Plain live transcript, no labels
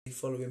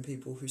following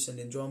people who send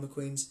in drama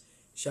queens,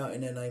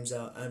 shouting their names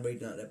out and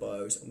reading out their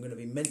bios. I'm going to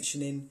be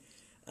mentioning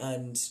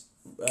and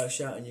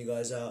shouting you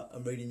guys out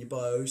and reading your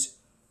bios.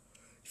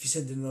 If you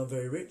send in I'm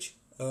very rich,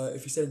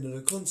 if you send in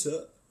a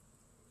concert,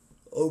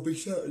 I'll be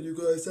shouting you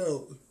guys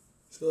out.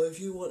 So if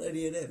you want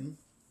any of them,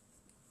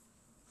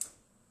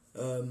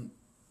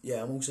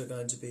 yeah, I'm also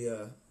going to be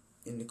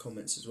in the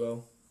comments as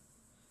well.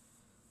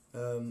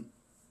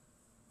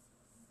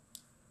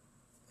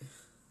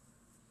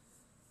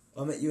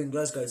 I met you in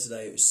Glasgow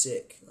today, it was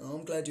sick. Oh,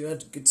 I'm glad you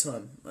had a good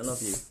time. I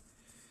love you.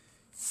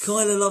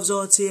 Kyla loves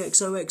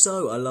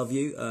RTXOXO, I love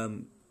you.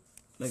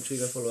 Make sure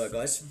you go follow her,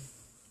 guys.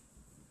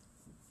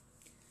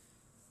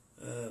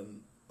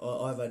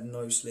 I've had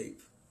no sleep,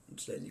 I'm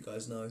just letting you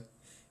guys know.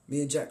 Me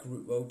and Jack,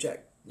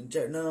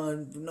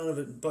 no, none of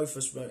it, both of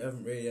us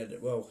haven't really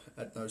had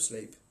no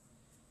sleep.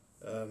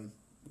 I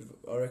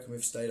reckon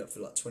we've stayed up for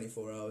like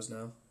 24 hours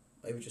now,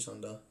 maybe just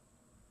under.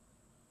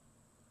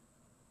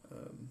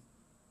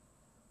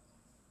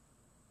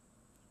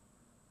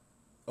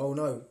 Oh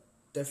no,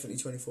 definitely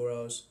 24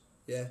 hours,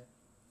 yeah.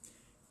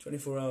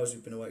 24 hours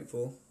we've been awake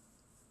for.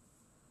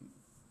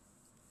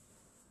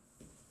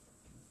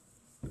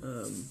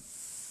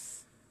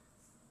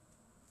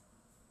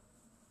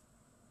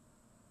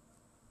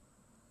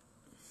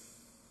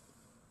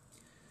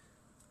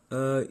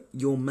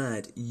 You're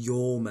mad.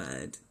 You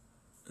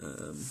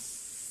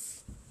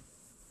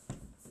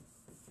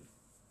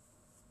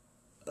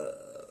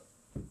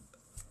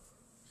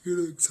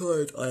look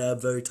tired. I am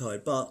very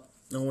tired, but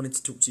I wanted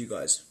to talk to you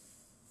guys.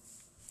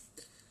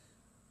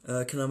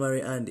 Can I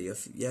marry Andy?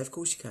 Yeah, of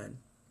course you can.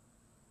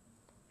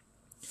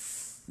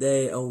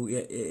 Yeah.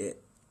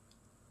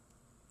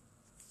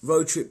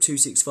 Road Trip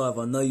 265,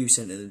 I know you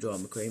sent in a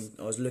drama queen.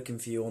 I was looking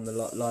for you on the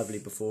Lively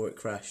before it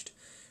crashed.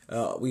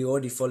 We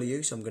already follow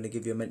you, so I'm going to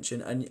give you a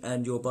mention.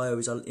 And your bio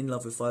is in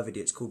love with 5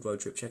 idiots called Road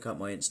Trip. Check out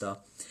my Insta.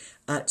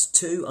 At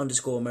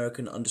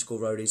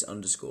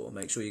 2_American_roadies_.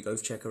 Make sure you go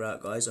check her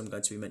out, guys. I'm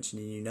going to be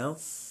mentioning you now.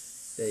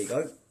 There you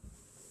go.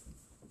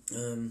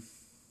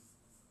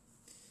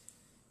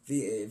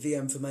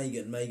 VM for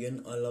Megan.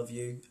 Megan, I love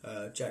you.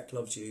 Jack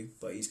loves you,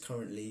 but he's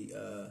currently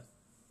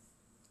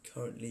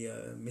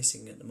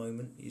missing at the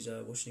moment. He's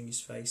washing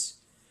his face.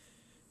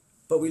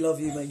 But we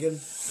love you, Megan.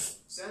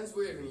 Sounds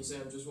weird when you say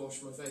I'm just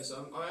washing my face.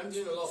 I am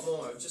doing a lot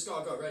more. I've just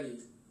got ready.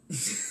 I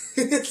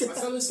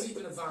fell asleep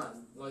in a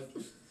van. Like.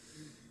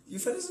 You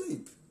fell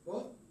asleep?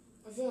 What?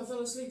 I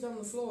fell asleep down on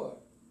the floor.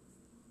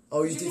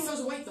 Oh, you did? Think I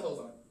was awake the whole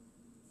time?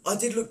 I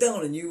did look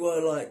down and you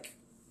were like,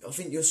 I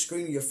think your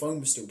screen of your phone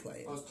was still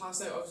playing. I was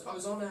passed out. I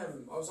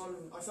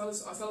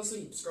fell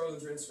asleep scrolling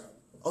through Instagram.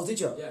 Oh, did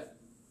you? Yeah.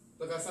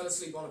 Like I fell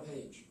asleep on a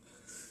page.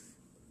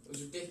 It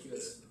was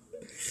ridiculous.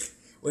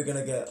 I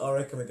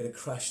reckon we're gonna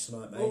crash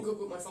tonight, mate. Woke up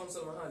with my phone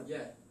still in my hand,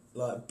 yeah.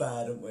 Like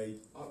bad, aren't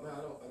we? Oh man,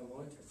 I don't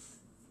mind.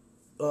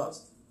 Like,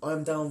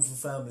 I'm down for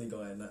Family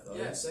Guy and that though.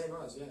 Yeah, same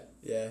as, yeah.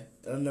 Yeah.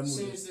 And then as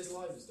soon as this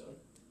live is done.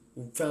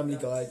 Well, Family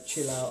Guy,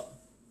 chill out.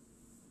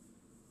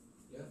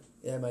 Yeah.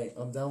 Yeah, mate,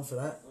 I'm down for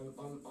that. I'm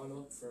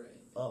up for it.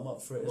 I'm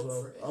up for it as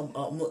well.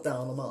 I'm not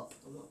down, I'm up.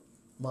 I'm up.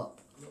 I'm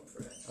up. I'm up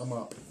for it. I'm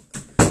up.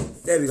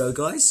 There we go,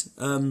 guys.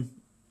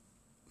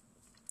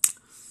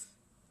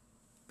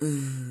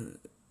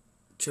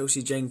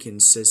 Chelsea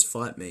Jenkins says,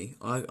 fight me.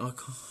 I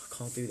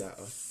can't do that.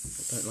 I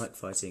don't like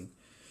fighting.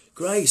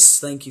 Grace,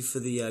 thank you for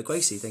the...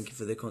 Gracie, thank you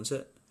for the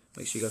concert.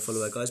 Make sure you go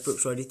follow her, guys.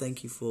 Brooks Roddy,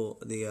 thank you for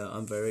the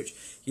I'm very rich.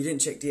 You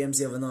didn't check DMs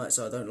the other night,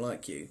 so I don't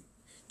like you.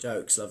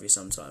 Jokes, love you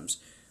sometimes.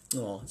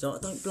 Oh,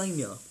 don't blame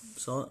you.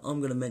 So I'm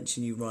going to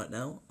mention you right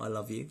now. I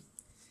love you.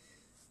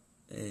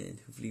 And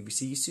hopefully we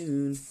see you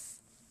soon.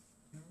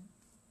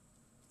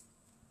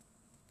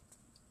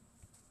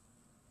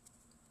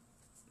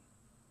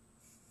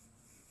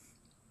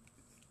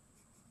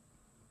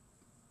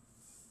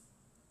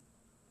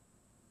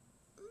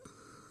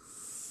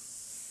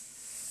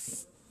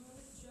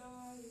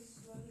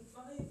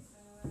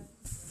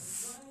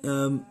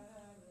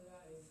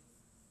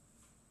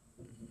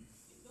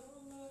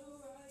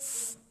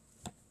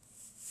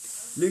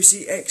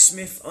 Lucy X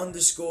Smith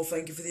 _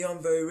 thank you for the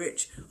I'm very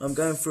rich. I'm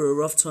going through a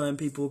rough time.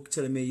 People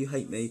telling me you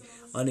hate me.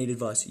 I need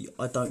advice.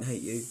 I don't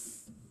hate you.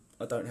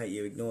 I don't hate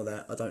you. Ignore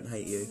that. I don't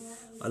hate you.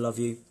 I love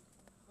you.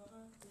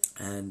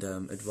 And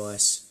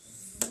advice.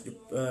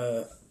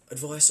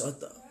 Advice on.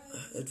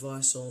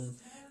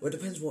 Well, it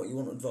depends what you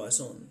want advice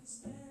on.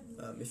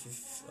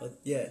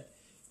 Yeah,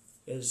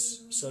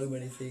 there's so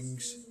many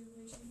things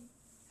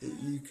that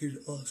you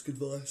could ask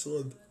advice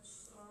on.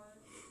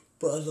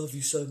 But I love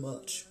you so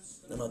much,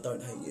 and I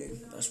don't hate you.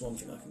 That's one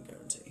thing I can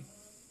guarantee.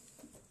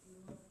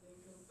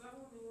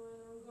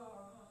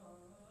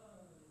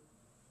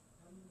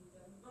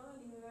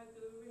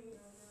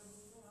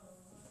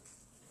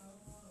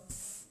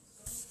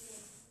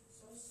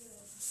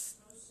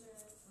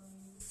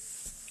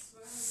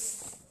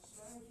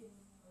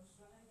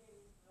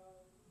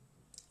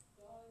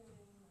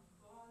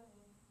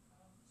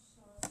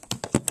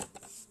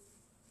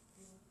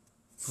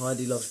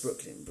 Heidi loves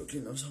Brooklyn.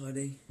 Brooklyn loves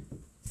Heidi.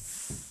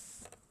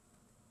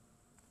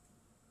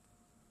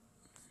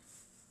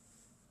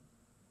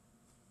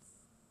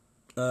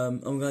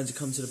 I'm going to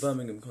come to the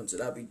Birmingham concert.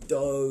 That'd be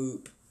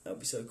dope. That'd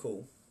be so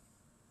cool.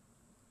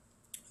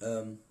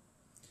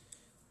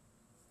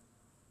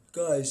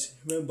 Guys,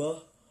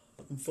 remember,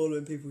 I'm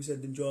following people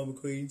sending drama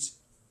queens,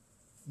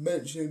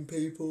 mentioning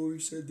people who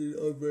sending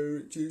over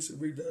riches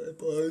and reading out their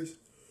bios.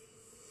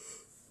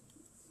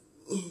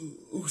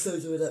 Also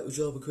doing that with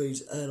drama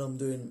queens, and I'm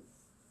doing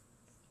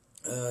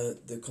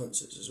the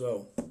concerts as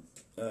well.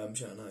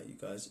 Shouting out you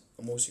guys.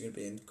 I'm also going to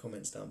be in the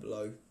comments down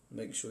below.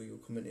 Make sure you're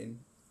commenting.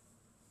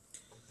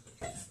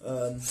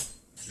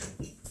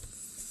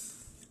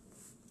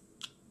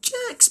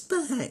 Jack's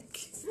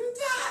back.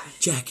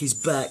 Jack is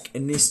back,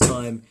 and this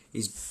time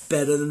is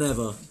better than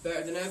ever.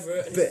 Better than ever,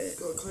 and he's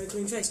got a kind of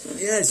clean face.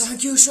 Yes.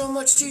 Thank you so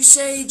much to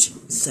Sage.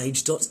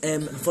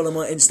 Sage.m. Follow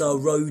my Insta,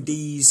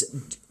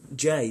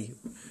 RoadiesJ.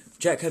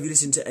 Jack, have you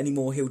listened to any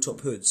more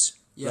Hilltop Hoods?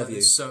 Yeah, Love you.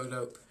 it's so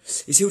dope.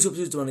 Is Hilltop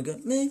Hoods the one that go,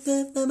 make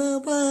that my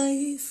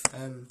wife?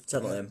 Is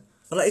that not them?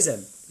 Oh, that is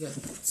them. Yeah.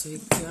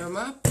 Take care of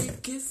my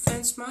picket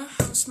fence, my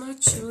house, my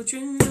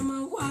children, and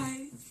my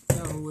wife.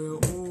 Now we're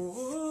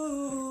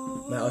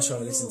all. Mate, I was trying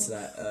to listen to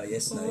that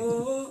yesterday.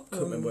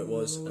 Couldn't remember what it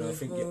was, and I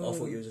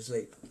thought you was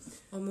asleep.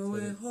 On my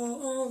way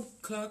home,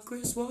 Clark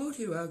Griswold,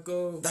 here I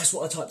go. That's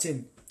what I typed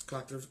in.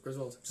 Clark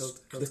Griswold.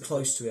 The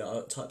close to it,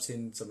 I typed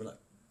in something like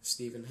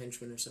Stephen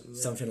Henchman or something.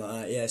 Yeah. something like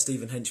that. Yeah,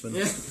 Stephen Henchman.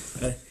 Yeah.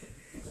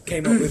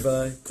 Came up with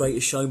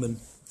Greatest Showman.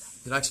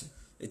 It actually.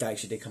 It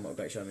actually did come up with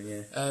Greatest Showman.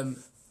 Yeah.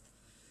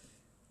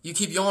 You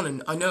keep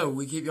yawning. I know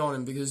we keep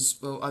yawning because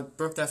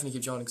Brooke definitely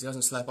keeps yawning because he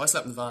hasn't slept. I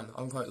slept in the van.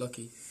 I'm quite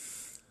lucky.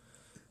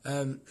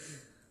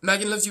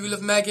 Megan loves you. We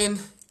love Megan.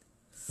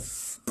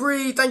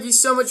 Bree, thank you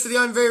so much for the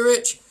I'm Very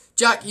Rich.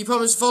 Jack, you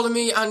promised to follow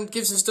me and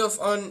give some stuff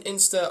on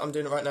Insta. I'm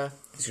doing it right now.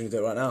 He's going to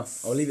do it right now.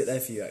 I'll leave it there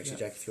for you, actually,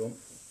 Jack, if you want.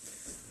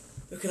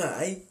 Look at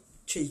that, eh?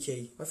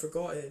 Cheeky. I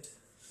forgot it.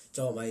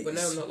 Don't, mate. But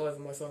now I'm not live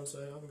on my phone, so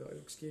I haven't got an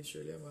excuse,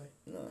 really, have I?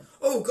 No.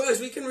 Oh, guys,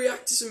 we can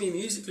react to some of your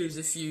music clues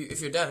if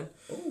you're down.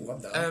 Oh,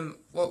 I'm down.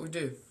 What we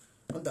do?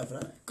 I'm down for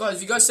that. Guys,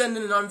 if you guys send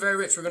in an I'm Very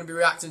Rich, we're going to be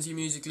reacting to your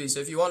music clues. So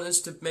if you want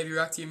us to maybe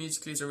react to your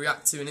music clues or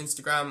react to an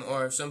Instagram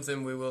or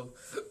something, we will.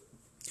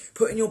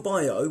 Put in your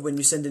bio when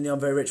you send in the I'm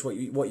Very Rich what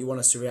you want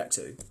us to react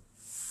to.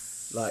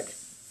 Like,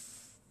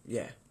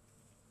 yeah.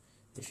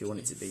 If you want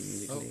it to be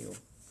musically or.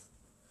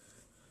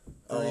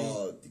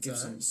 Oh,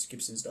 Gibson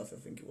stuff, I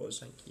think it was.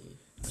 Thank you.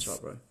 That's right,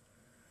 bro.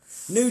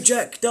 New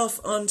Jack Duff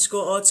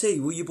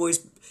 _RT. Will you boys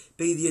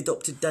be the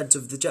adopted dads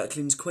of the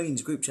Jacklyn's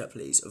Queens group chat,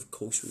 please? Of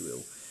course we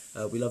will.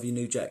 We love you,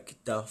 New Jack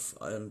Duff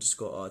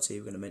 _RT.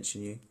 We're going to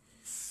mention you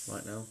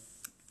right now.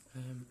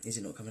 Is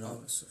it not coming up?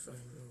 Oh, sorry,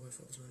 my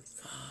Wi-Fi was on.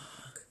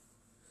 Fuck.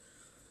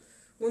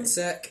 One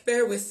sec,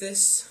 bear with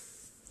this.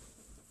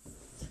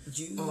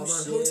 Oh man,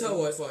 hotel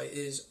Wi-Fi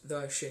is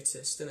the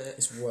shittest, isn't it?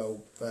 It's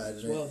well bad,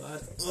 isn't it? Well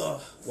bad.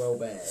 Ugh. Well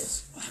bad.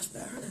 That's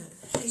better, isn't it?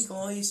 Hey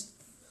guys.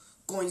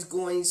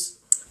 Guys.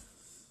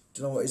 Do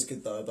you know what is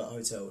good though about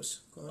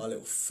hotels? Our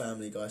little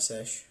Family Guy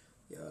sesh.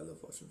 Yeah, I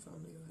love watching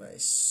Family Guy. Mate,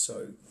 it's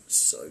so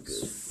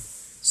good.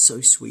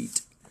 So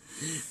sweet.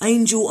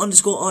 Angel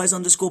 _eyes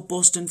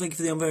 _Boston. Thank you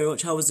for the I'm Very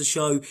Rich. How was the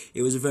show?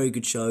 It was a very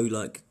good show.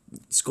 Like,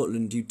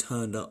 Scotland, you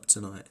turned up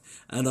tonight.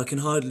 And I can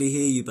hardly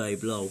hear you,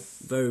 babe. Lol.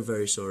 Very,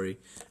 very sorry.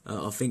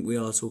 I think we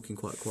are talking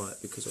quite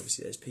quiet because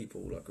obviously there's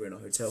people, like we're in a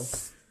hotel,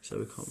 so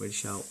we can't really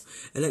shout.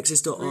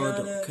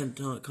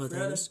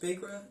 Alexis.r.cardenas. Big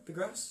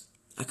grass?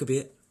 That could be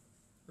it.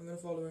 I'm going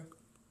to follow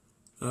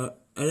her.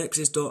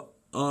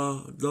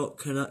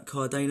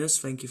 Alexis.r.cardenas.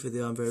 Thank you for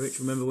the I'm Very Rich.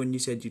 Remember when you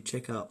said you'd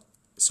check out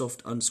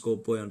soft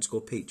 _boy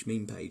 _peach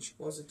meme page?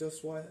 Was it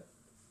Duff's Wyatt?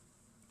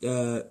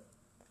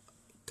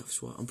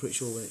 Duff's what? I'm pretty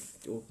sure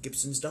or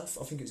Gibson's Duff.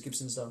 I think it was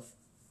Gibson's Duff.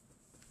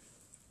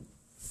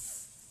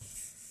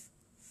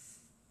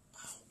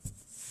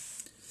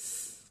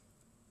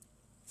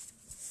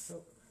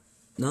 Oh.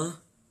 Nah?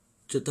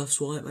 Duff's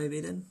Wyatt maybe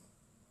then?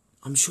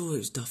 I'm sure it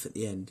was Duff at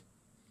the end.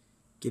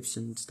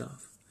 Gibson's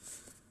Duff.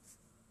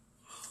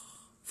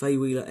 Faye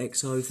Wheeler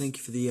XO, thank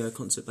you for the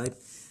concert, babe.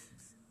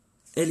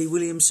 Ellie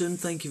Williamson,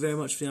 thank you very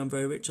much for the I'm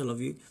Very Rich, I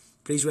love you.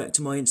 Please react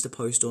to my Insta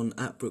post on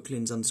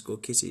 @Brooklyns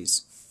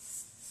 _kisses.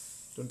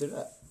 Do you want to do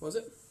that? Was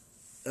it?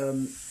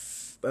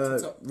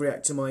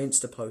 React to my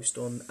Insta post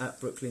on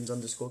 @Brooklyns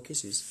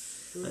 _kisses.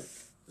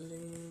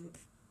 Brooklyn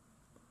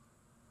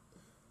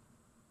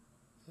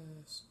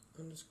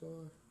 _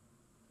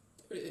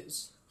 There it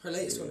is. Her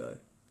latest one. Go.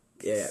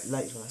 Yeah,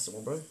 latest one, that's the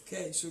one, bro.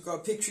 Okay, so we've got a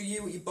picture of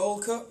you with your bowl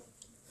cut.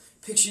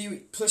 Picture of you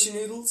with plushy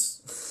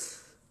noodles.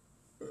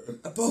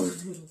 A bowl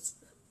of noodles.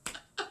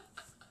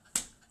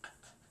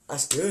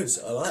 That's good,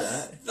 I like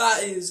that.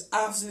 That is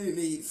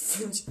absolutely...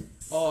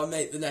 Oh,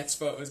 mate, the next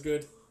photo is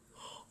good.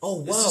 Oh,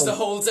 wow. It's just a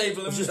whole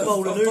table of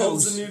bowl of noodles.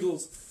 bowls of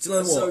noodles. Do you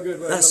know what? So good,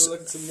 right? That's,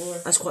 look at some more.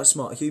 That's quite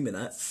smart humour,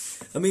 that.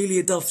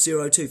 Amelia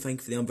Duff02, thank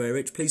you for the I'm Very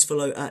Rich. Please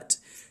follow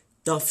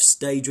 @Duff's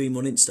Daydream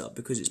on Insta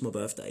because it's my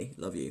birthday.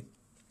 Love you.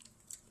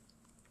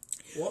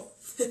 What?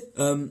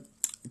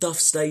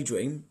 Duff's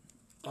Daydream.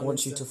 I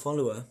want you to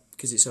follow her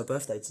because it's her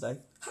birthday today.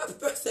 Happy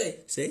birthday!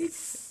 See?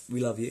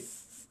 We love you.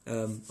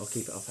 I'll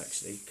keep it up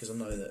actually because I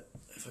know that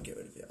if I get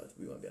rid of it,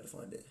 we won't be able to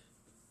find it.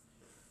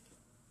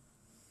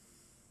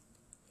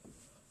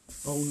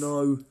 Oh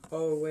no!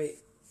 Oh wait.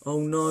 Oh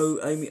no,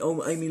 Amy!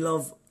 Oh, Amy,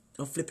 love,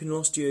 I've flipping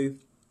lost you.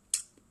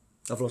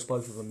 I've lost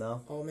both of them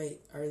now. Oh mate,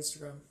 our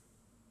Instagram.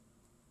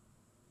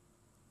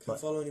 Can't What?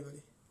 follow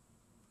anybody.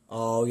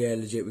 Oh yeah,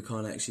 legit. We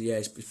can't actually. Yeah,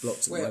 it's blocked.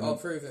 At the Wait, I'll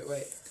moment. prove it.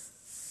 Wait.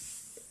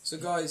 So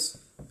guys,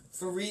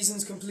 for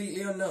reasons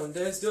completely unknown,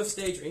 there's Duff's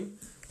Daydream.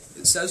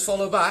 It says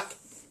follow back.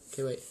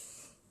 Okay, wait.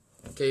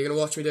 Okay, you're gonna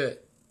watch me do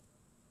it.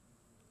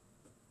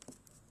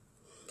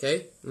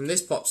 Okay, and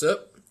this pops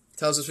up.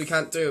 Tells us we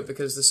can't do it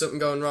because there's something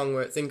going wrong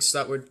where it thinks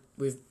that we've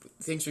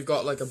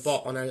got like a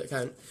bot on our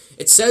account.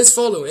 It says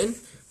following,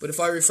 but if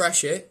I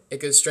refresh it, it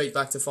goes straight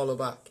back to follow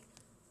back.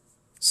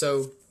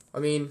 So I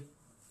mean,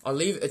 I'll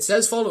leave. It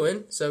says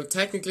following, so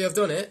technically I've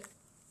done it.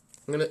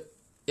 I'm gonna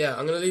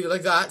leave it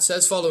like that. It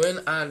says following,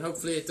 and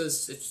hopefully it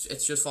does.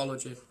 It's just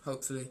followed you.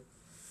 Hopefully,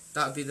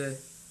 that'd be the.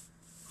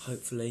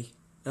 Hopefully,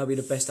 that'll be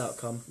the best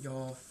outcome.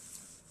 Your.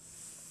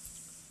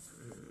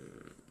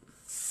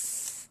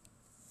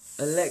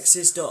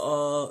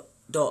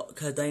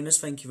 Alexis.r.cardenas,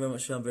 thank you very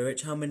much for I'm Very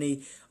Rich. How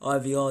many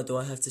IVR do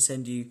I have to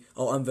send you?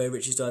 Oh, I'm Very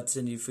Riches do I have to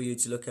send you for you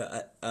to look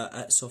at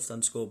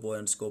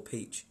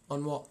soft_boy_peach?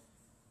 On what?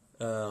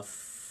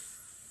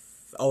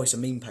 It's a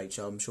meme page,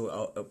 so I'm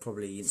sure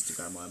probably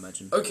Instagram, I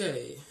imagine.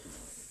 Okay.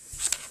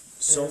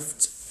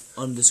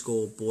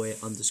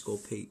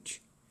 Soft_boy_peach.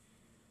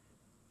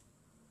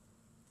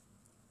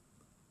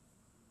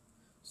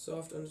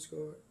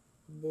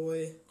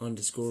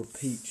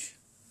 Soft_boy_peach.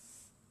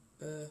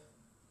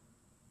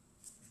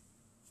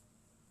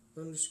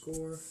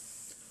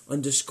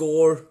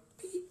 Underscore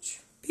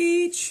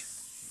peach.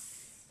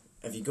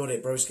 Have you got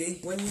it,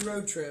 broski? When you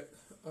road trip.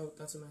 Oh,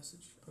 that's a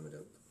message. I'm a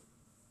dope.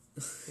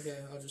 Okay,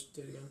 I'll just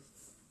do it again.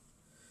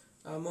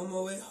 I'm on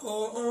my way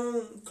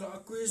home.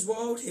 Clock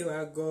Griswold, here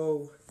I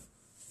go.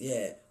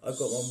 Yeah, I've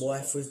got my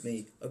wife with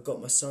me. I've got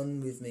my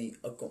son with me.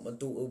 I've got my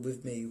daughter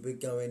with me. We're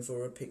going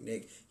for a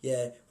picnic.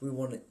 Yeah, we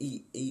want to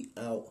eat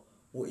out.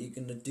 What are you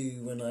going to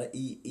do when I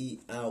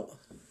eat out?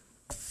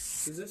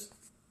 Who's this?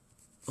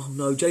 Oh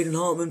no, Jaden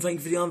Hartman, thank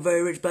you for the I'm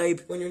Very Rich,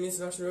 babe. When you're an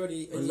international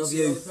roadie and you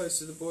see all the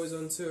posts of the boys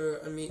on tour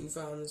and meeting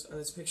fans and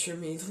it's a picture of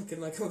me looking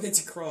like I'm going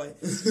to cry.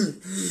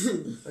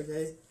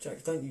 Okay?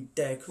 Jack, don't you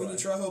dare cry. When you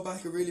try to hold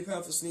back a really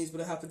powerful sneeze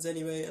but it happens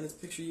anyway and it's a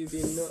picture of you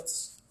being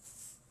nuts.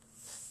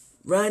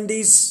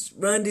 Randy's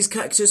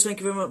Cactus,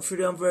 thank you very much for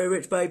the I'm Very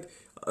Rich, babe.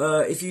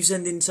 If you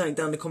send in something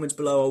down in the comments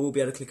below, I will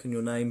be able to click on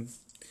your name.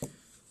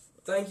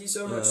 Thank you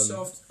so much,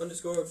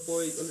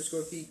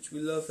 soft_boy_peach.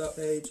 We love that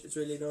page. It's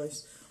really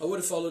nice. I would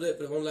have followed it,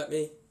 but it won't let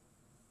me.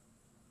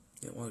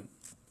 It won't.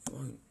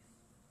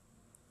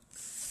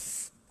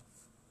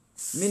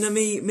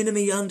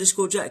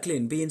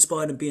 Minami_Jacklyn. Be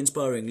inspired and be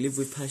inspiring. Live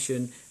with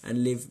passion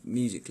and live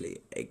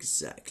musically.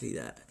 Exactly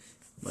that,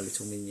 my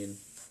little minion.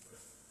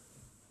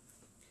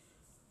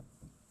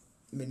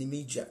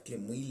 Minami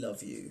Jacklyn, we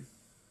love you.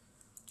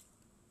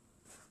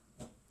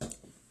 I've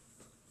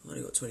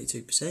only got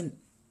 22%.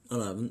 Oh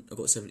no, I haven't. I've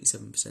got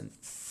 77%.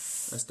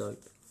 That's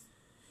dope.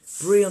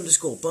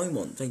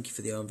 Bree_Beaumont, thank you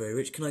for the I'm Very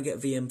Rich. Can I get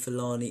VM for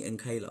Lani and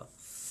Kayla?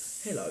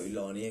 Hello,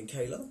 Lani and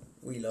Kayla.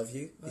 We love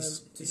you.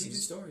 Did you do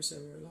stories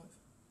saying we were live?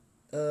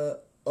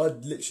 I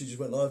literally just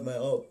went live, mate.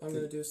 Oh, I'm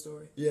going to do a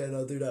story. Yeah,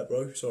 no, do that,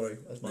 bro. Sorry,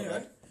 that's my bad.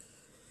 Right?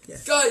 Yeah.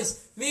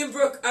 Guys, me and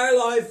Brooke are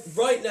live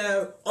right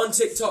now on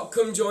TikTok.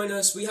 Come join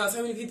us. We have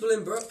how many people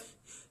in, Brooke?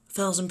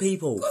 1,000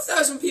 people. We've got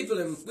 1,000 people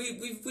in.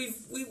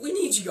 We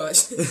need you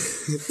guys.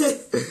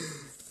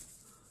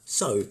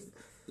 So,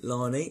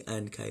 Lani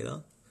and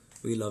Kayla,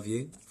 we love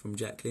you from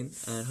Jacklyn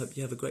and hope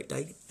you have a great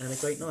day and a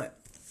great night.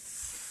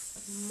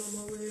 I'm on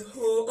my way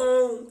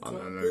home.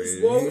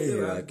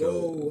 Here I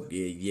go.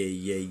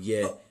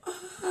 Yeah.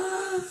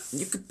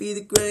 You could be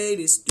the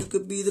greatest. You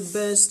could be the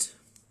best.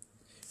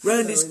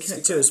 Randy's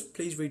Cactus,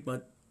 please read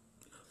my...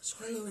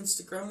 Hello,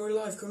 Instagram. We're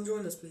live. Come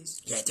join us,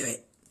 please. Yeah, do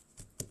it.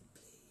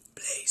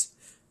 Please.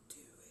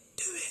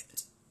 Do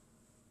it.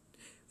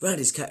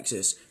 Randy's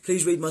Cactus,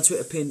 please read my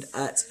Twitter pinned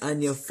at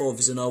Anya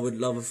Fovs and I would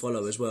love a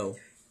follow as well.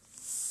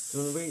 Do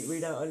you want to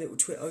read out a little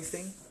Twitter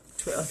thing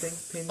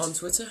pinned? On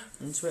Twitter?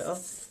 On Twitter?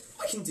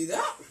 I can do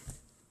that.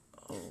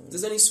 Oh. If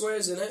there's any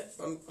swears in it,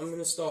 I'm going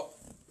to stop.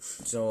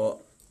 So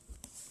what?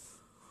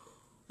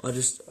 I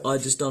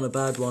just done a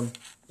bad one.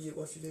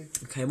 What you do?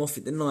 I came off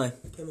it, didn't I?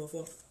 Came off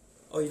what?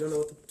 Oh, you don't know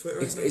what the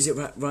Twitter is? Is it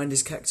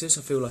Randy's Cactus?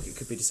 I feel like it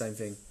could be the same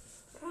thing.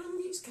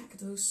 Randy's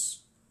Cactus.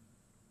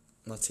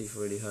 My teeth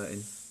are really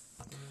hurting.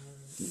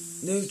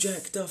 New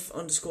Jack Duff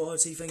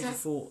 _RT, thank you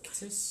for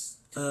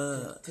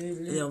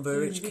yeah, I'm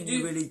very rich. Can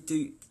you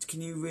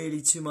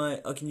react to my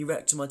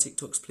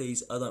TikToks,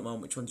 please? I don't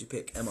mind which ones you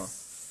pick, Emma.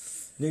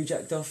 New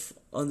Jack Duff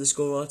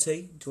 _RT. Do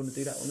you want to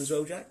do that one as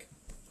well, Jack?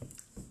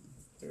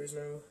 There is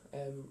no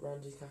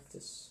Randy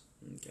Cactus.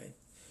 Okay.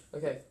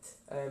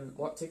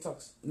 What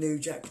TikToks? New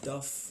Jack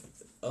Duff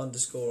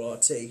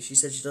 _RT. She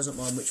said she doesn't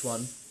mind which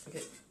one.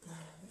 Okay.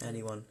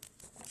 Anyone.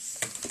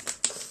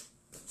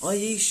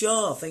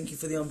 Ayesha, thank you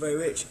for the I'm Very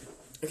Rich.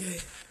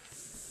 Okay.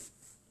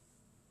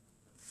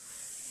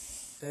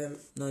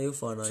 No, you're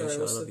fine, Sorry, Aisha. I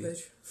what's love the you.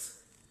 page?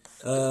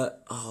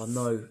 Oh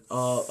no.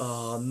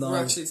 Oh no. We're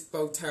actually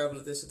both terrible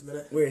at this at the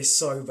minute. We're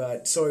so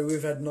bad. Sorry,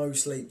 we've had no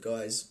sleep,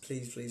 guys.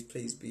 Please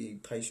be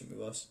patient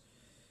with us.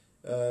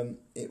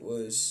 It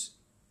was.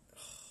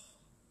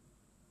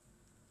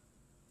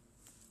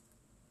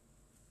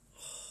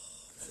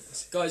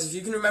 Guys, if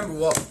you can remember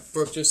what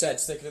Brooke just said,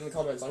 stick it in the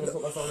comments. I'm going to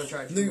put my phone on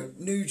charge.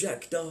 New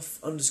Jack Duff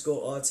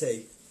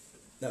 _RT.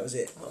 That was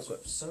it. That was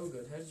so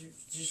good. How did you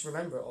just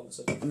remember it all of a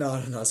sudden?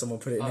 No. Someone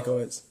put it in the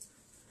comments.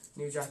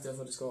 New Jack Duff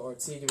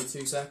 _RT. Give me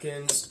 2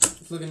 seconds.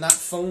 Plugging that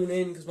phone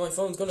in because my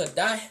phone's going to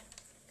die.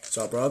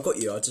 Sorry, bro. I got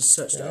you. I just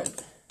searched it up.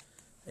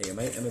 There you go,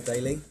 mate. Emma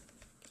Daly.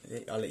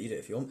 I'll let you do it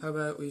if you want. How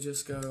about we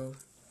just go...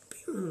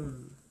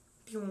 Pew,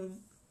 pew.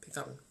 Pick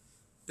that one.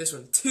 This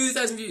one.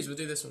 2,000 views. We'll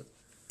do this one.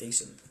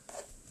 Decent.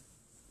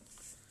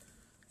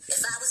 If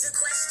I was a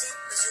question,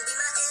 would you be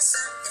my answer?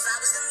 If I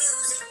was the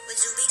music, would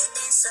you be the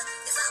dancer?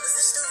 If I was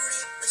the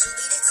student, would you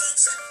be the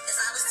teacher? If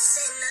I was the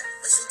sinner,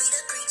 would you be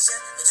the preacher?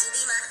 Would you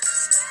be my...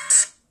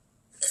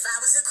 If I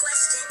was a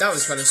question... That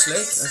was kind of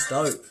slick. That's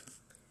dope.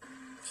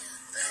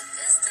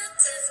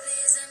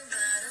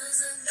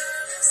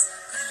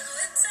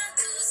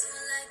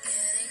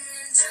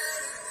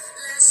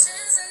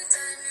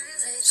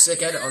 Sick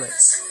edit on it.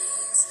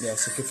 Yeah,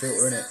 it's a good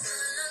filter, isn't it?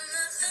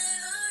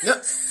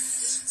 Yep.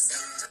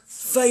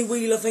 Faye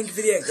Wheeler, thank you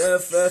for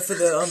the for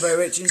the I'm Very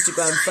Rich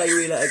Instagram. Faye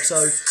Wheeler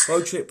XO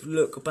Road Trip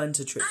Look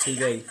Banter Trip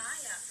TV. You're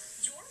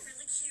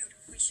really cute.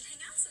 We should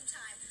hang out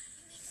sometime. You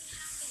make me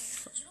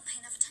happy. You don't pay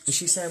enough attention. Is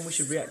she saying we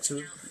should react to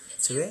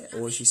it,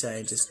 or is she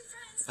saying just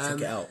check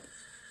it out?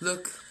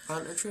 Look,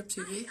 Banter Trip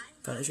TV?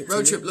 Banter Trip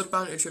Road TV? Trip, look,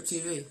 Banter Trip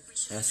TV.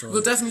 That's right.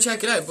 We'll definitely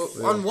check it out, but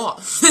on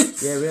what?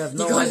 Yeah, we have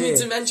no you guys idea. need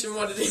to mention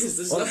what it is.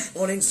 There's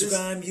On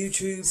Instagram,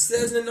 YouTube.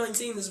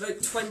 2019, there's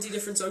about 20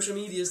 different social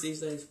medias these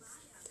days.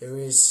 There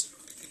is.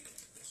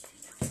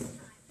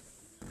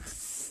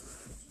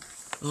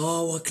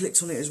 Oh, I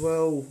clicked on it as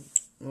well.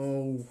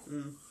 Oh,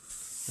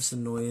 that's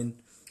annoying.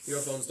 Your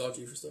phone's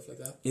dodgy for stuff like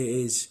that. It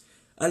is.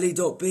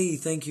 Ali.B,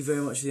 thank you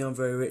very much for the I'm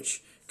Very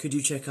Rich. Could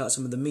you check out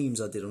some of the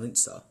memes I did on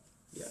Insta?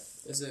 Yeah.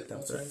 Is it?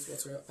 What's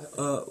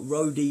her?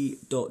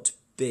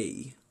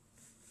 Rody.B.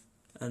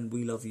 And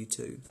we love you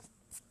too.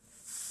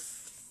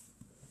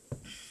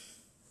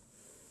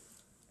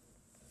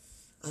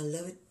 I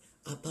love it.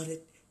 I bought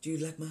it. Do you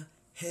like my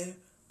hair?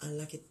 I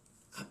like it.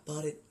 I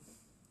bought it.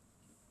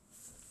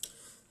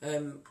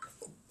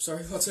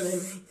 Sorry, what's her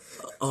name?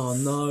 Oh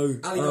no.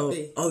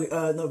 Ali.B.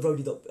 No,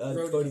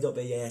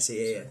 Rody.B. Yeah, I see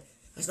it. Yeah.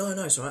 That's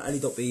no, it's alright.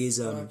 Ali.B is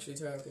actually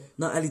terrible.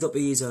 No,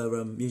 Ali.B is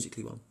a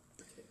Musically one.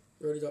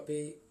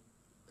 Rody.B.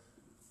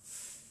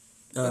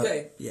 Okay.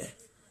 Okay. Yeah.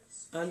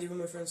 Andy, when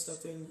my friends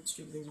stop doing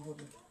stupid things in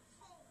public.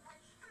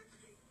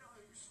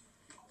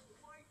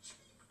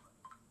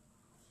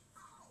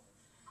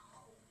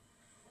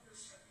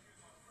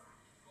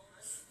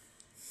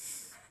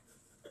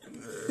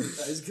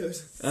 That is good.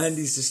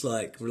 Andy's just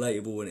like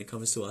relatable when it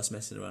comes to us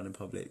messing around in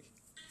public.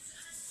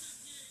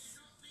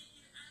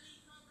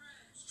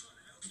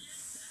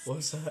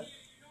 What's that?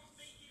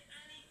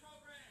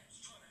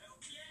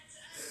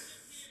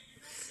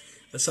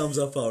 That sums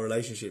up our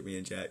relationship, me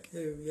and Jack.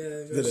 Yeah, I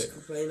Did just it?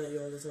 complain at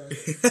you all the time.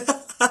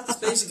 That's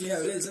basically how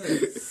it is,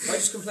 isn't it? I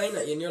just complain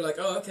at you and you're like,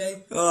 oh,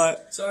 okay,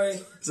 Alright, sorry.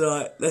 it's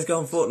alright. Let's go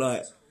on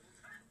Fortnite.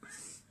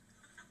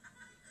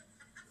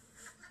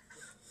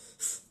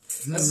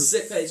 That's a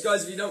sick page.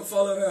 Guys, if you don't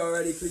follow her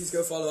already, please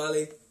go follow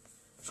Ali.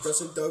 She's got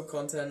some dope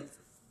content.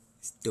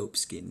 It's dope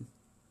skin.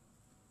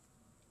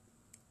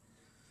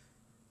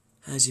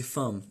 How's your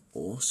fun?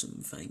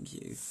 Awesome, thank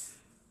you.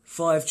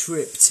 5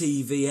 Trip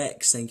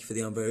TVX, thank you for the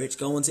I'm Very Rich.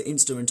 Go onto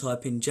Insta and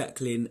type in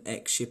Jacklyn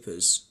X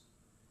Shippers.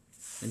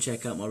 And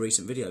check out my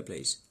recent video,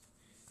 please.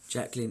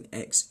 Jacklyn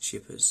X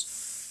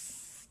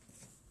Shippers.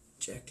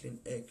 Jacklyn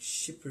X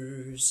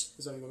Shippers.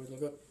 Is that what you want me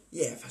to look up?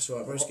 Yeah, that's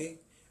right, broski.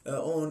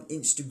 On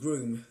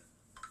Instagram.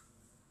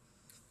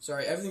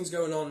 Sorry, everything's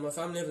going on. My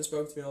family haven't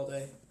spoken to me all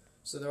day.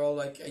 So they're all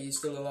like, are you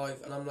still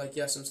alive? And I'm like,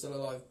 yes, I'm still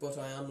alive, but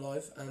I am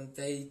live. And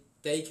they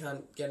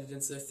can't get it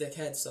into their thick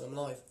heads that I'm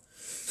live.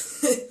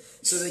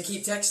 So they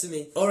keep texting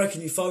me. I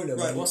reckon you phone her.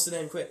 Right, what's the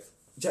name? Quick.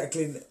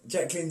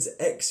 Jacklyn's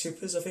X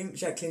Shippers, I think.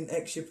 Jacklyn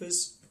X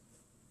Shippers.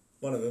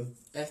 One of them.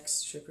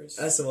 X Shippers.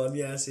 That's the one,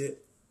 yeah, that's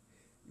it.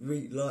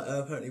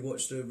 Apparently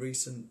watched a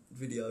recent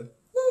video.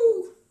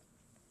 Woo!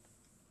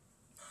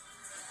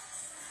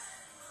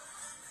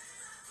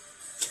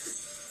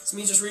 It's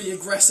me just really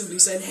aggressively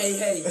saying, hey,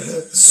 hey,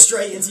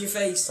 straight into your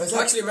face. I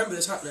actually remember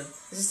this happening.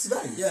 Is this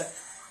today? Yeah.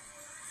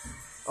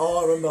 Oh,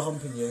 I remember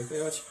humping you.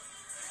 Pretty much.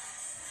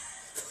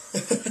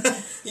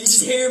 You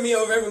just hear me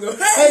over everyone go,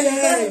 Hey,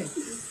 hey!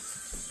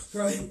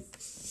 Right.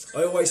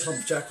 I always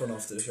hump Jack on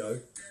after the show.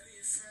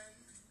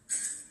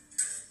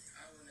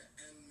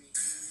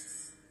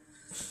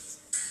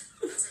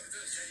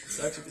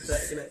 It's actually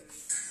pathetic, isn't it?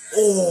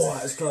 Oh,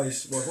 that was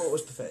close. Well, what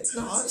was pathetic?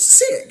 No, that's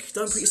sick.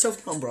 Don't put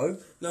yourself down, bro.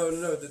 No,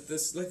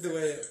 this, like the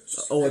way it...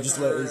 Oh, I just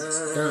let it.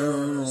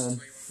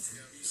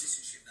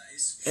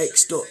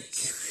 X dot.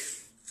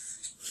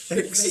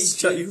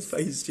 Shut your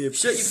face, Jim.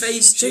 Shut your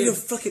face, Shut Jim. your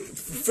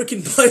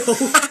freaking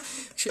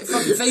butthole. Shut your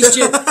fucking face,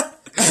 Jim.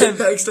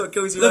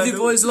 Love you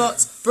boys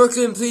lots.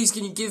 Brooklyn, please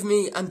can you give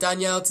me and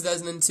Danielle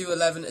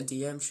 2002-11 a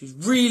DM? She's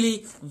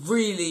really,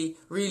 really,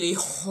 really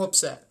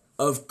upset.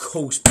 Of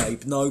course,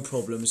 babe. No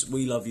problems.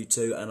 We love you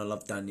too, and I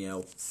love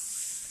Danielle.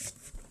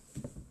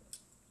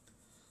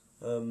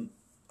 I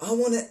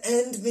want to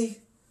end me.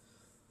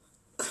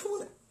 I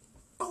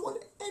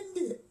want to end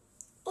it.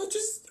 I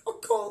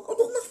can't. I've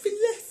got nothing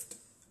left.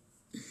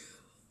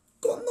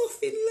 Got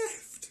nothing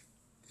left.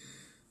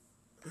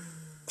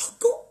 I've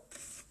got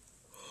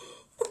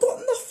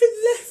nothing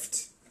left.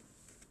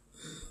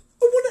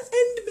 I want to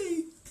end me.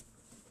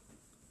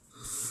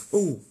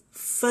 Oh,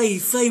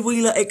 Faye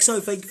Wheeler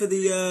XO, thank you for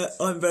the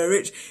I'm very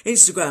rich.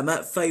 Instagram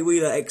at Faye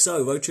Wheeler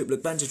XO. Road trip,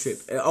 look, Banter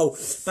Trip.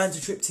 Banter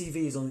Trip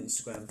TV is on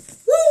Instagram.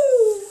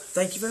 Woo!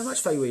 Thank you very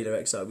much, Faye Wheeler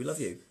XO. We love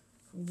you.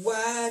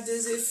 Why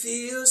does it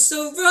feel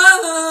so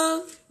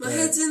wrong? My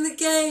head's in the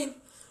game,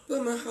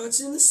 but my heart's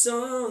in the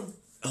song.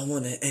 I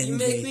want to end You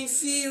make me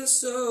feel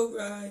so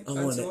right. I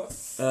want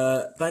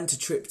it. Banter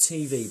Trip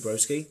TV,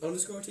 broski.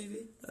 Underscore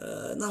TV?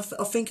 No,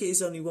 I think it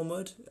is only one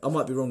word. I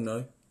might be wrong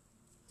though.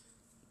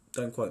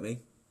 Don't quote me.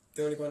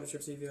 The only Banter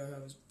Trip TV I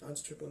have is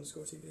Banter Trip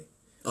underscore TV.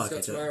 It's Okay,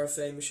 got Tamara,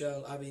 Faye,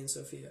 Michelle, Abby and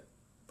Sophia.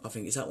 I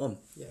think it's that one.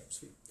 Yeah,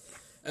 sweet.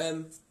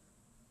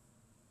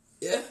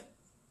 Yeah.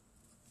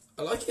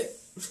 I like it.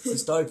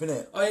 It's dope, isn't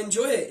it? I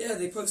enjoy it, yeah.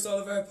 They post all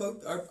of our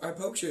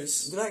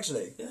pictures. Good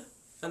actually. Yeah.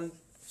 And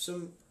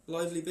some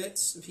lively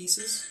bits and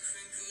pieces.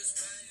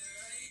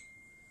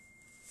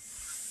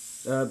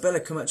 Bella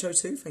Camacho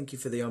too, thank you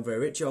for the I'm very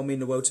rich. Y'all mean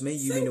the world to me,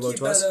 you mean the world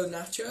to us. Thank you,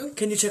 Bello Nacho.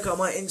 Can you check out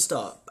my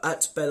Insta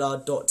at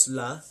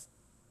bella.la?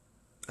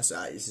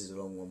 This is a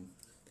long one.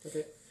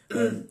 Okay.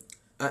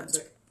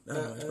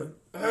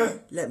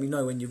 Let me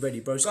know when you're ready,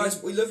 bro.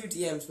 Guys, we love your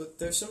DMs, but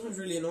they're sometimes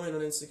really annoying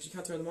on Insta because you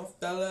can't turn them off.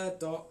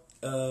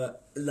 Bella.la.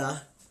 LA?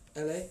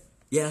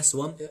 Yeah, that's the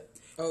one. Yeah.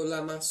 Oh,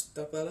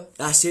 lamas.bella.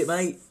 That's it,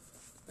 mate.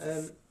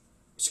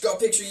 She got a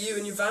picture of you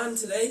in your van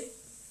today.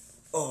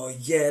 Oh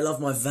yeah, love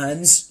my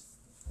Vans.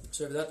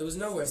 Sorry for that. There was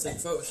nowhere to take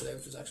photos today,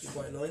 which was actually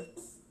quite annoying.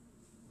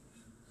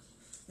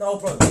 No,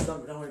 bro,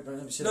 don't worry, bro.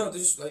 Let me see. No,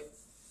 there's like.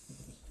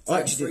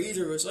 I actually for did.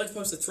 either of us, I'd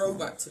post a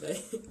throwback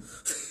today.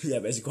 Yeah,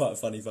 but it's quite a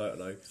funny photo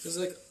though. Because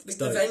like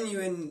the venue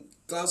in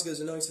Glasgow is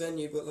a nice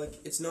venue, but like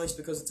it's nice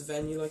because it's a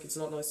venue. Like it's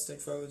not nice to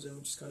take photos in,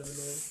 which is kind of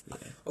annoying. Yeah.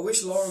 I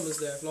wish Lauren was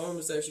there. If Lauren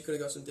was there, she could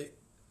have got some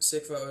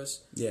sick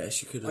photos. Yeah,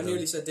 she could have. I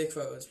nearly said dick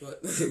photos,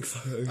 but dick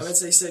photos. I meant to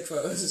say sick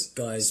photos.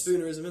 Guys,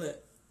 Spoonerism, innit?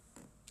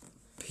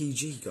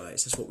 PG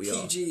guys, that's what we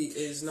are. PG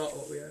is not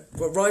what we are.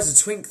 But Rise of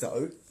Twink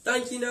though.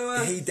 Thank you,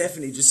 Noah. He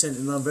definitely just sent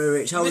an I'm very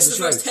rich. How was the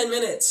show? Missed the first 10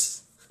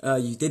 minutes.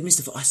 You did miss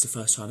that's the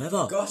first time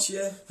ever.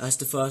 Gotcha. That's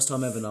the first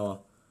time ever,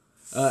 Noah.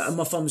 And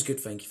my thumb's good,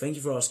 thank you. Thank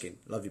you for asking.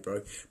 Love you,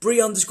 bro.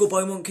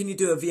 Bree_Beaumont, can you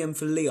do a VM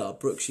for Leah?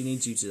 Brooke, she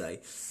needs you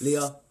today.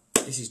 Leah,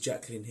 this is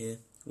Jacklyn here.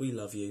 We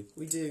love you.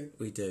 We do.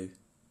 We do.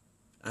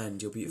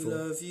 And you're beautiful. We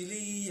love you,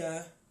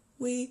 Leah.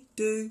 We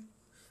do.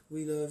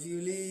 We love you,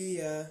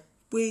 Leah.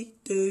 We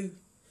do.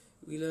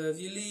 We love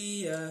you,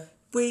 Leah.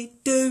 We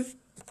do.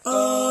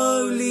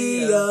 Oh,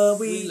 Leah,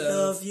 we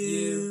love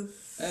you.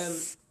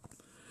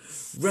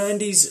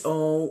 Randy's,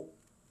 oh,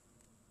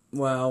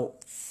 wow.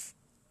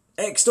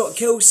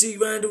 X.Kelsey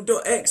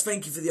Randall.X,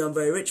 thank you for the I'm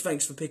very rich.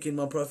 Thanks for picking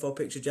my profile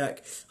picture,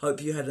 Jack.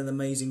 Hope you had an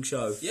amazing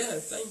show. Yeah,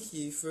 thank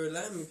you for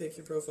allowing me to pick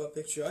your profile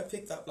picture. I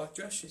picked that black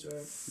dress she's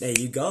wearing. There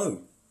you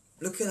go.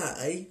 Look at that,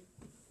 eh?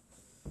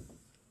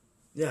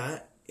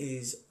 That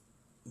is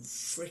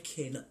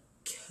freaking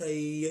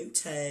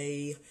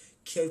Kyoto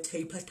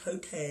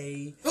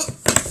Patote.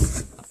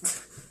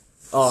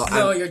 Oh,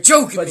 no, you're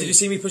joking. But me. did you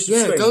see me push the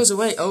screen? screen? Yeah, it goes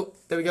away. Oh,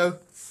 there we go.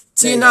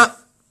 Tiana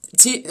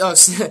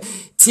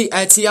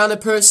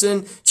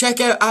person.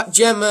 Check out at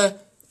Gemma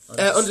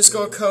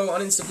 _co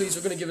on Insta, please.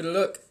 We're gonna give it a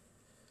look.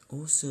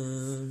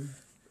 Awesome.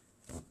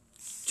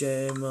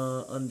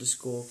 Gemma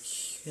 _co.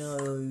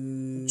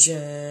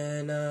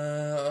 Jenna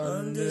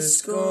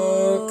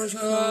 _co.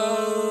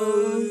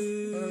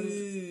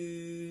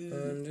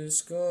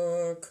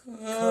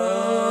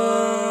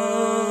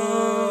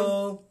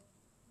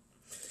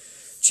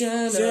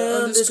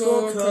 Jenna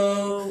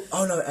 _co.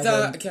 Oh no,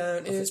 that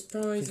account is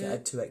I think it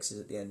had 2 X's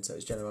at the end, so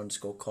it's Jenna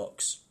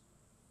 _Cox.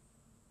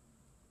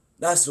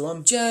 That's the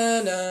one.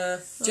 Jenna,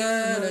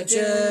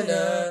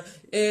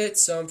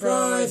 it's on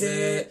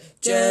private.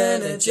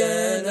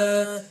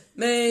 Jenna,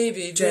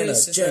 maybe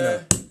this is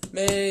her.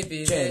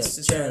 Maybe this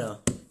is her.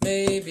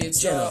 Maybe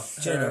it's not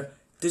her.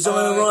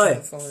 Designer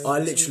Riot. I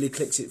literally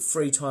clicked it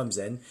 3 times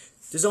then.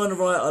 Designer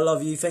Riot, I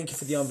love you. Thank you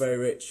for the I'm very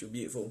rich. You're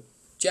beautiful.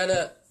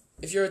 Jenna,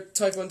 if you're a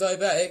type 1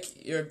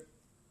 diabetic, your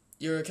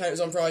account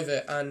is on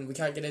private and we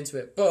can't get into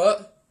it.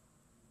 But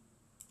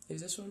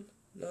is this one?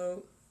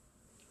 No.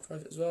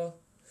 Private as well.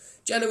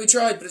 Jenna, we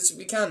tried, but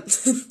we can't.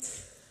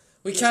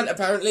 We can't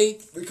apparently.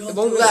 It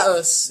won't let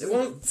us. It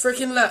won't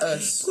freaking let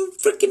us. Won't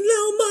freaking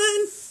let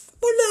man.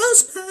 Won't let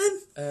us, man.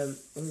 Oh,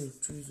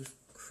 Jesus.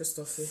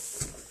 Christopher.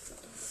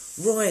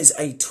 Rise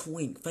a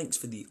twink. Thanks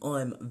for the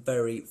I'm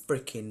very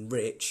freaking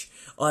rich.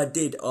 I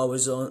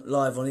was on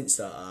live on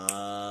Insta.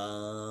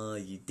 Ah,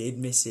 you did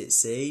miss it.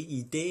 See,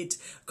 you did.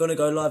 Gonna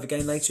go live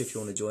again later if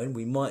you want to join.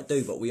 We might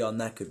do, but we are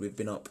knackered. We've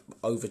been up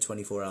over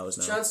 24 hours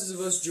now. Chances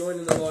of us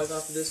joining the live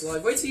after this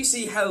live. Wait till you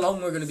see how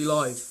long we're going to be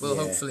live. Well,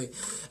 Yeah. hopefully.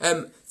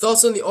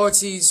 Thoughts on the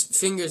Ortiz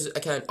fingers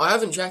account? I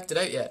haven't checked it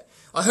out yet.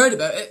 I heard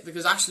about it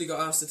because Ashley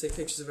got asked to take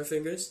pictures of her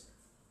fingers.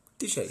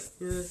 Did she?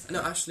 Yeah.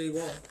 No, Ashley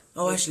Wall.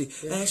 Oh, Yeah. Ashley.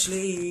 Yeah.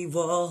 Ashley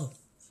Wall.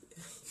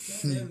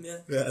 Yeah, him, yeah.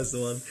 Yeah, that's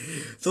the one.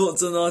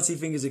 Thoughts on RT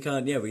Fingers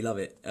account? Yeah, we love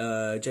it.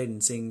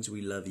 Jaden sings,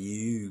 we love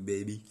you,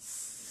 baby.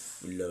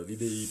 We love you,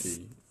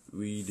 baby.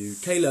 We do.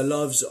 Kayla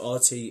loves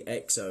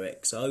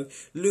RTXOXO.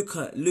 Luke.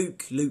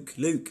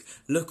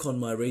 Look on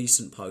my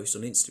recent post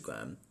on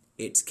Instagram.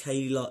 It's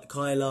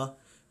Kyla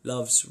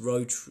loves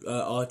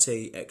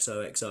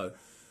RTXOXO.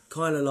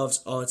 Kyla loves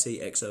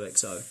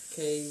RTXOXO.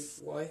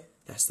 KY.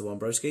 That's the one,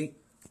 broski.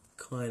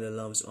 Kyla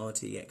loves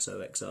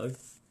RTXOXO.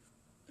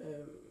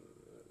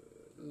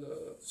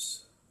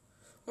 Loves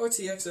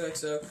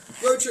RTXOXO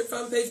road trip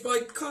fan page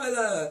by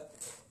Kyla.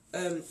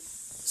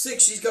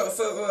 6. She's got a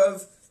photo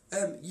of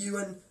you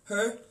and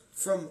her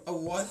from a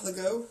while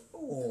ago.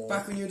 Aww.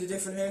 Back when you had a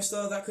different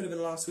hairstyle. That could have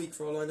been last week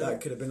for all I know. That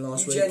could have been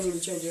last week. You genuinely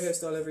change your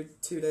hairstyle every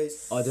 2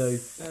 days. I do.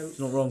 It's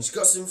not wrong. She's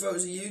got some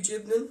photos of you,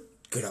 Jacklyn.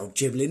 Good old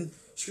Jacklyn.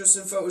 She's got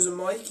some photos of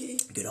Mikey.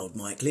 Good old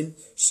Michaelin.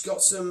 She's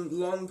got some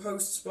long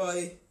posts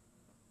by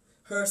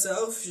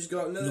herself. She's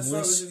got another Nice.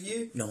 photos of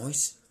you.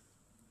 Nice.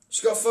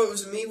 She's got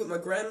photos of me with my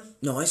gram.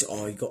 Nice.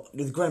 Oh, you got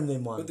the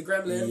Gremlin one. With the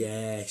Gremlin.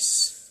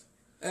 Yes.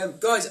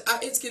 Guys,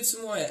 at It's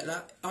Gibson Wyatt and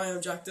I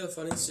am Jack Duff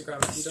on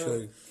Instagram.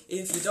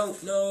 If you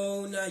don't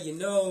know, now you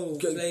know,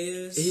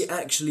 players. He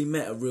actually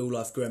met a real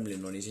life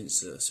Gremlin on his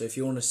Insta. So if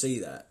you want to see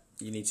that,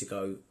 you need to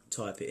go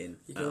type it in.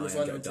 You can only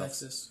find him in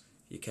Texas.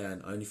 You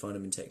can only find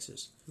him in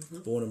Texas. Mm-hmm.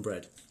 Born and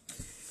bred.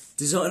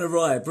 Designer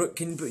Riot, Brooke,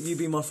 can you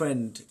be my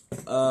friend?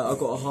 I've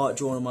got a heart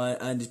drawn on my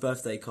Andy's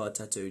birthday card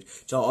tattooed.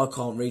 So I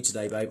can't read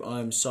today, babe. I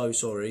am so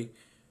sorry.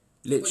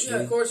 Literally. But yeah,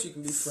 of course you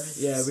can be friends.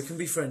 Yeah, we can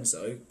be friends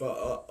though.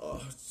 But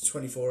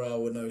 24-hour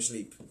with no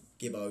sleep,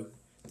 Gibbo,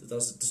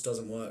 just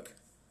doesn't work.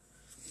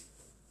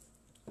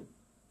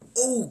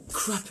 Oh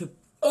crap!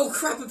 Oh,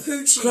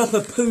 Crapapoochie!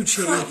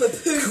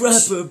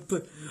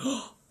 Crapapoochie!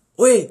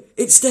 Wait,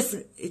 it's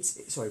Stephanie.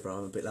 Sorry, bro,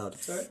 I'm a bit loud.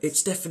 Sorry? It's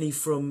Stephanie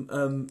from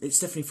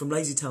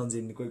Lazy Towns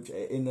in the group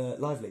in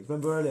Lively.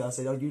 Remember earlier I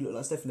said, "Oh, you look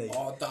like Stephanie."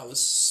 Oh, that was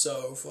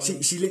so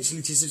funny. She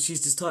literally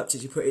she's just typed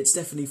it. She put it's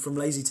Stephanie from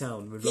Lazy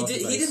Town with He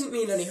laughing face. didn't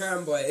mean any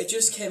harm by it. It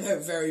just came out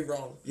very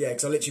wrong. Yeah,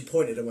 because I literally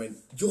pointed and went,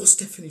 "You're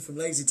Stephanie from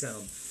Lazy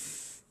Town,"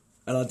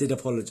 and I did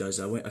apologise.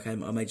 I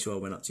made sure I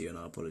went up to you and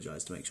I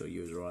apologised to make sure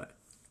you was right.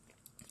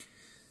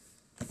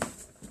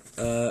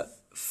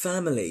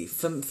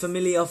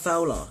 Familiar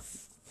Fowler.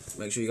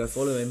 Make sure you go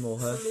follow him or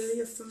her.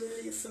 Familiar.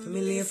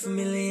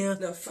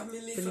 No,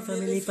 Familiar.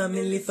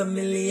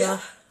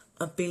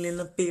 I'm feeling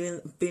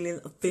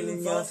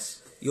ya.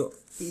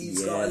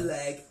 He's got a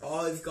leg.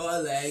 I've got a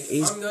leg.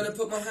 I'm gonna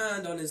put my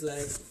hand on his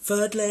leg.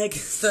 Third leg.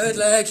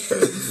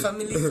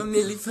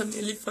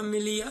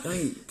 Familiar.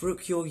 Hey,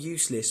 Brooke, you're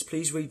useless.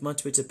 Please read my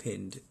Twitter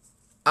pinned.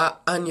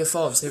 Anya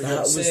Fobbs.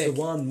 That was the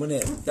one,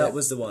 wasn't it? That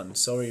was the one.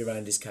 Sorry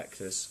around his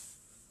cactus.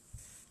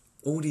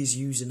 All these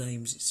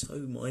usernames, it's so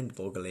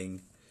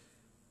mind-boggling.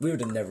 We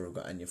would have never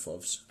got Anya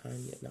Fobbs.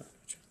 Anya, no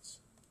chance.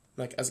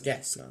 Like, as a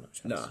guest, no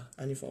chance. Nah.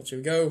 Anya Fobbs, here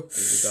we go.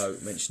 Here we go,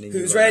 mentioning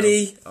Who's you right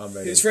ready? now. I'm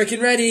ready. Who's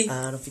freaking ready?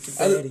 I don't think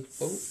you're ready.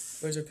 Oh,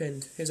 where's her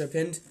pinned? Here's her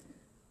pinned.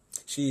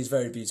 She is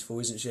very beautiful,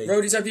 isn't she?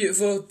 Roadies are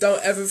beautiful.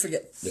 Don't ever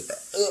forget.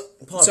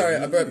 Pardon Sorry,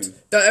 you. I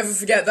burped. Don't ever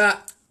forget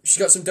that. She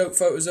got some dope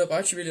photos up. I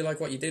actually really like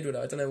what you did with it.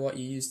 I don't know what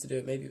you used to do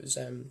it. Maybe it was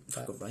that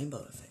I've got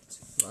rainbow effect.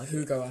 Like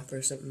Hugo app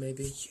or something,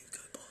 maybe. Hugo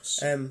boss.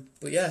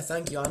 But yeah,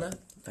 thank you, Anna.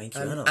 Thank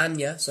you, Anna.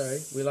 Anya, sorry.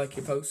 We like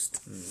your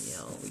post.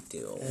 Yeah, we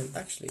do. We'll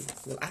actually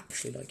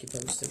like your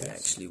post, I guess.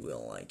 Actually,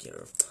 we'll like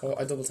your. Oh,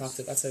 I double tapped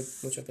it. That's how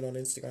much I've been on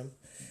Instagram.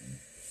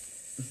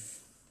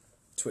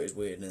 Twitter's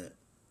weird, isn't it?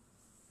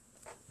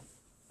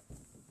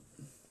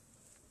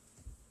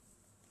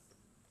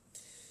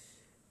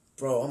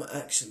 Bro, I'm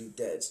actually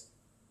dead.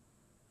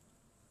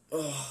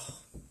 Oh.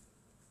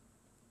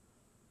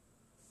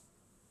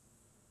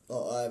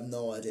 I have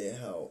no idea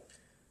how.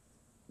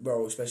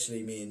 Bro,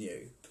 especially me and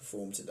you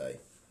performed today.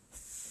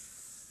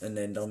 And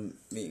then done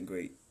meet and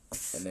greet.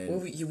 And then...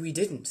 Well, we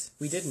didn't.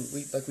 We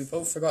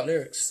both forgot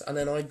lyrics. And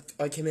then I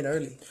came in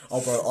early.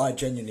 Oh, bro, I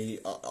genuinely...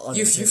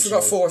 You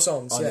forgot 4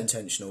 songs, yeah.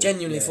 Unintentional.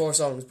 Genuinely yeah. 4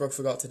 songs Brooke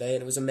forgot today,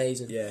 and it was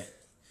amazing. Yeah.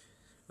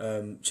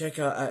 Check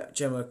out at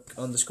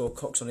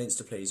Gemma_Cox on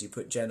Insta, please. You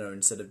put Jenna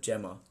instead of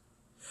Gemma.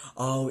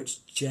 Oh, it's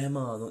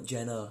Gemma, not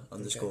Jenna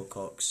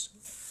 _Cox.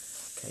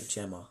 Okay,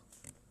 Gemma.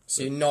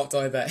 So you're not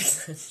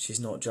diabetic. She's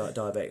not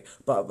diabetic,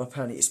 but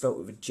apparently it's spelt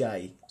with a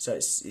J, so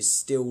it's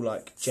still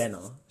like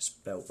Jenna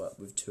spelt, but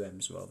with 2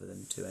 M's rather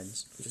than 2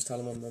 N's. Just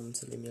tell my mum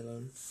to leave me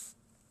alone.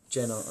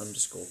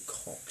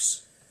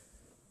 Jenna_Cox.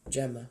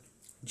 Gemma,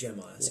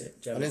 that's yeah.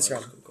 it. Gemma On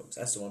Instagram. _Cox.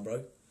 That's the one,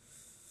 bro.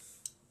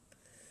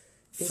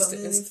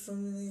 Familiar.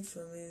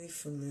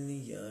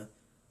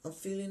 I'm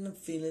feeling,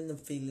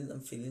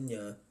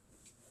 yeah.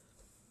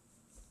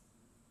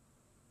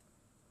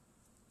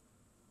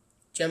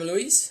 Gemma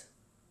Louise?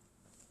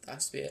 That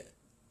has to be it.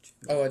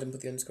 Oh, I didn't put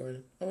the underscore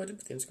in. Oh, I did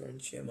put the underscore in.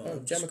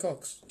 Gemma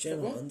Cox.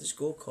 Gemma What?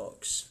 underscore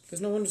Cox.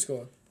 There's no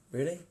underscore.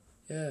 Really?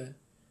 Yeah.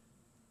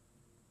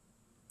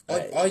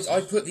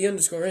 I put the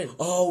underscore in.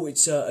 Oh,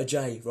 it's a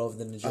J rather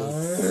than a G.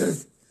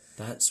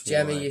 That's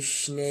Gemma, why. you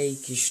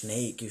snake. You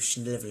snake, you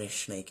snively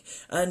snake.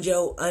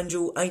 Angel,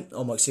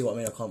 oh my, see what I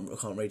mean? I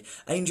can't read.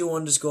 Angel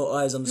underscore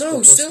eyes underscore No,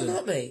 Boston. still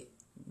not, mate.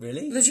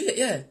 Really? Legit,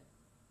 yeah.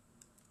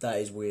 That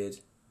is weird.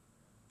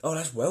 Oh,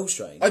 that's well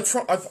strange. I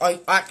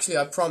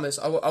promise,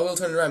 I will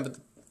turn it around, but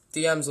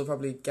the DMs will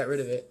probably get rid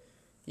of it.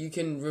 You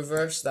can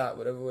reverse that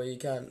whatever way you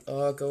can.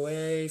 Oh, go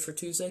away for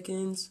 2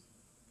 seconds.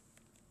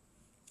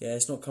 Yeah,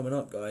 it's not coming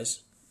up,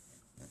 guys.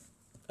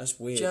 That's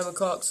weird. Gemma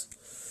Cox.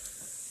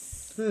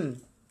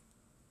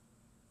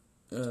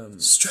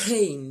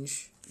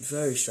 Strange.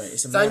 Very strange.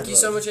 It's a Thank mad you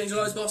so world. much, Angel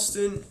Eyes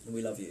Boston.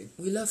 We love you.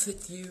 We love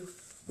it, you.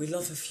 We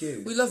love a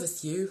few. We love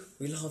it, you.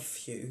 We love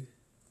you.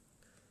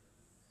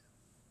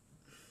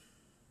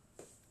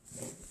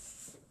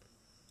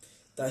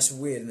 That's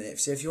weird, isn't it?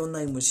 So if your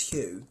name was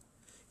Hugh,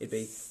 it'd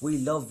be, we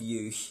love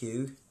you,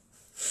 Hugh.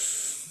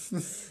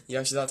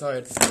 You're actually that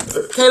tired.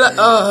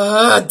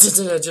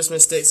 Kayla, just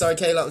missed it. Sorry,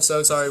 Kayla, I'm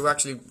so sorry. We're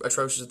actually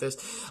atrocious at this.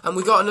 And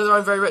we got another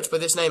I'm very rich by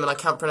this name, and I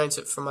can't pronounce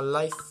it for my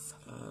life.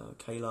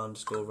 Kayla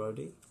underscore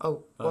Rody.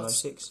 Oh, what?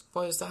 6.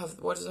 Why does that have?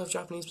 Why does it have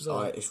Japanese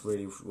beside it? It's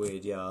really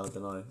weird. Yeah, I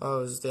don't know.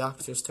 Oh, is the app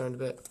just turned a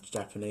bit? It's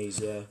Japanese,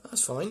 yeah.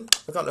 That's fine.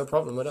 I got no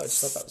problem with it. I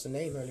just thought that was the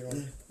name earlier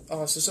on.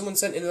 Oh, so someone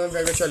sent in an I'm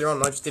very rich earlier on,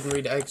 and I just didn't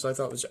read it out because I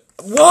thought it was.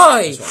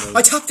 Why? That's what I mean.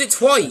 I tapped it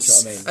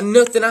twice, That's what I mean. and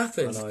nothing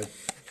happened. I know.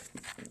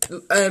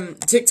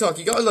 TikTok,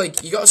 you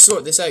gotta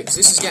sort this out because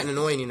this is getting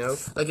annoying. You know,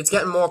 like it's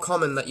getting more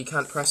common that you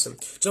can't press them.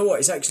 Do you know what?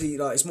 It's actually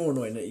like it's more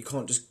annoying that you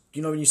can't just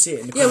when you see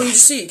it in the Yeah, when you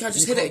just see it, you can't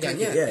just hit it again.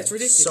 click Yeah, it's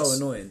ridiculous. So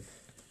annoying.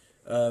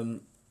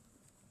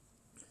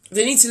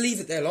 They need to leave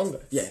it there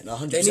longer. Yeah, no,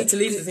 100%. They need to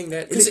leave the thing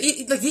there because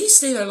like these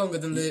stay there longer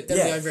than the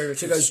I'm very rich.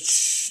 So it goes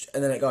shh,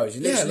 and then it goes.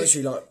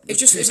 Literally like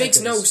it makes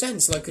no seconds.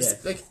 sense. Like, cause,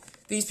 like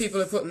these people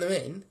are putting them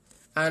in,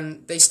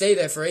 and they stay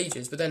there for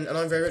ages. But then, and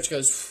I'm very rich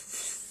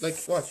goes like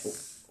what?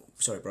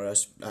 Sorry, bro. That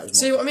was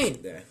See what I mean?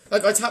 Yeah.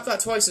 Like I tapped that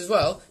twice as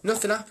well.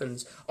 Nothing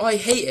happens. I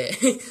hate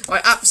it.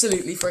 I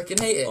absolutely freaking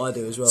hate it. I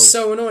do as well.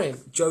 So annoying.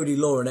 Jodie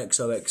Lauren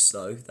XOX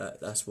though.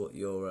 That's what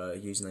your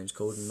username's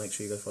called, and make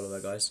sure you go follow her,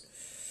 guys.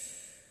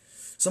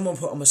 Someone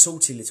put I'm a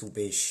salty little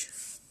bish.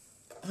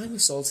 I'm a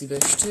salty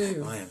bish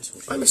too. I am a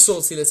salty. I'm a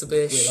salty little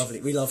bish. We're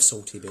lovely. We love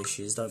salty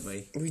bishes, don't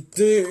we? We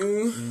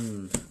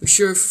do. We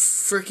sure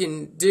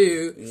freaking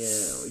do.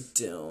 Yeah, we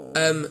do.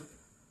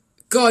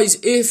 Guys,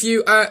 if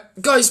you are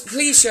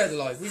please share the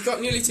live. We've got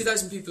nearly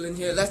 2,000 people in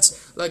here. Let's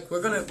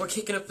we're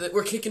kicking up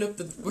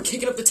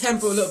the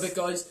tempo a little bit,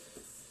 guys.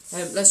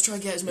 Let's try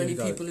and get as many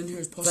people in here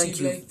as possible. Thank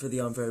you for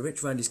the I'm very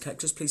rich, Randy's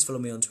Cactus. Please follow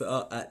me on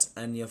Twitter at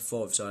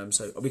AnyaFov. So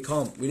we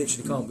can't. We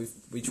literally can't.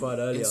 We tried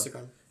earlier.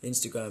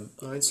 Instagram.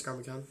 No, Instagram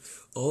we can.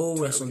 Oh,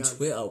 Twitter that's on we can.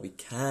 Twitter. We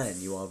can.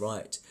 You are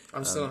right.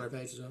 I'm still on our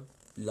page as well.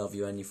 Love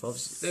you,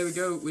 AnyaFovs. There we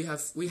go. We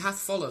have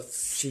followed.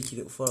 Cheeky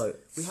little follow.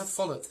 We have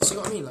followed. See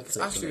what I mean? Like it's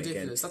Click actually on it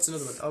ridiculous. again. That's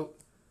another one. Oh,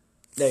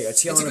 There you go.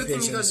 it's a Tiana good thing you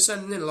Pearson. guys are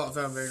sending in a lot of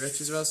I'm very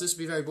rich as well. So this would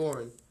be very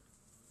boring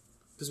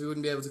because we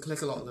wouldn't be able to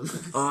click a lot of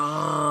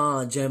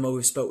them. Gemma,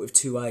 we've spelt with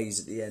 2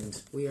 A's at the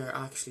end. We are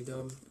actually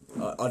dumb.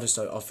 I just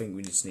don't. I think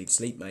we just need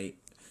sleep, mate.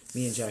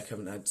 Me and Jack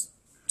haven't had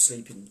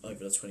sleep in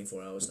over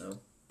 24 hours now.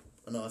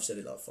 I know I've said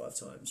it like 5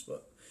 times,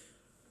 but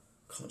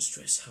I can't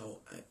stress how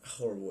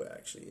horrible it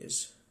actually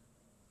is.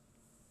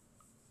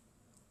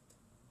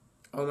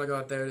 Oh my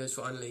god, there it is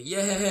finally.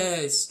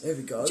 Yes! There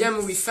we go. Gemma,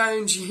 we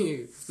found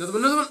you. Another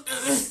one.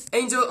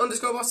 Angel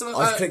underscore Boston.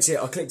 I clicked it.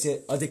 I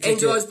did click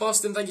Angel it. Eyes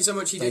Boston, thank you so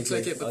much. He did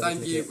click you. it, but I did thank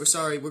click you. it. We're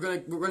sorry. We're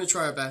gonna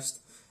try our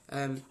best.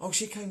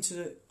 She came to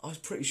the. I was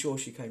pretty sure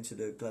she came to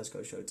the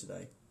Glasgow show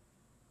today.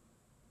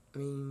 I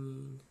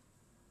mean,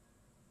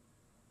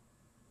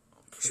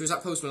 she was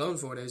at Post Malone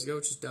 4 days ago,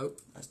 which is dope.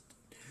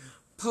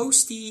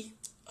 Posty.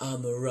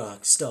 I'm a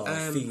rock star,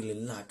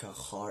 feeling like a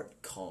hard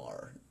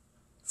car.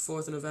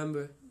 4th of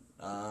November.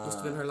 Must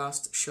have been her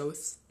last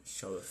showth.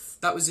 Showeth.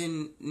 That was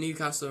in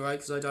Newcastle, right?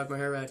 Because I dyed my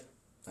hair red.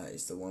 That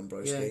is the one,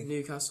 broski. Yeah,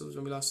 Newcastle was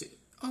when we last see.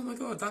 Oh my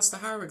god, that's the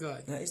horror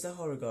guy. That is the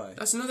horror guy.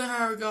 That's another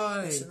horror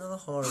guy. That's another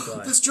horror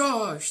guy. That's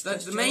Josh.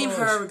 That's the main Josh.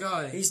 horror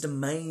guy. He's the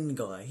main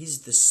guy. He's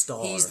the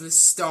star. He's the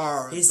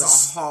star. He's the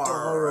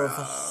star of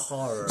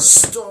horror.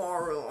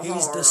 Star of He's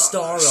horror. the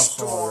star of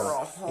Star horror.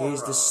 of horror.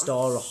 He's the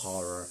star of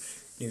horror.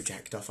 New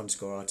Jack Duff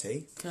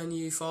 _RT. Can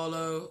you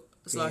follow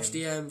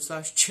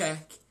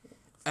 /DM/check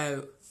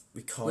out?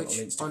 We can't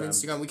on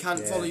Instagram. We can't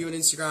follow you on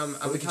Instagram,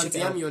 and we can't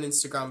DM you on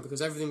Instagram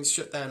because everything's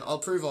shut down. I'll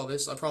prove all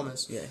this, I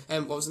promise. Yeah.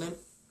 What was the name?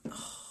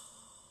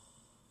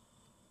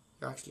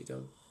 You're actually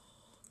dumb.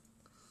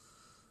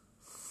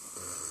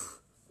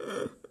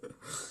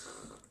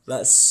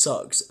 That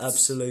sucks,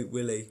 absolute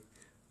Willy.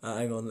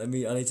 Hang on, I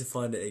need to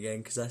find it again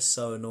because that's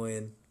so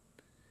annoying.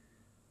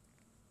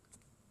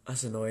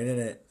 That's annoying, isn't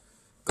it?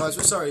 Guys,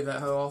 we're sorry about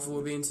how awful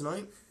we're being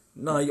tonight.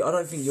 No, I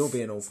don't think you're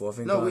being awful. I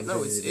think No, I'm it's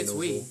genuinely being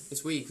we. awful.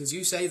 It's we, because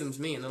you say them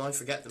to me and then I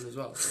forget them as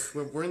well.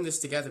 We're in this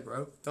together,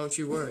 bro. Don't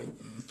you worry.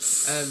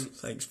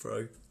 Thanks,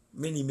 bro.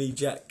 Mini me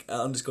Jack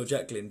 _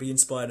 Jacklyn. Be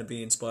inspired and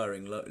be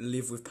inspiring.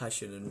 Live with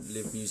passion and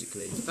live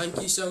musically.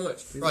 Thank you so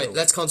much. Right,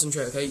 let's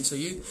concentrate. Okay, so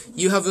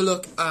you have a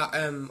look at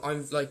I'm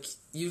like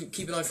you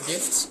keep an eye for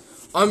gifts.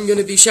 I'm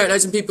gonna be shouting out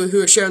some people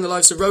who are sharing the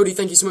live. So Rhodey,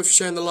 thank you so much for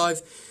sharing the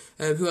live.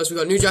 Who else we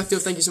got? New Jack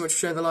Duff, thank you so much for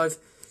sharing the live.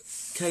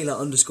 Kayla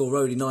 _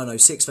 Rhodey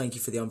 906. Thank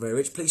you for the I'm very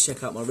rich. Please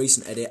check out my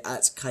recent edit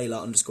at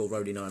Kayla _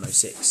 Rhodey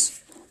 906.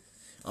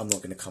 I'm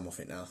not gonna come off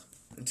it now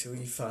until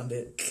you found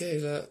it.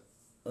 Kayla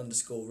 _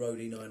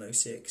 Rhodey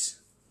 906.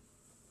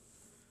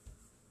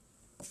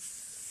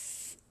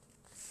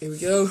 Here we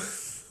go.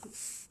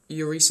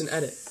 Your recent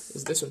edit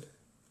is this one.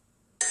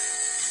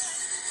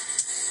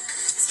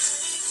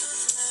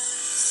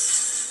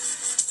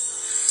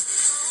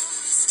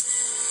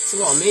 It's a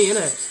lot of me,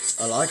 isn't it?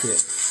 I like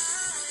it.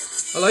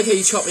 I like how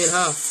you chop me in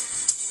half.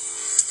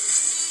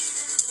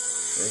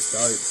 It's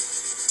dope.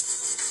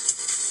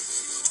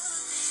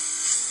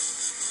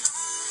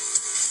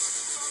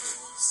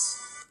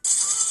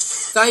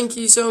 Thank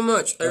you so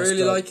much. I That's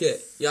really dope. like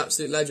it. You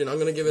absolute legend. I'm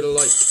gonna give it a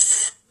like.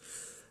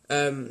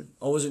 I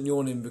wasn't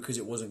yawning because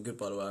it wasn't good,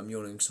 by the way. I'm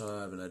yawning because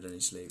I haven't had any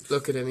sleep.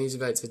 Look at him. He's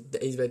about to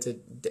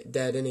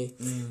dead, isn't he?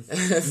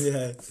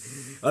 Yeah.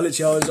 I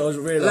was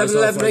realised.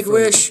 11 make a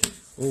wish.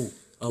 Oh.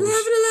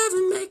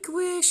 11 make a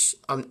wish.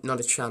 I'm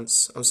not a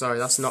chance. I'm sorry,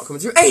 that's not coming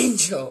through.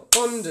 Angel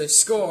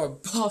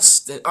 _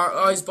 Boston.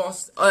 Eyes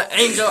Boston.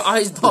 Angel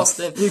Eyes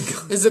Boston.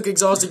 Let's look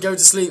exhausted. Go to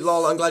sleep.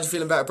 Lol. I'm glad you're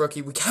feeling better,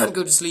 Brookie. We can't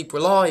go to sleep. We're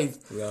live.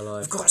 We are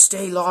live. We've got to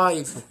stay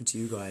live. Talking to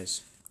you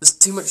guys. There's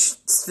too much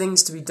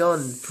things to be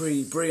done.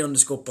 Brie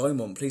 _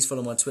 Beaumont. Please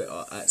follow my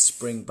Twitter at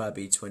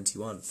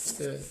SpringBabby21. Let's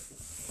do it.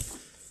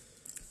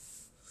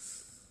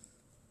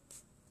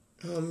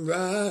 I'm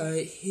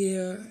right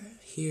here.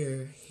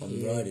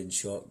 I'm riding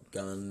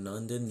shotgun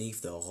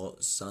underneath the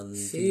hot sun,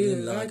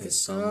 Feeling like a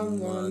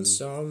someone.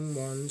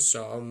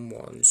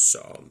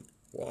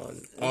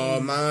 Oh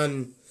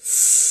man,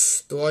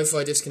 the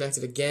Wi-Fi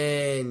disconnected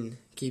again.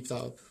 Keep that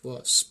up.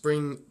 What?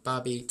 Spring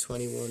Babby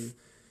 21.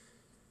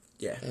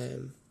 Yeah.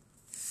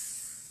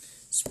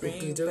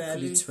 Spring Oakley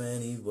Babby dokley.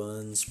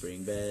 21.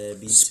 Spring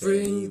Babby 21.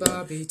 Spring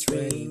Babby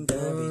Spring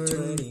Babby 21.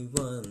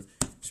 21.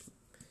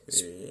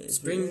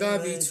 Spring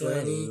Babby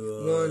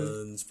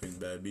 21. Spring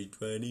Babby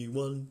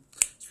 21.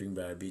 Spring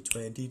Babby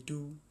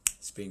 22.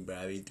 Spring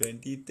Babby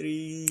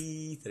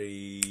 23.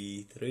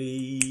 3.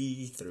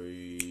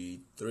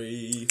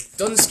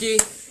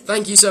 Dunsky,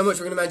 thank you so much.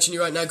 We're going to mention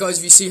you right now. Guys,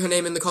 if you see her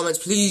name in the comments,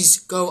 please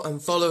go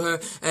and follow her.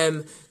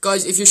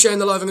 Guys, if you're sharing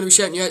the live, I'm going to be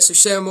shouting you out, so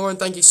share more, and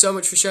thank you so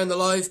much for sharing the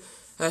live.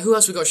 Who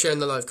else we got sharing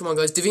the live? Come on,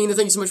 guys. Davina,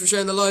 thank you so much for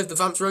sharing the live. The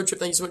Vamps Road Trip,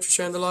 thank you so much for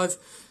sharing the live.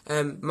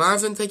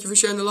 Marvin, thank you for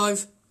sharing the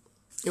live.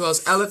 Who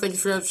else? Ella, thank you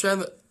for sharing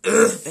the...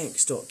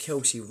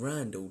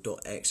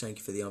 X.KelseyRandall.x. Thank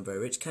you for the I'm very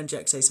rich. Can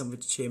Jack say something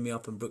to cheer me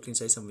up and Brooklyn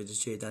say something to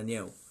cheer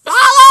Danielle?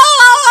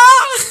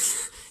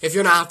 If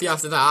you're not happy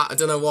after that, I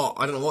don't know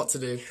what to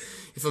do.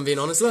 If I'm being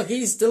honest, look,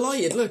 he's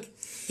delighted. Look,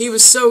 he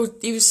was so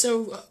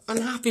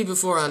unhappy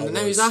beforehand, and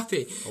now he's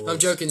happy. I'm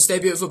joking. Stay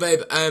beautiful,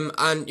 babe.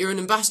 And you're an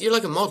ambassador. You're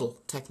like a model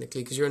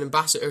technically, because you're an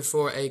ambassador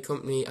for a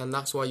company, and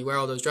that's why you wear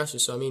all those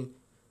dresses. So I mean,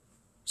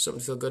 something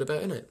to feel good about,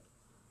 isn't it?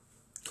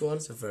 Go on.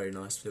 It's a very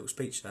nice little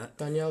speech, that.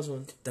 Danielle's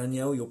one.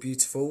 Danielle, you're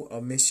beautiful.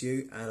 I miss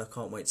you, and I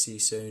can't wait to see you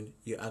soon.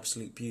 You're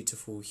absolute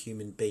beautiful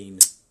human being.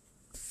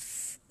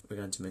 We're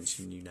going to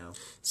mention you now.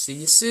 See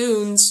you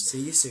soon.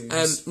 See you soon.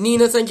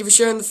 Nina, thank you for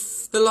sharing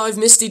the live.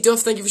 Misty Duff,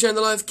 thank you for sharing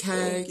the live.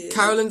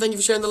 Carolyn, thank you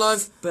for sharing the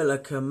live. Bella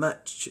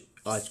Kamach.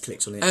 I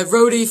clicked on it.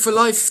 Rhodey for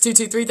life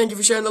 223, thank you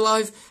for sharing the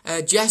live.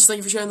 Jess, thank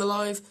you for sharing the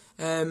live.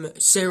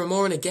 Sarah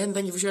Moran again,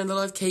 thank you for sharing the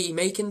live. Katie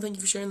Macon, thank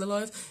you for sharing the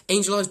live.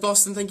 Angel Eyes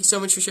Boston, thank you so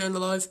much for sharing the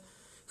live.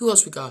 Who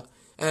else we got?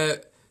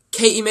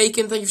 Katie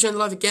Macon, thank you for sharing the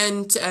live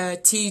again.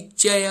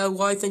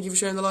 TJLY, thank you for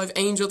sharing the live.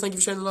 Angel, thank you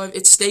for sharing the live.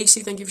 It's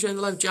Stacey, thank you for sharing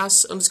the live.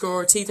 Jazz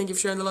 _RT, thank you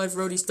for sharing the live.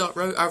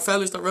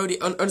 Fellas.Rhodey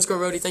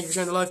 _Rhodey, thank you for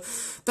sharing the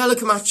live. Bella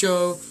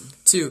Camacho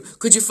 2.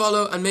 Could you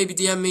follow and maybe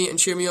DM me and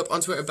cheer me up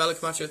on Twitter, Bella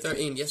Camacho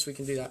 13? Yes, we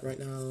can do that right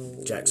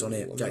now. Jack's on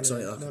it. Jack's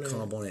on it like a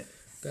carb on it.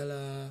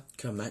 Bella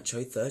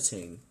Camacho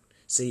 13.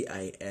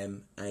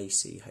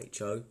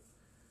 CAMACHO.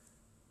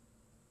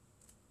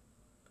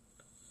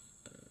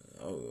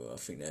 I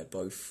think they're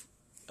both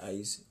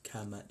A's.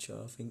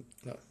 Camacho, I think.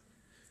 No.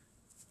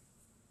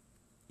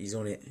 He's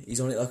on it. He's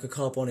on it like a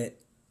carb on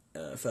it.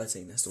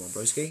 13, that's the one,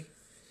 broski.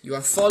 You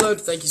are followed,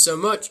 thank you so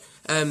much.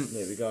 There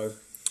we go.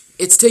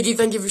 It's Tiggy,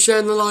 thank you for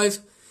sharing the live.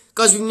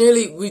 Guys,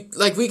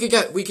 we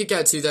could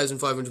get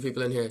 2,500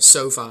 people in here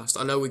so fast.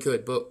 I know we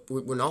could, but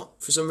we're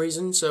not for some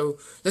reason. So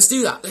let's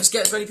do that. Let's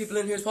get as many people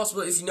in here as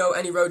possible. If you know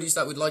any roadies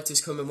that would like to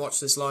come and watch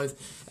this live,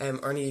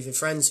 or any of your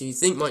friends who you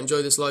think might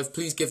enjoy this live,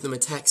 please give them a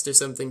text or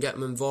something. Get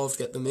them involved.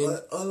 Get them in.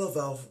 I love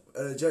how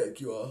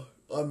Jake you are.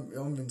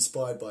 I'm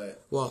inspired by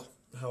it. What?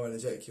 how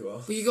energetic you are.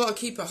 But you gotta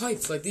keep it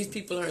hyped. Like, these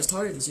people aren't as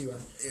tired as you are.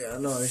 Yeah,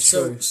 no, it's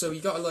true. So you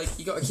gotta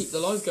keep the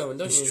life going,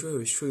 don't you?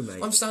 It's true, mate.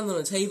 I'm standing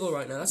on a table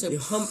right now. That's how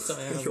pumped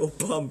I am. You're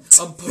pumped.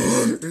 I'm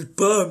pumped. You're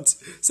pumped.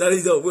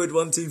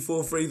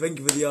 Sally.wood1243, thank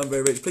you for the I'm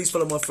very rich. Please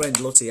follow my friend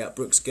Lottie at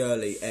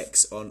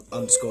BrooksGurleyX on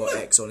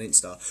 _X on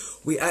Insta.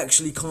 We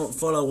actually can't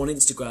follow on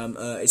Instagram.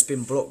 It's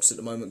been blocked at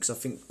the moment because I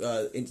think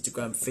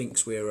Instagram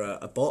thinks we're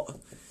a bot.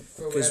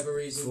 For whatever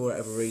reason. For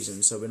whatever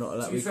reason, so we're not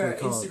allowed. To be fair, we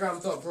can't. Instagram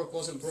thought Brooke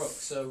wasn't Brooke,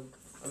 so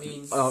I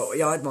mean. Oh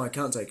yeah, I had my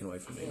account taken away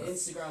from me. Yeah,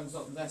 Instagram's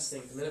not the best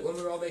thing. When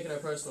we were all making our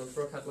personals,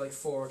 Brooke had like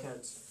 4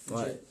 accounts.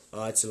 Right,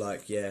 I had to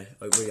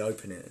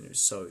reopen it, and it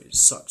sucked. It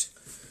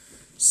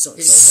so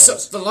hard.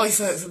 sucked the life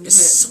out from, didn't it?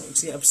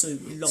 Sucked the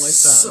absolute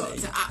life out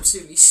of me.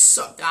 Absolutely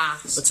sucked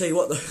ass. I'll tell you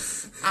what,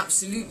 though.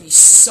 Absolutely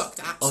sucked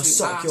absolute I'll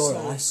suck ass. your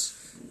ass.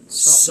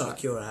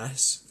 Suck your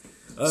ass.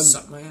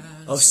 Suck my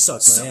ass. Oh,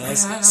 suck my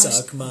ass.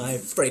 Suck my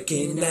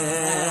freaking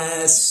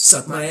ass.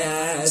 Suck my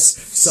ass.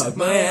 Suck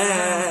my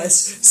ass.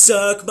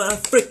 Suck my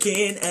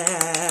freaking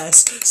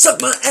ass.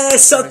 Suck my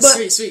ass. Suck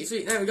my.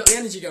 Sweet. Now we got the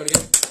energy going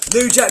again.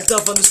 New Jack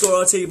Duff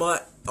 _RT.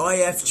 My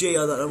IFG,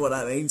 I don't know what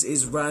that means,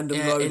 is random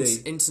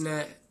roadie.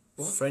 Internet.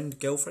 What? Friend,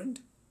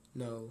 girlfriend?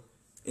 No.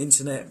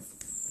 Internet.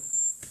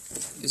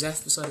 Is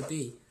F beside a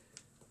B?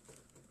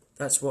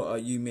 That's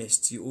what you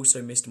missed. You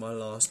also missed my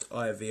last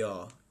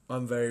IVR.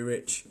 I'm very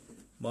rich.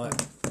 My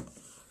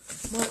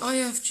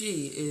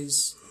IFG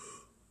is...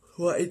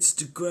 What,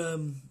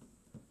 Instagram...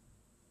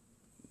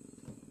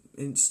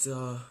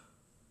 Insta...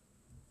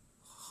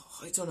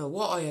 I don't know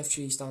what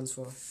IFG stands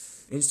for.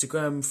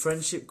 Instagram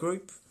friendship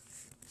group?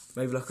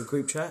 Maybe like a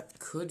group chat?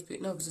 Could be.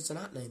 No, because it's an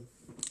at name.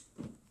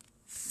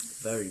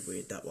 Very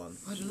weird, that one.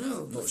 I don't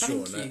know. Not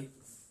Thank sure on you.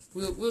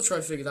 We'll try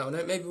to figure that one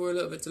out. Maybe we're a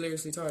little bit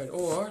deliriously tired.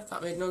 Or,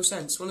 that made no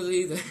sense. One of the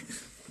either.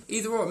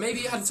 Either or.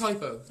 Maybe you had a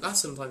typo. That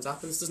sometimes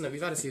happens, doesn't it?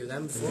 We've had a few of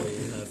them before. Yeah,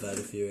 you have had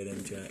a few of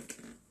them, Jack.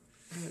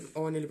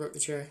 Oh, I nearly broke the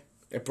chair.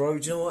 Yeah, bro,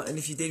 do you know what? And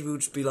if you did, we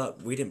would just be like,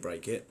 we didn't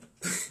break it.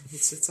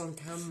 It's on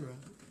camera.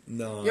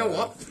 No. You know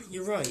what?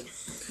 You're right.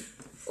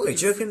 Wait,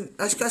 do you reckon...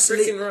 That's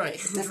freaking right.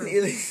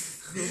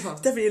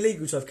 Definitely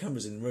illegal to have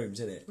cameras in rooms,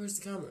 isn't it? Where's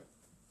the camera?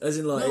 As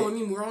in, like... No, I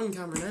mean, we're on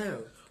camera now.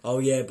 Oh,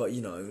 yeah, but,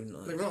 you know...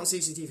 Like, we're not on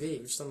CCTV,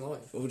 we're just on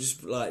live. We'll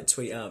just, like,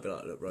 tweet out, be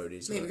like, look,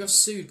 roadies. Mate, like... we got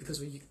sued because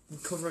we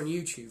cover on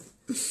YouTube.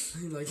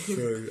 Like,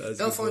 True.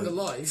 they'll find the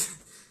live.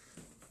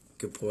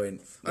 Good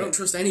point. I don't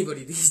trust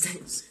anybody these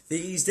days.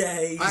 These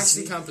days... I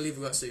actually can't believe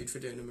we got sued for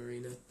doing a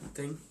marina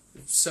thing.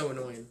 It's so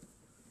annoying.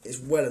 It's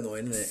well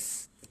annoying, isn't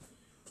it?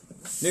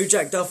 New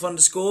Jack Duff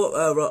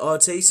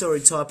 _RT. Sorry,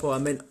 typo. I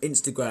meant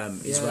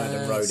Instagram is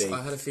random roadie.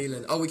 I had a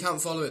feeling. Oh, we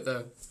can't follow it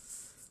though.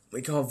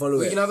 We can't follow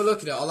We it. can have a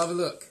look at it. I'll have a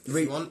look. If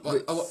Re- you want.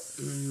 What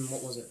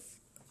was it?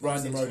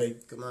 Random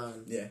roadie. Good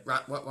man. Yeah.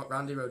 What?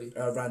 Randy Roadie.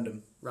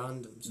 Random.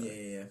 Random.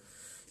 Sorry. Yeah.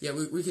 Yeah,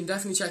 we can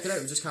definitely check it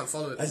out. We just can't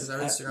follow it because our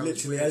Instagram.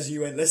 Literally, as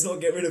you went, let's not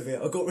get rid of it.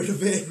 I got rid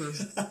of it.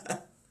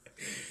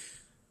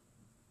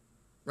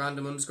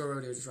 Random _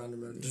 roadie or just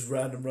random roadie? Just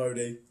random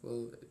roadie.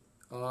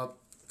 Well,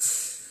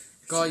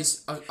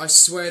 guys, I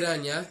swear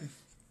down, yeah.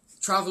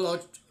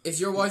 Travelodge. If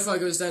your Wi-Fi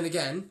goes down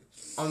again,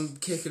 I'm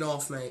kicking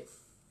off, mate.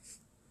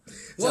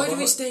 Why do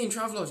we stay in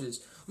Travelodges?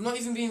 I'm not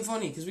even being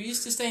funny because we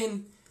used to stay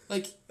in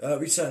like.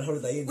 We stay on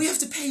Holiday Inn. We have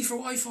to pay for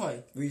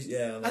Wi-Fi. I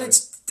know. And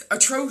it's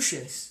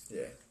atrocious.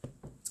 Yeah.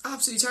 It's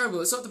absolutely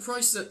terrible. It's not the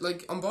price that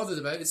like I'm bothered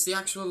about. It's the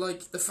actual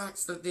like the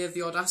fact that they have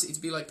the audacity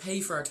to be like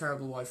pay for our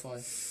terrible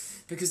Wi-Fi,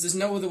 because there's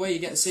no other way you're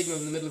getting signal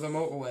in the middle of a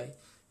motorway.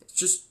 It's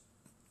just.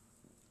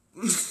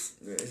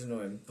 Yeah, it's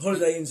annoying.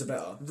 Holiday Inns are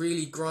better.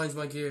 Really grinds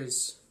my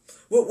gears.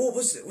 What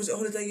was it? Was it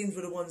Holiday Inns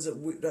were the ones that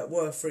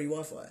were free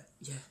Wi-Fi?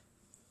 Yeah.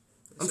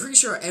 I'm pretty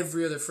sure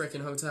every other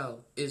frickin'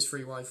 hotel is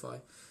free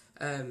Wi-Fi.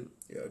 Yeah,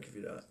 I'll give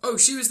you that. Oh,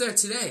 she was there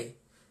today.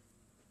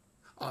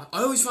 I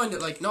always find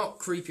it, like, not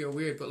creepy or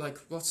weird, but, like,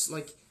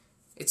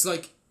 it's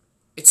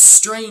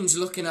strange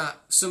looking at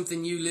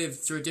something you lived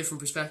through a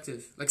different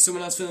perspective. Like,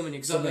 someone else filming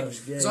you.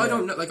 Because I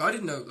don't know, like, I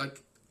didn't know,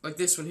 like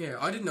this one here,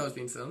 I didn't know it was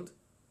being filmed.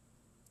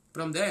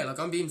 But I'm there, like,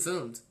 I'm being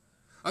filmed.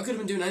 I could have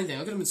been doing anything.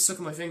 I could have been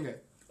sucking my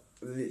finger.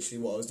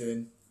 Literally what I was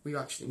doing. We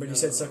actually When you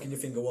said sucking your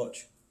finger,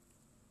 watch.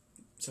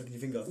 Sucking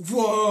your finger.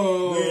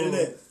 Whoa! Weird, isn't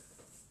it?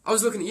 I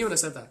was looking at you when I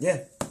said that.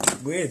 Yeah.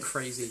 Weird.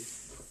 Crazy.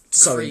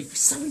 Sorry.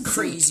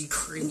 Crazy.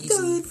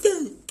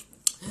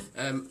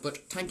 But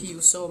thank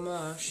you so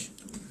much.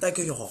 Thank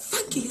you.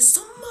 Thank you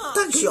so much.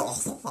 Thank you.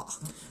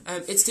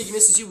 It's Tiggy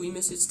misses you, we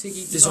miss it's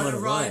Tiggy. Designer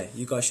Rye.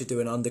 You guys should do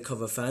an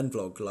undercover fan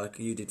vlog like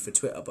you did for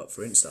Twitter, but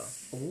for Insta.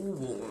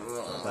 Ooh.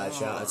 Not a bad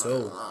shout at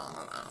all.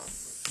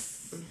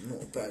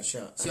 Not a bad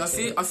shout.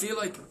 See, I feel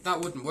like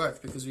that wouldn't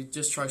work because we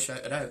just try to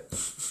shout it out.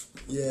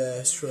 Yeah,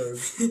 it's true.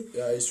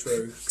 Yeah, it's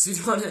true. Because we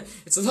don't want to.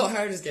 It's a lot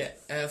harder to get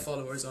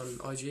followers on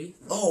IG.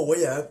 Oh well,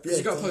 yeah. Because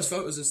you got to post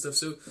photos and stuff.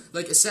 So,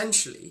 like,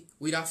 essentially,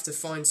 we'd have to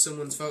find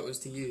someone's photos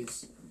to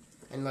use,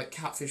 and like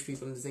catfish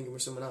people into thinking we're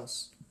someone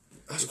else.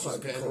 That's quite a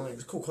bit annoying.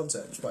 It's a cool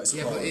concept, but it's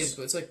But it is.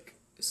 But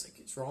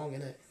it's wrong,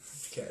 isn't it?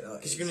 Okay,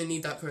 Because you're gonna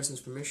need that person's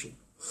permission.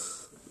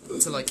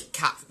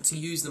 to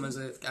use them as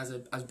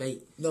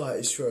bait. No,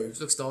 it's true. It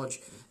looks dodge.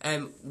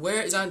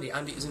 Where is Andy?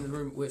 Andy is in the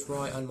room with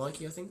Rye and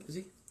Mikey, I think. Is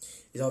he?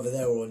 He's either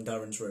there or in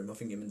Darren's room. I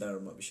think him and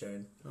Darren might be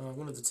sharing. Oh,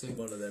 one of the two.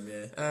 One of them,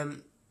 yeah.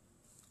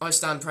 I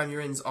stand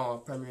Premier Inns.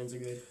 Oh, Premier Inns are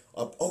good.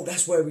 Oh,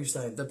 that's where we were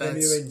staying. The beds.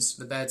 Premier Inns.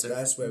 The beds are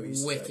That's where we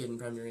used to wicked stay. in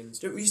Premier Inns.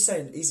 We used to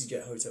stay in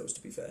EasyJet hotels,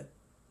 to be fair.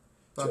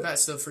 But I bet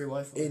it's still free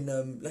Wi-Fi.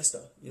 In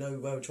Leicester. You know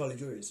where Charlie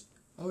Drew is?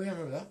 Oh yeah, I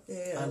remember that.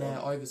 Yeah. And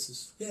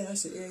Ibis's. Yeah,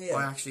 that's it. Yeah.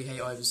 I actually hate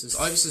Ibis's.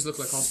 Ibis's look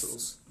like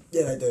hospitals.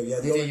 Yeah, they do. Yeah,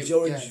 the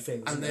orange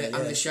things. And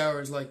the shower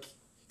is like.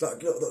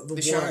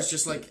 The shower is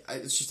just like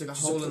it's just like a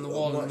hole in the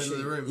wall in the middle of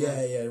the room.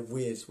 Yeah,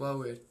 weird. It's well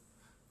weird.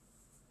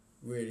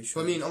 Really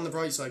But I mean, on the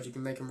bright side, you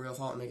can make them real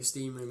hot and make a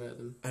steam room out of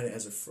them. And it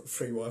has a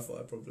free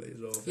Wi-Fi probably as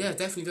well. Yeah, it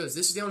definitely does.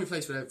 This is the only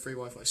place without free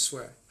Wi-Fi. I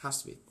swear,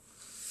 has to be.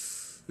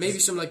 Maybe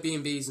some like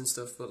B&Bs and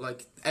stuff, but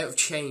like out of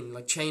chain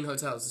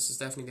hotels, this is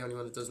definitely the only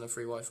one that doesn't have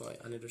free Wi-Fi,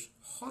 and it is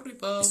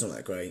horrible. It's not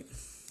that great.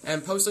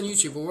 Post on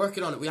YouTube. We're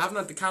working on it. We haven't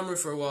had the camera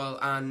for a while,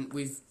 and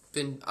we've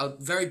been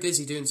very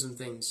busy doing some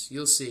things.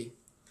 You'll see.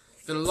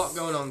 There's been a lot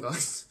going on,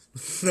 guys.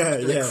 It's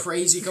been a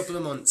crazy couple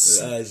of months.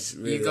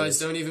 Really you guys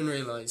don't even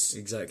realise.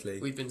 Exactly.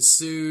 We've been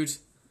sued.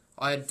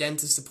 I had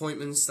dentist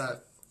appointments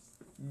that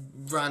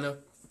ran up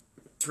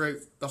throughout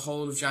the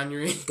whole of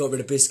January. Got rid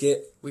of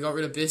Biscuit. We got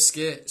rid of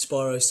Biscuit.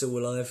 Spyro's still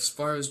alive.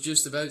 Spyro's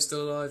just about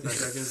still alive. I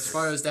reckon.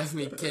 Spyro's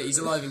definitely he's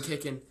alive and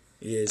kicking.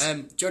 He is.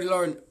 Jodie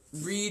Lauren,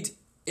 read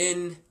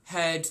in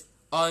head.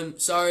 I'm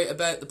sorry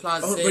about the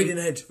plant thing. Read in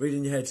your head. Read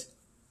in your head.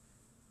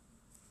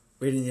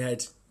 Read in your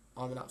head.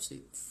 I'm an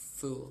absolute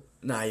fool.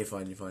 Nah, you're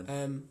fine. You're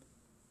fine.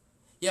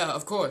 Yeah,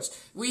 of course.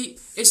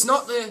 It's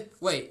not the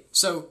wait.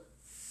 So,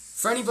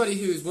 for anybody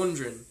who's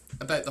wondering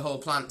about the whole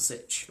plant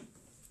sitch,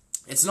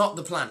 it's not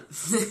the plant.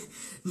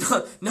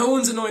 no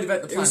one's annoyed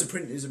about the plant. It was a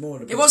print. It was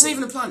more. It wasn't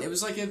even a plant. It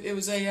was like it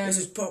was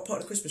part of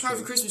the Christmas tree. Part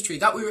of a Christmas tree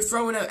that we were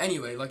throwing out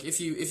anyway. Like if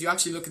you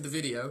actually look at the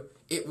video,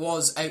 it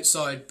was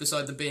outside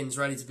beside the bins,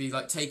 ready to be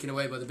like taken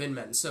away by the bin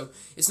men. So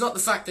it's not the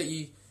fact that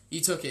you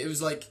took it. It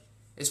was like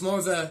it's more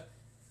of a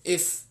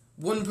if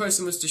one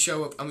person was to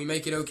show up and we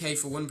make it okay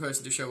for one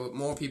person to show up,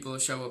 more people will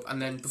show up,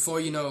 and then before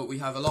you know it, we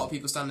have a lot of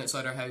people standing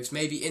outside our house,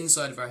 maybe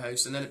inside of our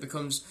house, and then it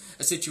becomes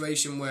a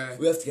situation where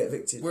we have to get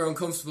evicted. We're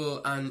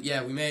uncomfortable, and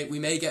yeah, we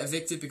may get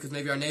evicted because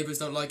maybe our neighbours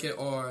don't like it,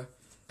 or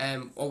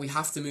we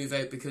have to move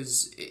out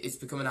because it's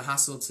becoming a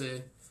hassle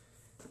to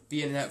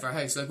be in and out of our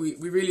house. Like we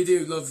really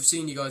do love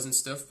seeing you guys and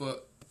stuff,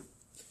 but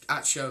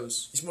at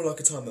shows, it's more like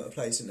a time and a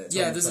place, isn't it?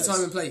 Yeah, there's a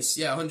time and place.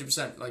 Yeah,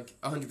 100%. Like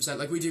 100%.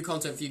 Like we do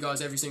content for you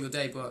guys every single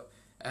day, but.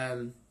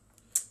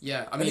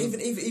 Yeah, I mean, even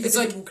it's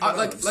like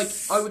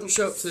I wouldn't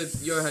show up to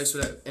your house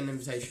without an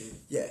invitation.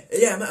 Yeah.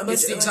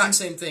 It's the exact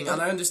same thing, and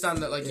I understand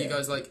that you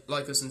guys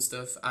like us and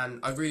stuff,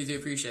 and I really do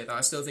appreciate that. I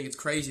still think it's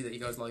crazy that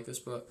you guys like us,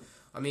 but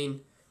I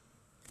mean,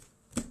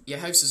 your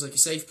house is like a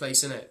safe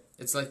place, isn't it?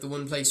 It's like the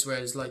one place where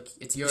it's like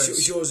it's yours.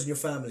 It's yours and your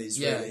family's.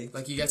 Yeah, really.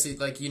 like you get to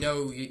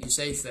you're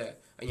safe there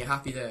and you're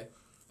happy there,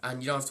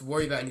 and you don't have to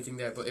worry about anything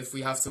there. But if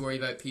we have to worry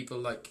about people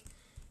like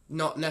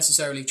not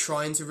necessarily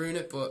trying to ruin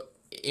it, but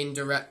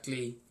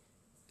indirectly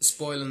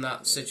spoiling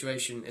that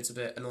situation, it's a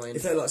bit annoying.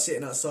 If they're like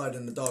sitting outside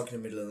in the dark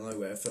in the middle of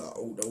nowhere for like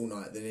all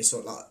night, then it's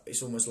sort of like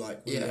it's almost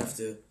like we have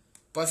to.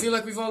 But I feel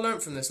like we've all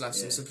learnt from this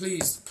lesson, so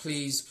please,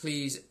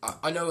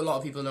 I know a lot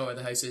of people know where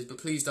the house is, but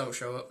please don't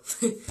show up.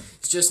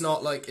 It's just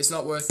not it's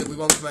not worth it. We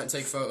won't come out and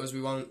take photos.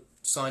 We won't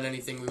sign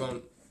anything. We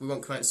won't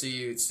come out and see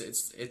you.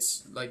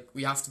 It's like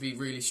we have to be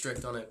really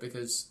strict on it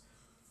because,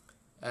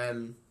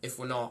 if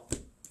we're not.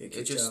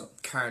 It's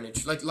just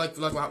carnage. Like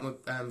what happened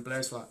with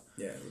Blair's flat.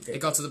 Yeah. It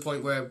got to the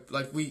point where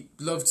we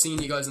loved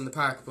seeing you guys in the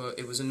park, but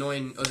it was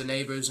annoying other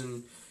neighbours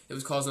and it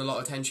was causing a lot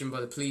of attention by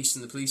the police,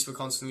 and the police were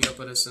constantly up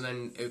at us, and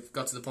then it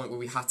got to the point where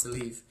we had to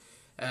leave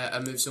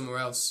and move somewhere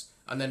else.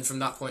 And then from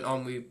that point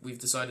on, we've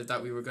decided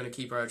that we were going to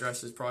keep our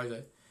addresses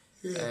private.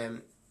 Yeah.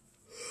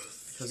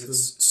 Because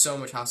it's so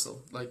much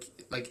hassle. Like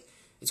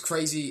it's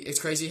crazy. It's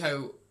crazy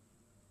how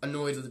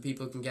annoyed other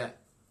people can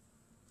get.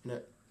 You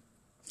know.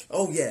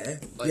 Oh yeah,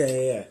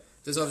 yeah.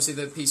 There's obviously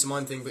the peace of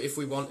mind thing, but if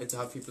we wanted to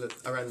have people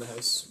around the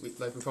house, we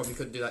probably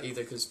couldn't do that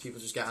either because people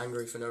just get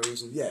angry for no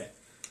reason. Yeah.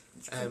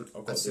 I've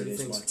got to do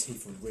this. My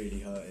teeth are really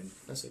hurting.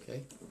 That's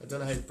okay. I don't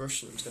know how to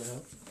brush them. It's going to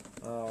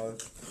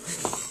help.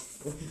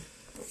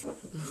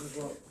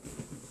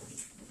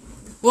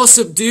 What's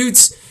up,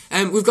 dudes?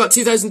 We've got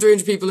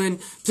 2,300 people in.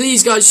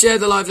 Please, guys, share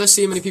the live. Let's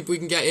see how many people we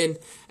can get in.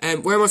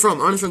 Where am I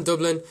from? I'm from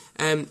Dublin.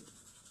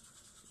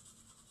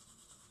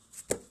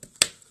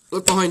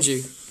 Look behind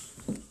you.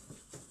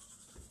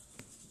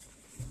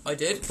 I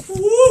did.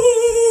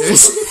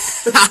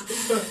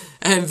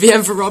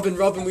 VM for Robin.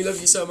 Robin, we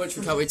love you so much.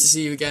 We can't wait to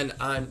see you again.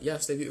 And yeah,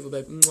 stay beautiful,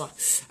 babe.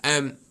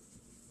 Mwah.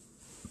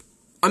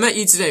 I met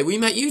you today. We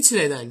met you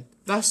today then.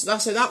 That's how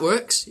that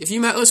works. If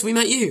you met us, we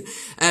met you.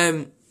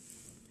 Thank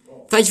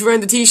you for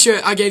wearing the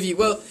t-shirt I gave you.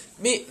 Well,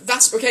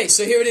 that's okay,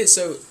 so here it is.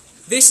 So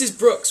this is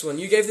Brooke's one.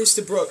 You gave this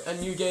to Brooke,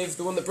 and you gave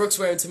the one that Brooke's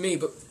wearing to me.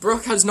 But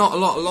Brooke has not a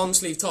lot of long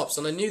sleeve tops,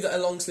 and I knew that a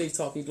long sleeve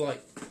top he'd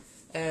like.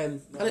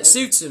 and it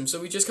suits him, so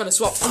we just kind of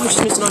swap. Oh, I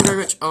just missed an I'm very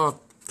rich. Oh,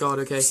 God,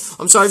 okay.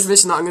 I'm sorry for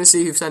missing that. I'm going to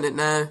see who sent it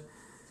now.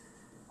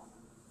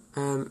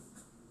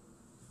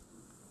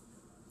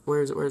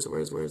 Where is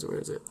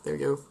it? There we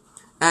go.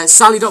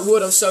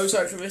 Sally.wood, I'm so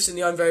sorry for missing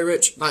the I'm very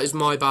rich. That is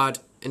my bad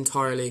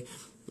entirely.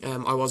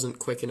 I wasn't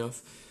quick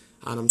enough,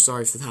 and I'm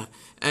sorry for that.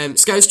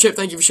 Scouts Chip,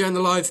 thank you for sharing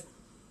the live.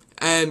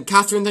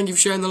 Catherine, thank you for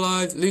sharing the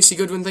live. Lucy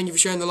Goodwin, thank you for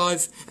sharing the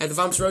live. The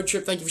Vamps Road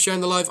Trip, thank you for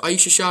sharing the live.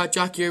 Aisha Shah,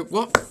 Jack, you're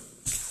what?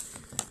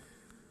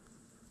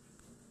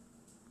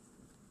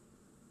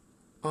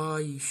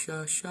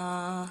 Aisha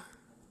Shah.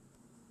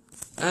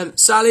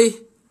 Sally.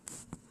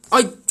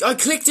 I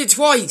clicked it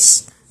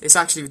twice. It's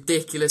actually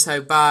ridiculous how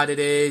bad it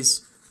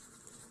is.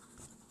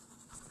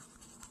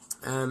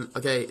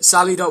 Okay,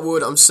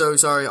 Sally.wood, I'm so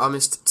sorry. I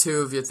missed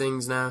 2 of your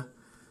things now.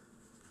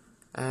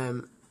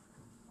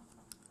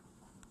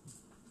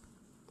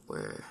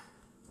 Where?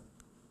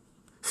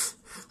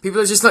 People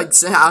are just like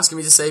asking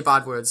me to say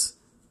bad words.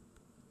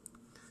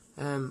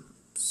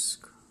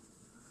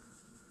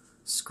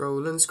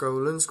 Scrolling.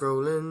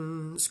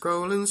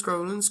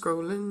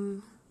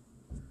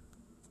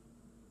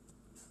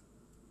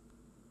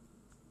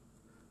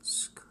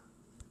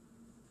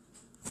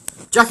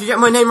 Jack, you get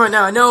my name right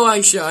now. I know,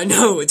 Aisha. I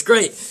know. It's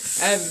great.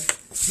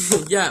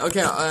 Yeah.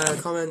 Okay.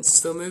 Comments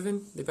still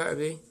moving. They better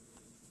be.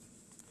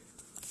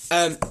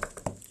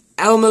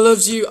 Elma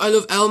loves you. I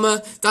love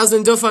Elma.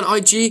 Dazzling Duff on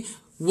IG.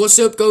 What's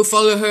up? Go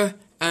follow her.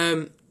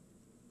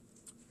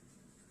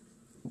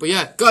 But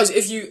yeah, guys,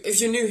 if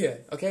you're new here,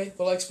 okay,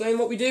 will I explain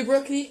what we do,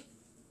 Brookie?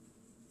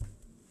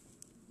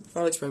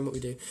 I'll explain what we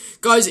do.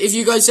 Guys, if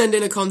you guys send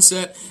in a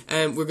concert,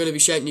 we're going to be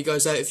shouting you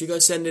guys out. If you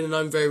guys send in an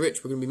I'm Very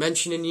Rich, we're going to be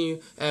mentioning you.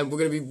 We're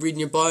going to be reading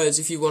your bios.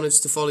 If you want us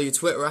to follow your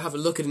Twitter, or have a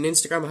look at an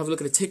Instagram, or have a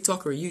look at a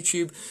TikTok or a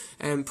YouTube,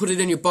 put it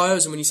in your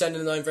bios, and when you send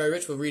in an I'm Very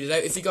Rich, we'll read it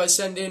out. If you guys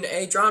send in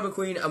a drama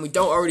queen, and we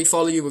don't already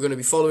follow you, we're going to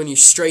be following you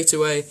straight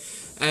away.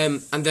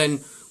 And then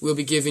we'll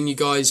be giving you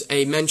guys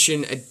a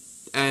mention,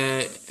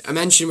 we're going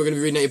to be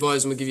reading out your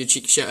bios, and we'll give you a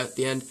cheeky shout out at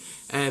the end.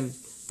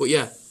 But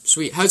yeah.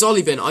 Sweet. How's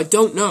Ollie been? I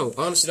don't know.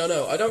 I honestly don't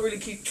know. I don't really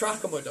keep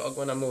track of my dog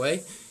when I'm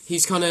away. He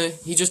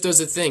just does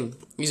a thing.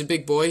 He's a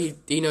big boy.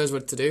 He knows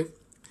what to do.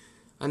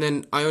 And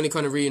then I only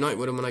kind of reunite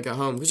with him when I get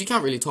home. Because you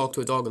can't really talk to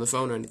a dog on the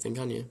phone or anything,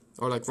 can you?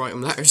 Or like write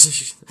him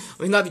letters.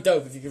 I mean, that'd be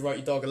dope if you could write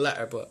your dog a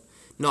letter, but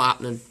not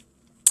happening.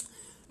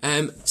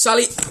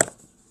 Sally.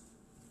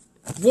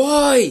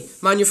 Why?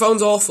 Man, your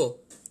phone's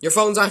awful. Your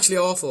phone's actually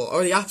awful.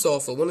 Or the app's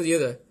awful. One or the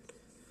other.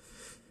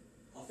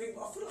 I feel like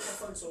my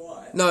phone's alright.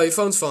 No, your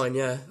phone's fine,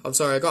 yeah. I'm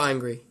sorry, I got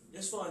angry.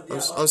 It's fine, yeah.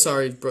 I'm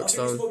sorry, Brooks'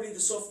 phone. I think it's probably the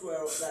software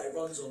that it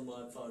runs on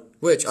my phone.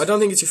 Which? I don't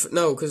think it's your...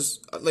 No,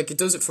 because like, it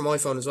does it for my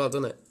phone as well,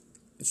 doesn't it?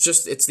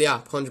 It's the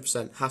app,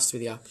 100%. Has to be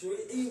the app. Should we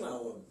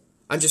email them?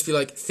 And just be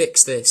like,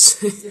 fix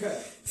this. Yeah.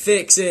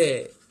 Fix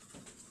it.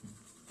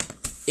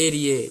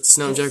 Idiots.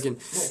 No, I'm joking.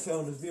 Not fair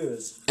on the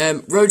viewers.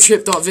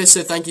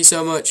 Roadtrip.visa, thank you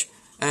so much.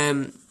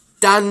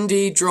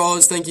 Dandy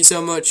Draws, thank you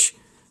so much.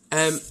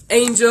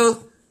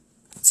 Angel...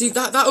 See,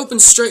 that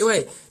opens straight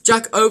away.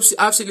 Jack, I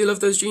absolutely love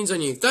those jeans on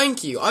you.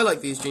 Thank you. I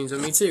like these jeans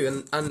on me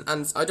too.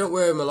 And I don't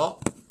wear them a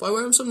lot, but I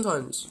wear them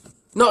sometimes.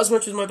 Not as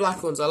much as my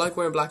black ones. I like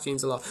wearing black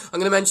jeans a lot. I'm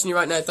going to mention you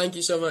right now. Thank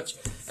you so much.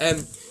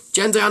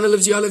 Jen Diana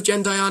loves you. I love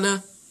Jen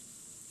Diana.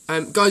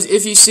 Guys,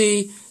 if you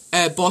see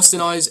Boston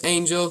Eyes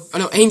Angel... I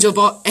know, Angel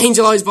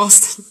Eyes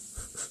Boston.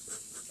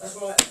 That's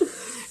right.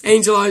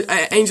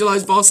 Angel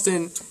Eyes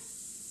Boston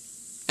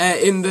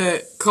in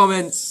the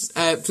comments,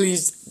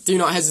 please... Do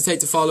not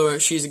hesitate to follow her.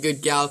 She's a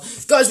good gal.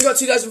 Guys, we got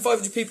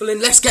 2,500 people in.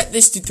 Let's get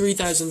this to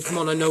 3,000. Come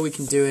on, I know we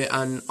can do it,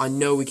 and I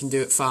know we can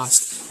do it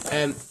fast.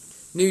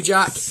 New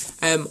Jack.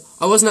 I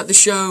wasn't at the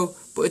show,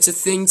 but it's a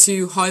thing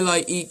to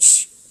highlight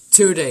each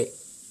tour date.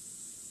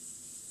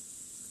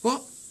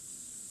 What?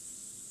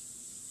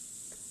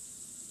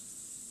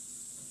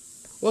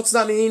 What's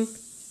that mean?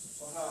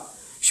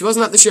 She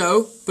wasn't at the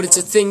show, but it's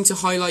a thing to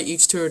highlight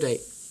each tour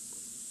date.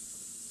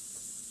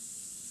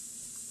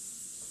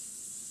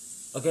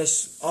 I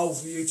guess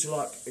for you to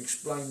like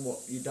explain what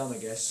you've done. I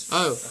guess.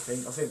 Oh. I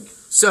think.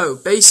 So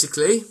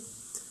basically,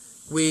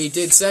 we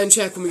did sound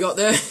check when we got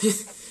there.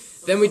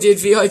 Then we did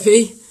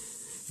VIP.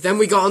 Then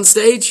we got on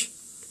stage.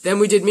 Then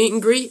we did meet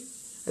and greet.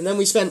 And then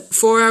we spent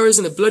 4 hours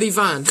in a bloody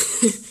van.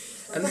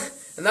 and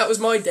that was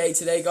my day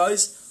today,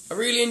 guys. I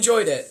really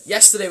enjoyed it.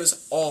 Yesterday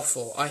was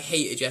awful. I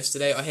hated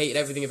yesterday. I hated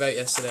everything about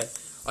yesterday.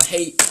 I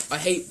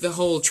hate the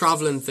whole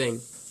travelling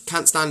thing.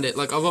 Can't stand it.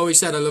 Like, I've always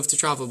said I love to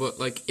travel, but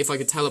like, if I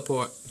could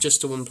teleport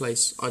just to one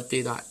place, I'd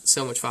do that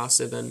so much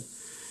faster than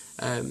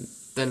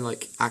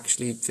like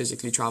actually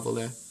physically travel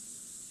there.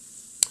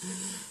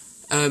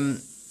 Do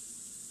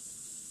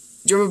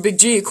you remember Big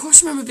G? Of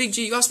course I remember Big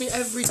G. You ask me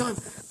every time.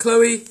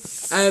 Chloe,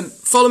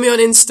 follow me on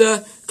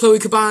Insta. Chloe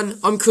Caban.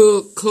 I'm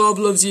cool. Club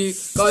loves you.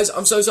 Guys,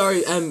 I'm so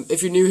sorry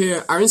if you're new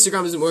here. Our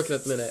Instagram isn't working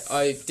at the minute.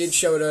 I did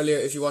show it earlier.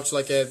 If you watch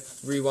like a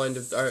rewind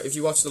of, or if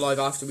you watch the live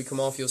after we come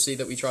off, you'll see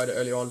that we tried it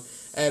earlier on.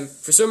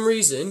 For some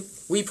reason,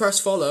 we press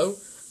follow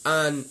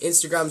and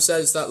Instagram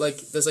says that like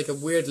there's like a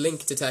weird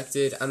link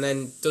detected, and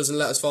then doesn't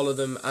let us follow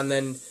them, and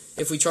then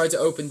if we try to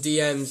open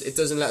DMs, it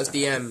doesn't let us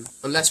DM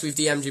unless we've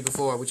DM'd you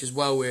before, which is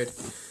well weird.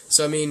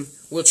 So I mean,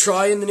 we'll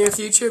try in the near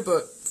future,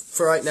 but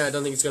for right now, I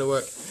don't think it's gonna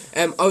work.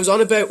 I was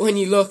on about when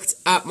you looked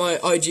at my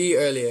IG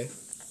earlier.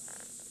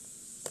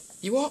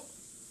 You what?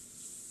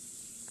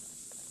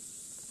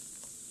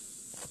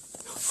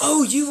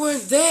 Oh, you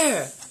weren't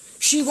there.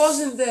 She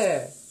wasn't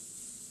there.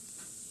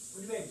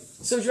 What do you mean?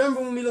 So do you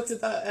remember when we looked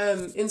at that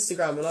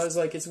Instagram and I was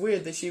like, it's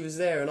weird that she was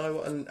there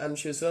and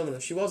she was filming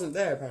us. She wasn't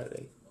there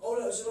apparently. Oh,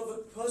 that was another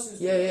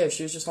person's Yeah,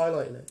 she was just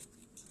highlighting it.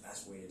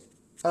 That's weird.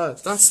 Oh,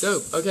 that's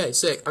dope. Okay,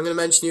 sick. I'm going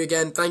to mention you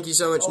again. Thank you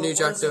so much, New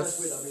Jack Duff. That's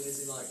weird. I mean,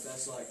 is it like,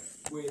 that's like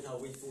weird how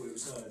we thought it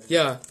was her.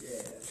 Yeah.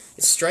 Yeah.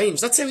 It's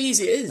strange. That's how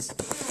easy it is.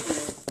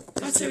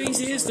 That's how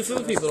easy it is to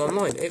fool people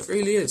online. It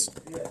really is.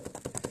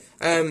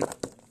 Yeah.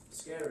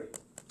 Scary.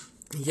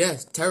 Yeah,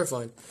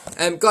 terrifying.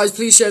 Guys,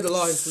 please share the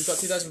live. We've got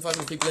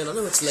 2,500 people in. I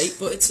know it's late,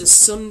 but it's a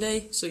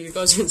Sunday, so you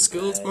guys are in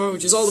school tomorrow,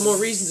 which is all the more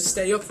reason to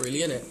stay up,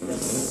 really, isn't it?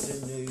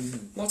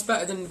 What's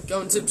better than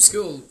going to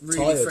school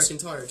really freaking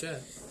tired, yeah.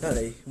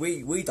 No,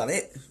 we done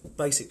it,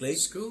 basically.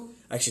 School?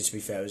 Actually, to be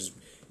fair, it was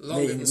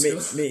Longer than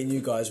school. meeting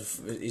you guys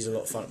is a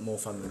lot more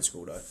fun than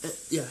school, though.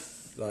 Yeah.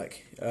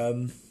 Like,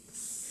 oh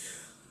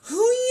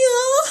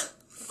yeah!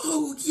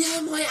 Oh,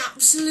 yeah, my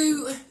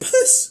absolute...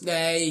 Puss!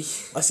 Nay.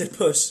 I said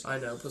puss. I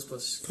know, puss.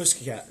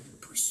 Pussycat.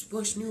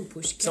 What's new,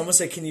 pussycat? Someone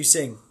said, can you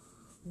sing?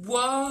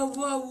 Whoa,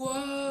 whoa,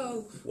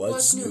 whoa.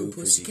 What's new,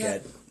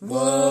 pussycat?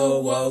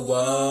 Whoa, whoa,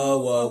 whoa,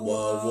 whoa,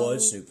 whoa.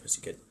 What's new,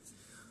 pussycat?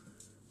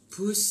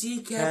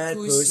 Pussycat,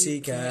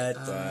 Pussycat,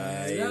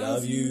 I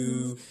love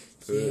you.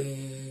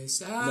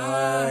 Yes,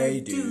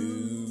 I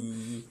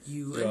do.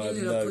 You and your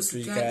little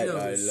pussycat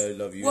knows. I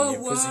love you, Whoa, and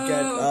your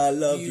pussycat. whoa. I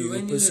love You you,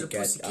 and your little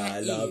pussycat. pussycat I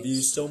love you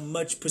is. so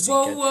much, pussycat.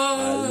 Whoa, whoa.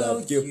 I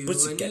love your You and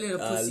pussycat. your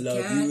little I love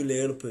pussycat you,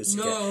 little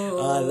pussycat.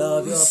 I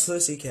love your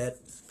pussycat.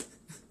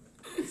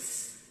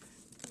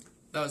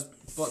 That was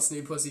What's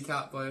New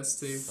Pussycat by us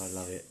too. I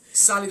love it.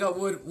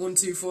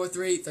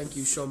 Sally.wood1243, thank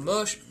you so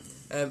much.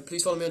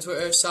 Please follow me on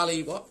Twitter,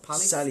 Sally, what? Pally?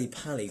 Sally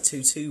Pally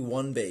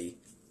 221B.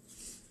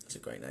 That's a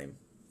great name.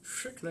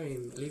 Trick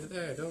name, leave it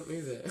there, don't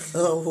move it.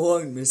 Oh,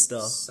 won't, mister.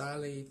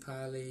 Sally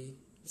Pally.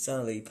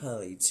 Sally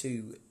Pally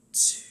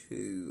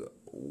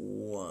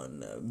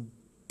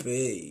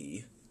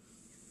 221B.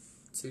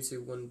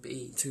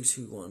 221B.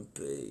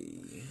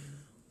 221B.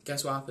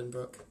 Guess what happened,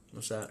 Brooke?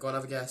 What's that? Go on,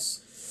 have a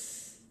guess.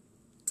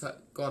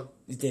 Go on.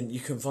 You didn't. You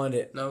couldn't find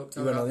it. No.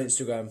 You went on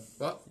Instagram.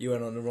 What? You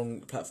went on the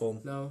wrong platform.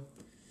 No.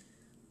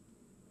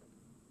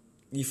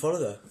 You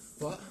followed her.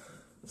 What?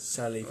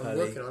 Sally I'm Pally.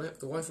 working on it.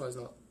 The Wi-Fi's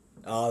not.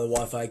 Oh, the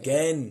Wi-Fi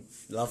again.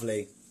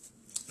 Lovely.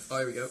 Oh,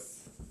 here we go.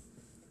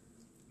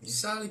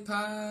 Sally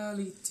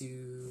Pally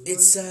too.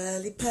 It's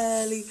Sally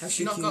Pally. Has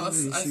she not got a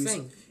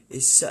thing?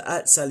 It's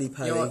at Sally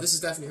Pally. You know what? This is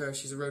definitely her.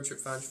 She's a road trip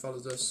fan. She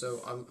follows us,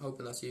 so I'm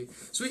hoping that's you.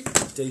 Sweet.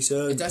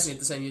 Decent. It definitely had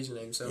the same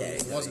username, so Yeah, if it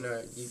exactly. wasn't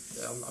her,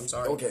 I'm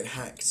sorry. Or getting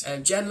hacked.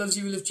 Jen loves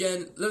you. We love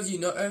Jen. Love you,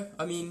 Nutter.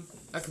 I mean,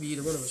 that could be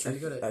either one of us. Really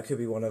good at it. That could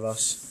be one of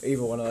us.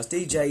 Either one of us.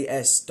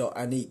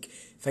 DJS.Anik.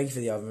 Thank you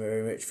for the oven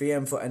very much.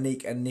 3M for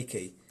Anik and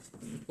Nikki.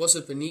 What's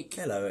up, Anik?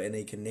 Hello,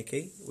 Anik and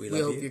Nikki. We We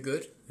love hope you. you're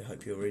good. We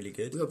hope you're really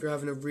good. We hope you're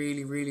having a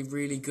really, really,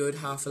 really good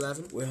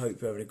 11:30. We hope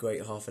you're having a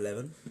great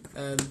 11:30.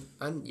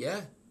 And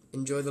yeah,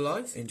 enjoy the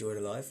live. Enjoy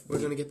the life. We're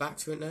gonna get back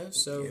to it now.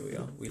 So Here we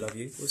are. We love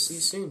you. we'll see you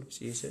soon.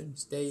 See you soon.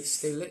 Stay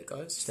lit,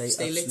 guys. Stay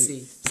absolute-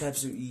 litty. Stay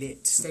absolutely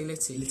lit. Stay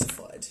litty.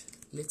 Litified.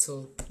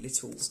 Little.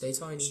 Little. Stay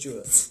tiny.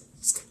 Stuart.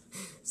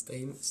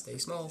 Stay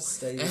small.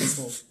 Stay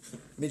small.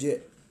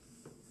 Midget.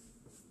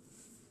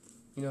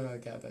 You know how I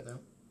get about that.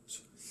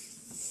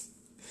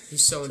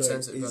 He's so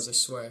insensitive, guys. I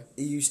swear.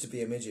 He used to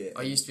be a midget.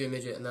 I used to be a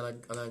midget, and then I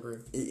grew.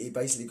 He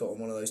basically got on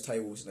one of those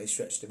tables and they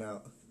stretched him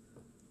out.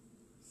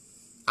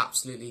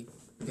 Absolutely,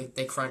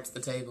 they cranked the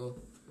table,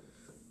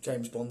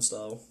 James Bond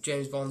style.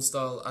 James Bond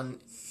style, and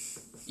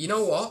you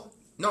know what?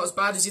 Not as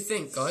bad as you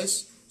think,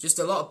 guys. Just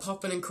a lot of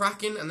popping and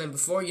cracking, and then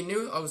before you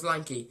knew it, I was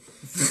lanky.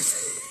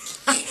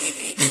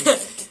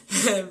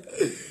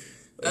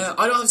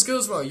 I don't have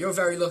school tomorrow. You're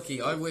very lucky.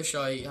 I wish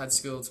I had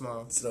school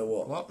tomorrow. Do you know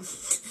what? What?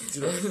 Do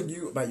you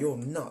know, mate, you're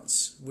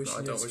nuts. No,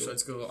 I don't wish I had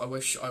school. I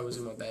wish I was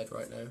in my bed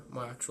right now.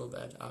 My actual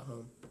bed at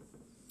home.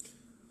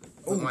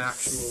 With my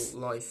actual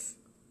life.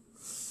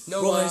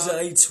 No, Rise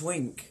a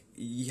twink.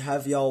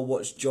 Have y'all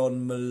watched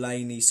John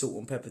Mulaney salt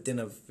and pepper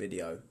dinner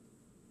video?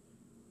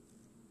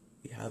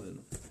 We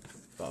haven't.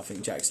 But I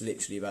think Jack's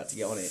literally about to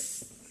get on it.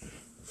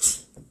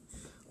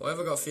 Well, I've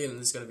got a feeling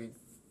this is going to be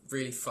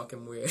really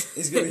fucking weird.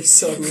 It's going to be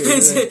so weird,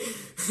 isn't it?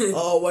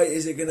 Oh, wait,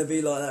 is it going to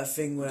be like that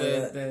thing where...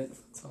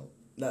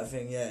 that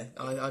thing, yeah.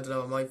 I don't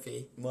know, it might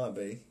be. Might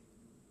be.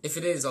 If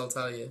it is, I'll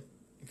tell you.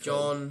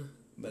 John...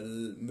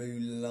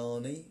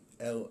 Mulaney.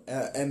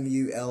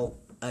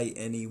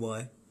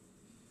 M-U-L-A-N-E-Y.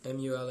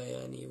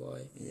 M-U-L-A-N-E-Y.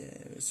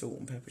 Yeah, salt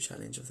and pepper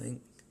challenge, I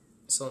think.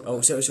 Salt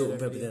Salt and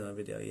pepper dinner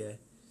video, yeah.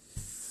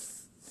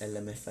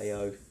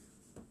 LMFAO.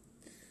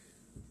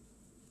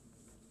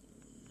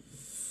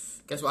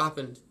 Guess what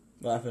happened?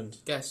 What happened?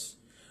 Guess.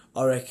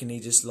 I reckon he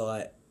just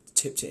like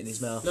tipped it in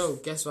his mouth. No,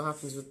 guess what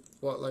happens with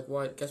what? Like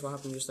why? Guess what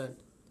happened just then?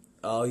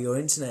 Oh, your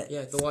internet.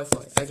 Yeah, the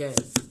Wi-Fi again.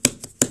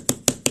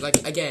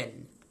 Like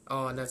again.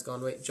 Oh, now it's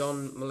gone. Wait,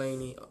 John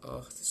Mulaney. Oh,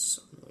 this is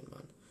so annoying,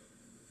 man.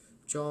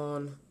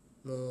 John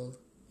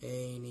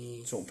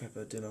Mulaney. Salt and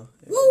pepper dinner.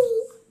 Yeah.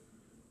 Woo!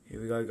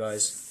 Here we go,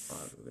 guys.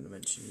 We're going to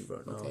mention you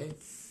right now. Okay.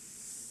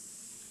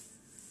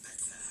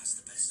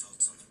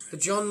 The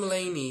John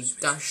Mulaney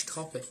dash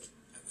topic.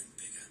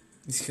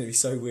 It's going to be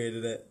so weird,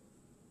 isn't it?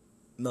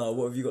 No,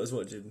 what have you got us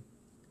watching?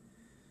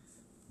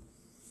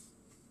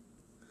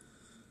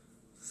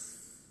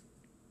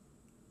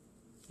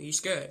 Are you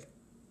scared?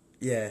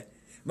 Yeah.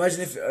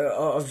 Imagine if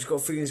I've just got a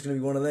feeling it's going to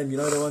be one of them. You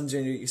know the ones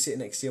when you're sitting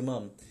next to your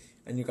mum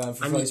and you're going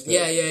for Facebook.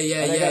 Yeah.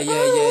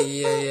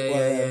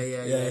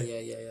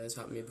 That's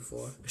happened to me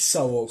before. It's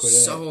so awkward,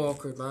 isn't it? So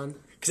awkward, man.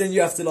 Because then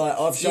you have to like,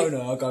 I've shown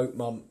her. I go,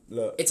 Mum,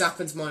 look. It's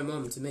happened to my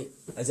mum, to me.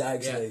 Is it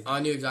actually? Yeah, I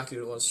knew exactly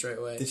what it was straight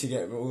away. Did she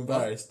get all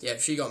embarrassed? Yeah,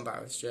 she got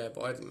embarrassed. Yeah,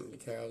 but I didn't really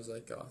care. I was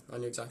like, oh, I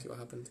knew exactly what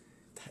happened.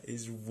 That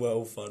is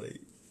well funny.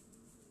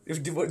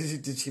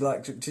 Did she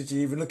like? Did she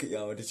even look at you,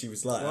 or did she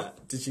was like What?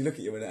 that? Did she look at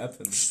you when it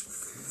happened?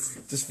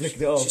 Just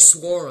flicking it off. She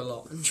swore a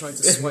lot and tried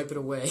to swipe it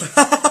away.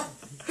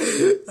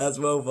 That's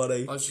well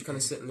funny. I was just kind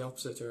of sitting the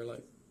opposite to her,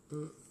 like.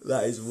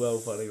 That is well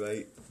funny,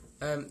 mate.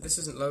 This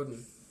isn't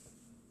loading.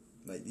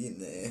 Mate, the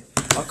internet.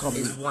 I can't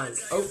It's believe. wank.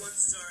 One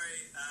story.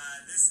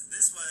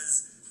 This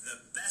was the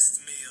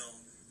best meal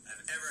I've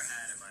ever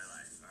had in my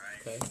life. All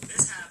right. Okay.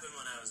 This happened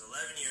when I was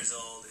 11 years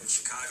old in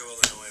Chicago,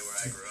 Illinois, where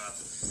I grew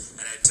up,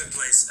 and it took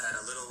place at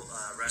a little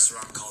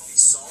restaurant called the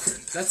Salt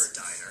and Pepper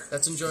Diner.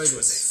 Let's enjoy which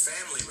was a this.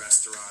 family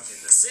restaurant in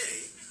the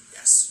city.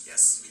 Yes,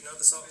 you know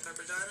the Salt and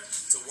Pepper Diner?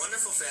 It's a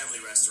wonderful family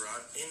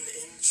restaurant in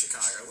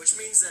Chicago, which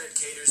means that it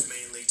caters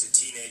mainly to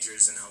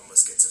teenagers and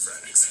homeless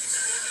schizophrenics.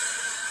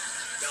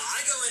 Now,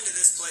 I go into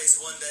this place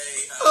one day.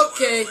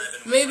 Okay,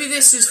 maybe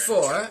this is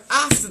for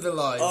after the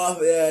live. Oh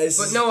yeah.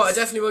 But no, I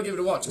definitely will give it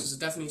a watch because it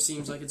definitely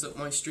seems like it's up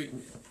my street.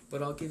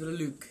 But I'll give it a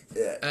look.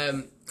 Yeah.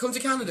 Come to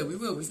Canada, we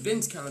will. We've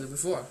been to Canada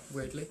before,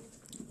 weirdly,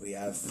 We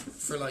have.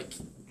 for like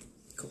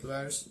a couple of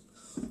hours.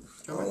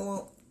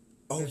 Oh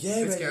yeah.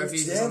 We had to get our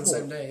visas on the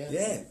same day,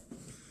 Yeah.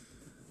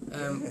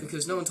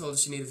 Because no one told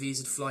us you need a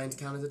visa to fly into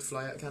Canada, to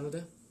fly out of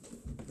Canada.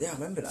 Yeah, I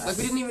remember that. Like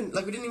we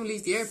didn't even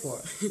leave the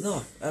airport.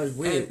 No, that was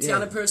weird.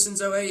 Tiana Persons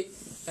 08.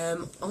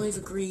 I've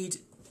agreed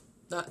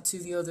that to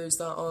the others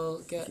that I'll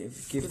get.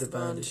 Give the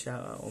band a shout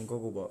out on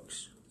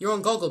Gogglebox. You're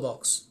on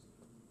Gogglebox.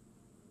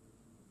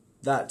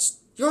 That's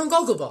You're on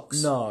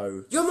Gogglebox.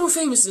 no. You're more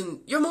famous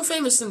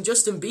than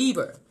Justin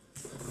Bieber.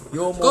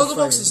 You're more Gogglebox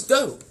famous. is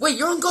dope. Wait,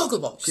 you're on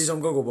Gogglebox. She's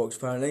on Gogglebox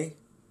apparently.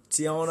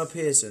 Tiana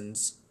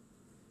Pearsons.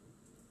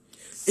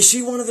 Is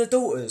she one of the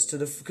daughters to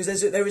the?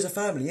 Because there is a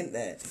family, isn't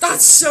there?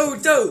 That's so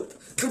dope.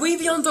 Can we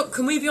be on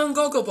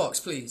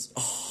Gogglebox, please?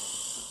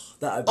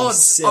 That'd be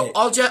sick.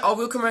 I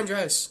will come around your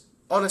house.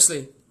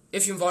 Honestly,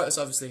 if you invite us,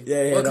 obviously.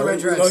 Yeah. We'll come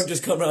around your house. won't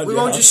just come round. We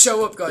your won't house. just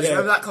show up, guys. Yeah.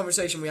 Remember that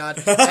conversation we had?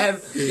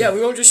 Yeah,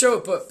 we won't just show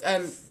up. But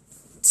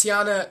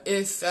Tiana,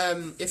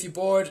 if you're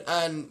bored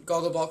and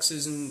Gogglebox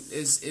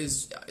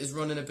is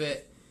running a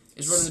bit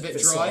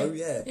dry, slow,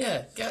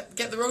 yeah.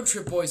 get the road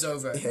trip boys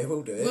over. Yeah,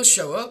 we'll do it. We'll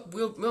show up.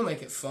 We'll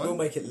make it fun. We'll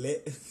make it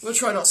lit. We'll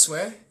try not to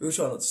swear. We'll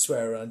try not to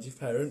swear around your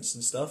parents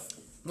and stuff.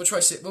 We'll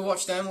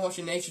watch them. We'll watch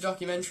a nature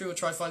documentary. We'll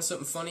try to find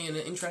something funny and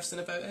interesting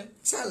about it.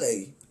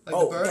 Exactly. Like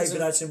the birds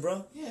David and-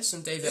 Attenborough. Yeah,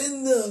 some David.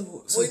 In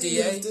the Some when you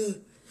DA. have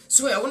to-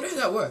 So wait, I wonder how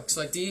that works.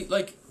 Like, do you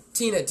like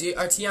Tiana?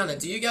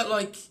 Do you get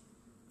like,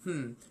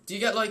 Do you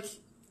get like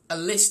a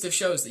list of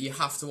shows that you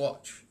have to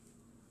watch?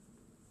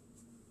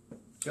 Do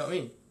you know what I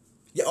mean?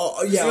 Yeah,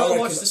 We all I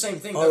watch reckon- the same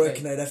thing. I don't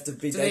reckon they? they'd have to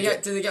be. Do they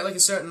get like a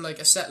certain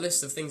a set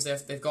list of things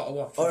they've got to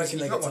watch? I Because reckon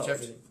you they can't get watch told.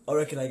 everything. I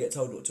reckon they get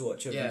told what to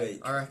watch every Yeah,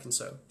 week. I reckon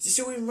so. Is it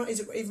still even?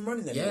 Is it even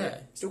running then? Yeah.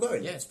 Still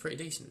going. Yeah, it's pretty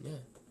decent. Yeah.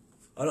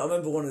 I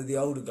remember one of the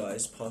older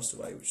guys passed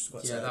away, which was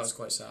quite sad. Yeah, that was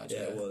quite sad. Yeah,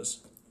 Yeah, it was.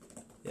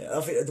 Yeah,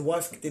 I think the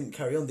wife didn't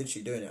carry on, did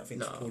she? Doing it, I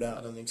think No, she pulled out.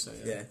 I don't think so.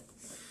 Yeah. Yeah.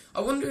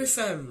 I wonder if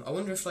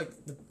like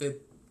the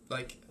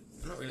like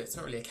it's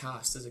not really a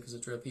cast, is it? Because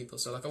it's real people.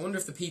 So like, I wonder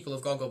if the people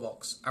of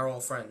Gogglebox are all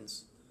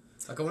friends.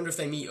 Like, I wonder if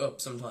they meet up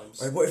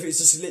sometimes. Like, what if it's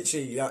just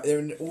literally they're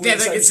in all Yeah, the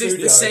like same it's just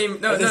studio, the same. No,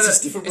 and no, no. there's It's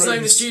just different not even the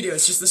rooms? studio.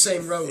 It's just the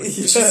same row. It's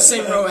just the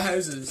same row of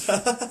houses.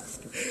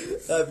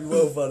 That'd be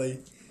well funny.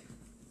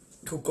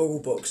 Called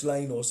Gogglebox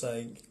Lane or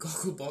something.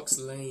 Gogglebox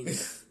Lane.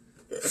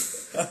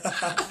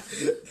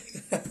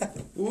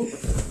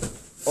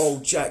 Oh,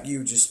 Jack,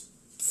 you just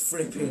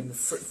flipping.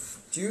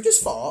 Do you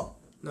just fart?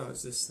 No,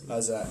 it's this thing.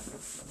 How's that?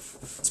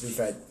 To be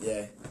fair,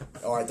 yeah.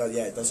 Alright,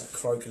 yeah, it does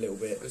croak a little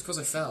bit. It's because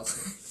I fell.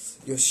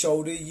 Your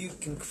shoulder you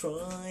can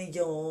cry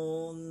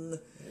on,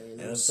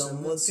 and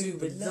someone to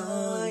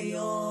rely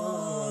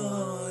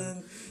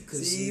on.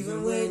 'Cause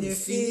even when you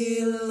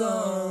feel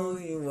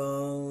alone, you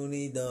won't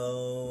need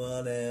no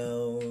one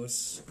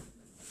else.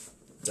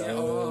 Get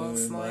off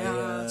my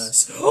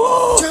ass.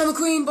 Oh! Drama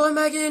Queen by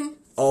Megan.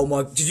 Oh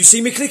my! Did you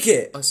see me click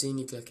it? I seen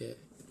you click it.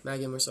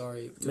 Megan, we're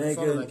sorry. Do we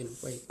follow Megan?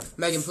 Wait.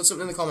 Megan, put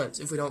something in the comments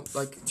if we don't,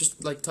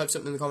 just type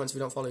something in the comments if we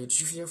don't follow you. Did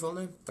you see your full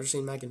name? I just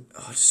seen Megan.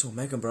 Oh, I just saw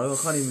Megan, bro. I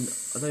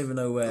don't even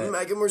know where.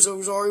 Megan, we're so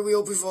sorry. We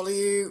hope we follow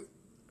you.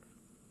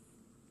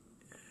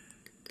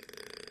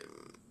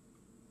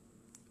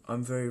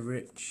 I'm very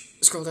rich.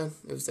 Scroll down.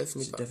 It was It's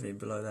definitely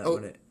below that, Oh.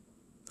 wasn't it?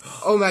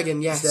 Oh,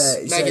 Megan, yes.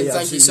 Megan,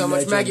 thank you so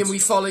much. legend. Megan, we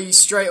follow you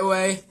straight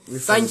away.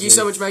 Thank you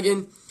so much,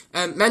 Megan.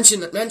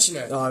 Mention her.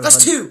 No,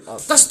 That's two.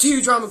 That's two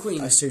drama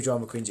queens. That's 2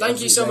 drama queens. Thank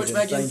you so much,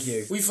 legend. Megan. Thank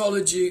you. We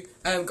followed you.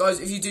 Guys,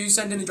 if you do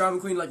send in a drama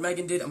queen like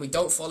Megan did and we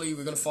don't follow you,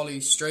 we're going to follow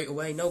you straight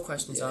away. No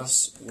questions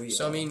asked.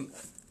 So, I mean,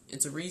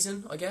 it's a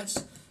reason, I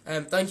guess.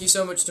 Thank you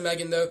so much to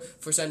Megan, though,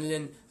 for sending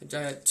in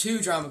 2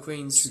 drama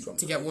queens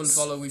to get 1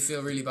 follow. We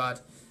feel really bad.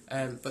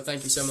 But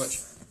thank you so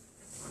much.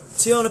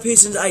 Tiana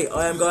Pearson's 8.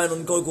 I am going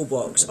on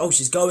Gogglebox. Oh,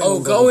 she's going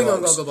on Gogglebox. Going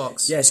on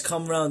Gogglebox. Yes,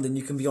 come round and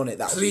you can be on it.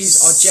 That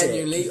Please, would be I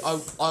genuinely,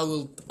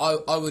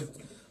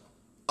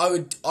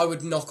 I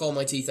would knock all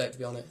my teeth out to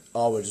be on it.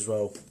 I would as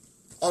well.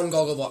 On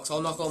Gogglebox.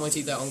 I'll knock all my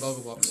teeth out on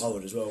Gogglebox. I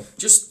would as well.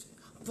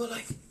 But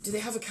like, do they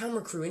have a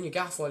camera crew in your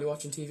gaff while you're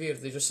watching TV, or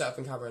do they just set up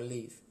in camera and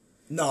leave?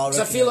 No, Because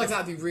I feel like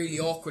that'd be really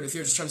awkward if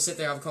you're just trying to sit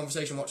there, have a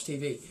conversation, watch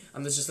TV,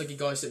 and there's just like a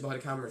guy sitting behind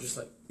a camera, just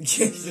like... yeah,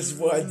 just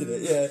winding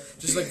it, yeah.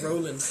 Just like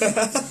rolling.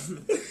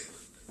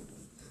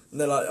 And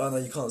they're like, oh no,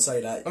 you can't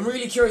say that. I'm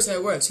really curious how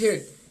it works.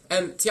 Here,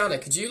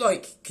 Tiana, could you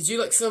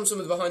film some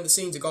of the behind the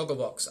scenes of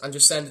Gogglebox and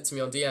just send it to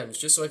me on DMs,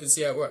 just so I can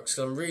see how it works?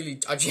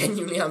 Because I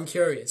genuinely am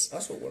curious.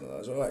 That's what one of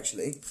those are,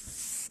 actually.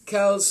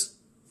 Kelsey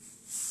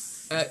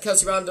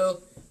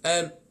Randall,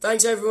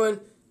 thanks everyone.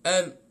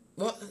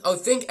 What? I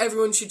think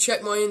everyone should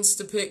check my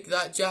Insta pic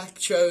that Jack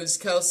chose,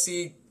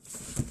 Kelsey.Lily.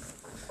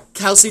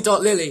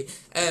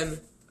 And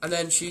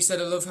then she said,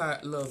 I love her,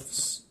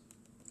 loves.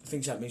 I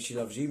think that means she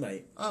loves you,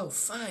 mate. Oh,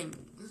 fine.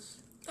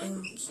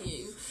 Thank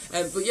you.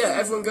 But yeah,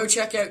 everyone go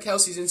check out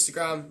Kelsey's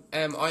Instagram.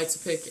 I had to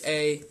pick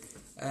an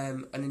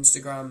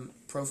Instagram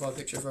profile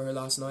picture for her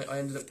last night. I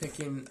ended up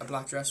picking a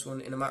black dress one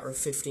in a matter of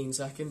 15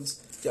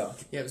 seconds. Yeah.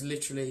 Yeah, it was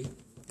literally...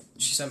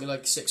 She sent me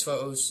like 6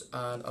 photos,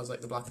 and I was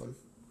like, the black one.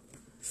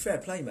 Fair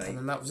play, mate. And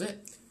then that was it.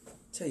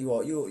 Tell you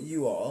what,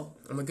 you are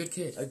I'm a good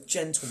kid. a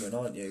gentleman,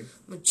 aren't you?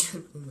 I'm a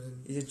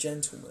gentleman. You're a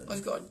gentleman.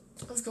 I've got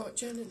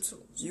genitals.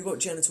 You got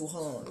genital I've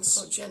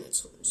hearts. got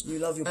genitals. You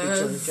love your big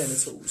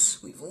genitals.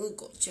 We've all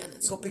got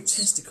genitals. You got big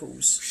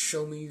testicles.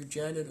 Show me your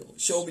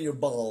genitals. Show me your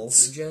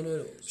balls. Your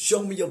genitals.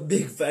 Show me your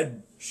big fat.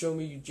 Show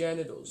me your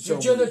genitals. Show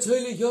Your me.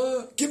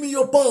 genitalia. Give me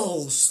your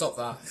balls. Stop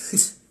that.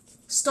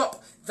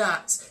 Stop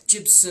that,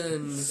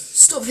 Gibson.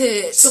 Stop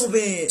it. Stop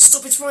it.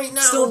 Stop it right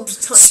now. Stop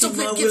touching Stop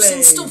my it, Gibson.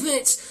 leg. Stop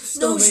it.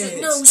 Stop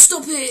it. No,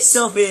 stop it.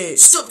 Stop it.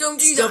 Stop, don't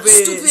do Stop that.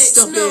 it. Stop it.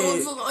 Stop No,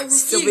 it. I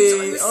refuse. Stop I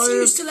it.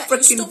 refuse to let you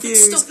freaking stop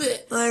refuse. it. Stop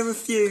it. I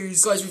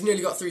refuse. Guys, we've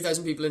nearly got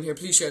 3,000 people in here.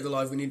 Please share the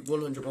live. We need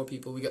 100 more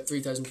people. We got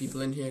 3,000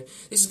 people in here.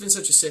 This has been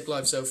such a sick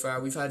live so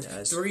far. We've had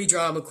 3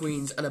 drama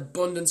queens, an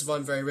abundance of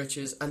I'm Very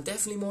Riches, and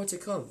definitely more to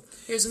come.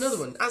 Here's another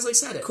one. As I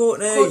said it.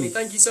 Courtney,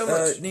 thank you so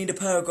much. Need a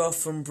paragraph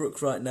from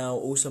Brooke right now.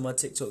 Also, my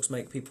TikToks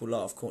make people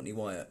laugh. Courtney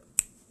Wyatt.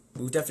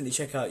 We'll definitely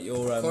check out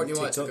your Courtney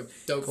TikTok. White took a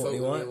dope Courtney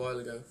photo of me White. a while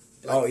ago.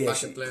 Oh yeah.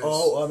 Back at Blair's.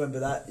 Oh, I remember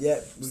that. Yeah.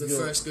 It was the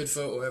first good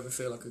photo I ever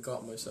feel like I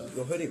got myself.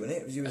 Your hoodie, wasn't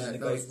it? It was you in the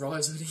That was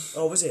Rye's hoodie.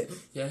 Oh, was it?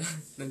 Yeah.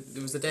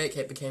 It was the day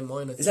it became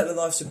mine, I think. Is that the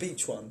Life's a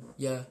Beach one?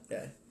 Yeah.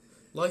 Yeah.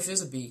 Life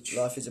is a beach.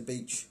 Life is a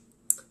beach.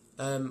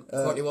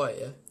 Courtney White,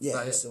 yeah? Yeah,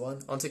 That that's it? the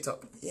one. On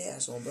TikTok. Yeah,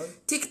 that's the one, bro.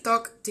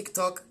 TikTok,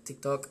 TikTok,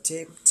 TikTok.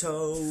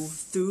 Tiptoe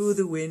through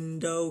the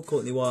window.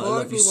 Courtney White, I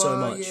love you so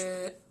much.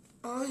 Yeah,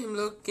 I'm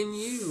looking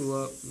you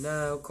up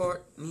now,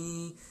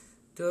 Courtney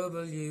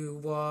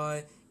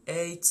WYATT.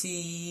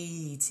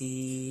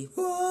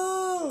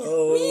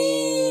 Whoa!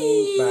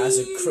 Man, that's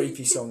a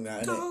creepy song,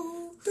 that, isn't it?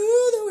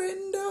 Through the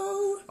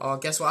window. Oh,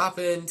 guess what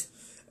happened?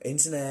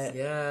 Internet.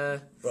 Yeah.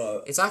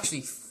 Bro. It's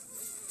actually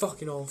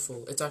fucking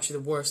awful. It's actually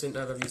the worst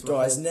internet I've used in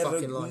my Guys, whole never,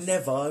 fucking life.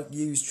 never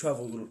use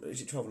Travelodge.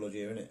 Is it Travelodge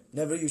here, isn't it?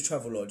 Never use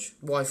Travelodge.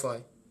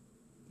 Wi-Fi.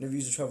 Never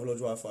use a Travelodge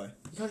Wi-Fi.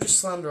 You can't just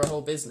slander a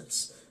whole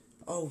business.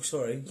 Oh,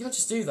 sorry. You can't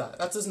just do that.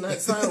 That's not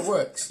how it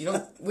works. We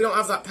don't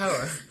have that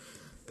power.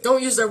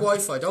 Don't use their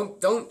Wi-Fi.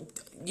 Don't.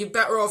 You're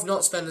better off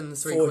not spending the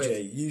 3 4G.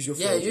 quid. Use your 4G.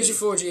 Yeah, use your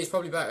 4G. It's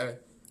probably better.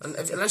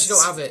 Unless you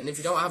don't have it, and if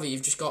you don't have it,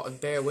 you've just got to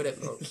bear with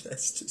it, bro.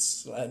 Let's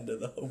just slander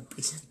the whole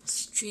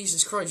business.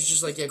 Jesus Christ! It's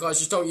just like, yeah, guys,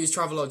 just don't use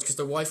Travelodge because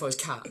their Wi-Fi is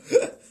cat.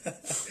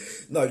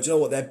 No, do you know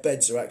what? Their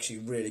beds are actually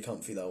really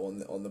comfy though.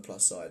 On the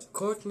plus side,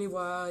 Courtney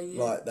Wyatt.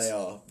 like they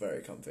are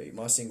very comfy.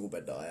 My single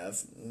bed that I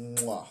have,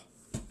 mwah.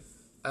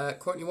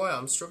 Courtney Wyatt,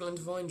 I'm struggling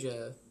to find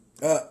you.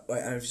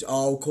 Wait,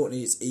 oh,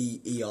 Courtney, it's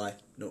EI,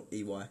 not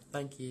EY.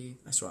 Thank you.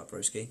 That's right,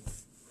 broski.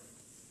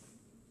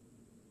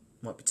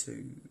 Might be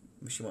 2.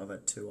 She might have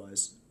had 2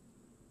 eyes.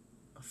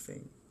 I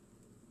think.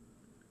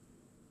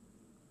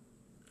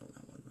 Not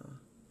that one, no.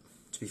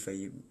 To be fair,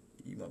 you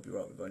might be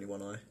right with only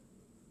 1 eye.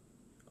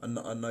 I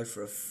know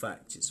for a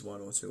fact it's 1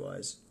 or 2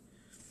 eyes.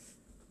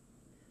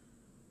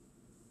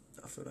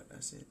 I feel like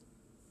that's it.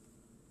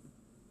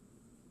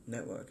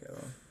 Network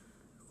error.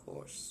 Of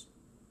course.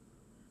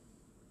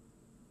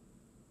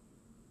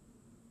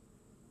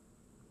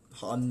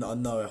 I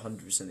know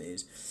 100% it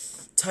is.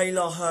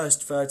 Taylor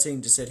Hurst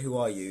 13 just said, "Who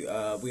are you?"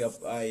 We are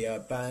a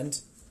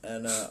band,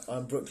 and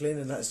I'm Brooklyn,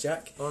 and that's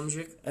Jack. I'm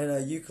Jack.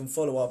 And you can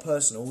follow our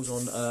personals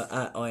on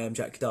at I am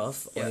Jack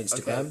Duff on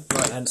Instagram. Okay.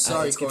 Right. And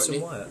Sorry, at Gibson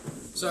Courtney. Wyatt.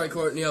 Sorry,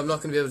 Courtney. I'm not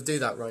going to be able to do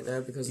that right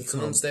now because it's an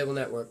can't. unstable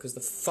network. Because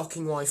the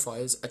fucking Wi-Fi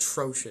is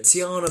atrocious.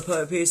 Tiana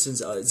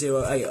Pearson's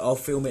 08. I'll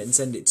film it and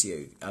send it to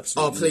you.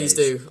 Absolutely. Oh, please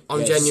yes. do. I'm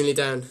Yes. genuinely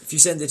down. If you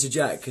send it to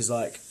Jack, because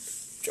like,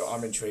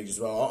 I'm intrigued as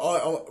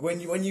well. When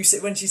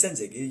she sends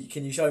it,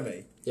 can you show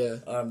me? Yeah.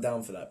 I'm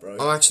down for that, bro.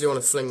 I actually want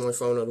to fling my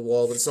phone at the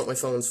wall, but it's not my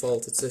phone's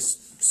fault. It's this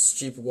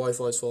stupid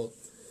Wi-Fi's fault.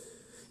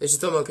 Is your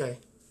thumb okay?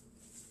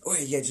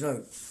 Wait, yeah, do you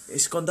know?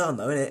 It's gone down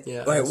though, isn't it?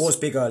 Yeah. Wait, it was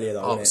big earlier though,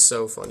 Oh, wasn't it's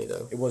so funny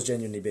though. it? It was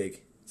genuinely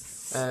big.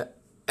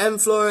 M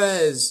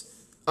Flores.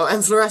 Oh,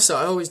 M Floresa.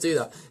 I always do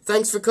that.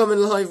 Thanks for coming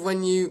live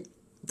when you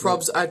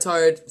probs are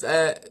tired.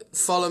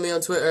 Follow me on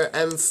Twitter,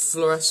 M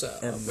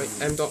Floresa. M.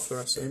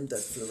 Floresa. M.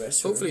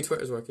 Flores. Hopefully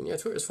Twitter's working. Yeah,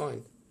 Twitter's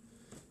fine.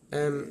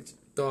 M.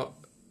 Dot.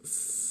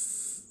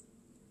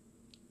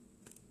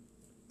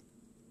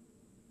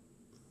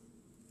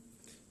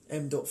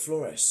 M.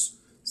 Flores.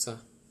 Sa.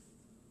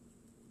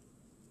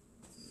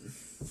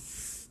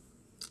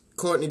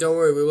 Courtney, don't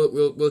worry.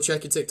 We'll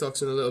check your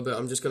TikToks in a little bit.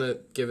 I'm just gonna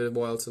give it a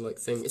while to like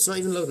think. It's not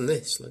even loading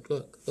this. Like,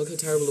 look how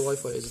terrible the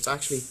Wi-Fi is. It's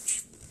actually.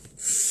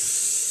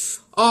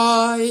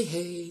 I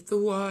hate the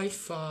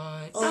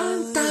Wi-Fi.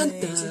 Dun, dun,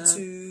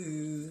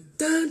 dun.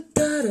 Dun,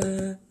 dun,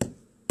 dun.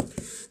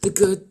 The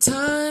good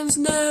times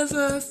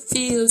never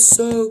feel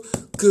so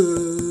good.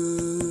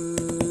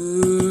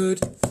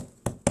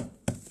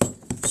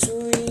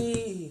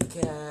 Sweet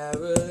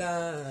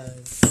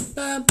Caroline.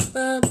 Ba,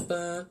 ba,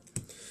 ba.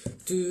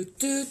 Do,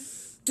 do,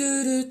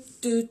 do,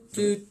 do,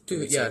 do, do.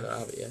 Yeah, no, I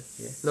have it,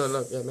 yeah. No,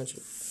 yeah, mention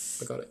it.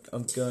 I got it.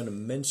 I'm gonna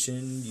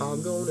mention you.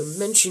 I'm gonna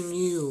mention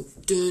you.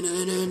 Dun,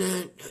 dun,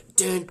 dun,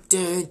 dun,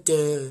 dun,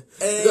 dun.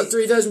 Hey. We got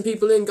 3,000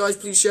 people in, guys.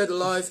 Please share the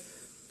live.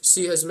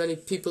 See as many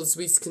people as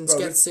we can Bro,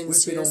 get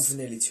since. we've been on for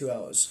nearly 2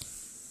 hours.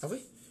 Have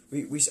we?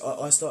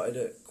 I started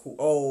at I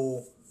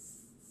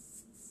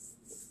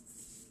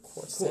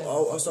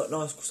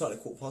started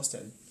at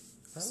 10:15.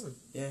 Oh,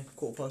 Yeah,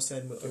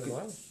 10:15. doing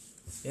well.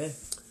 Yeah,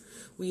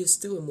 We is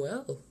doing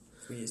well.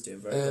 we is doing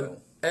very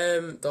well.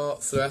 M.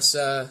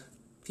 Floresa.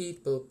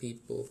 People.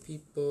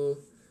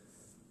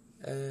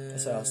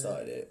 That's how I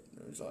started it.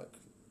 It was like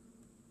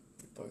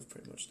we both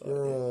pretty much started it.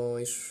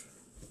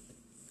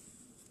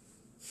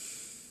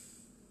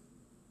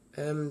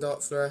 Right. M.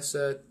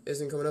 Floresa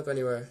isn't coming up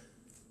anywhere.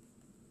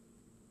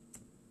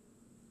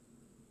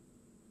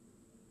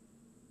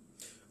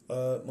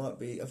 Might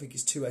be. I think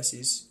it's 2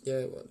 S's.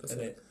 Yeah, well, that's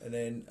and it.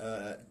 then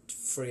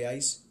 3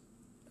 A's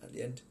at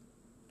the end.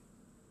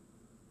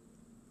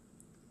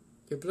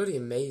 You're bloody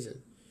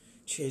amazing.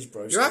 Cheers,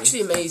 bro. You're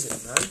actually amazing,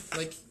 man.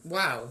 Like,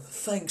 wow.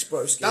 Thanks,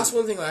 broski. That's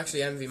one thing I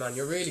actually envy, man.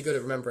 You're really good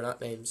at remembering that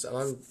names, and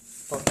I'm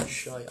fucking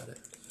shy at it.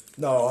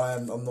 No,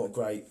 I'm not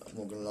great. I'm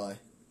not gonna lie.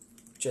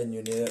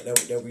 Genuinely,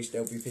 there'll be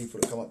people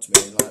that come up to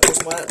me and like,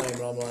 "What's my at name?"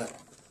 And I'm like,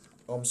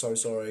 "I'm so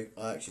sorry.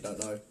 I actually don't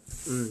know."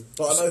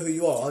 But I know who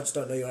you are. I just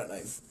don't know your at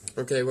name.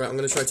 Okay, right. I'm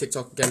gonna try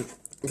TikTok again.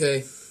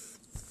 Okay.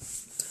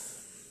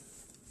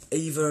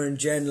 Eva and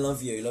Jen,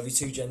 love you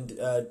too,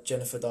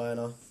 Jennifer,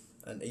 Diana,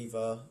 and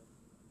Eva,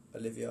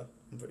 Olivia.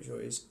 I'm pretty sure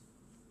it is.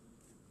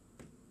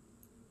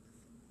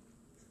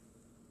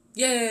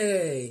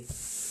 Yay!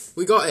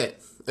 We got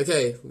it.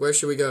 Okay, where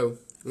should we go?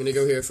 I'm gonna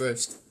go here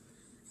first.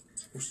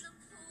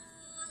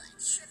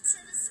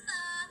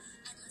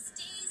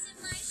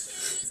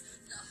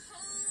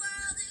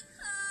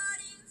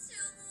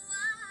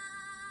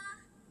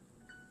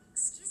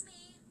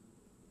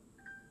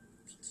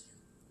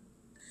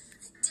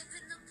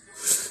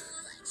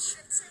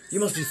 You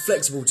must be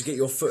flexible to get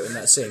your foot in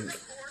that sink.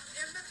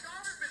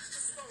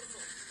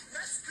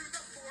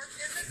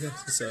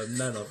 It's a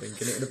man, I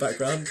think, in the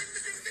background.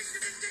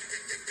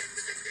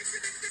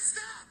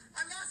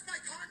 I lost my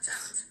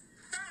contact.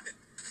 Found it.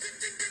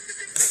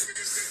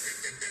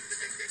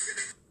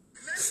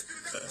 Let's do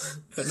the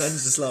fork. And then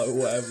just like,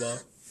 whatever.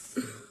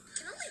 Can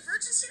only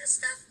virgins see this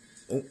stuff?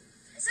 Oh.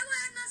 Is that why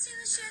I'm not seeing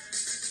this shit?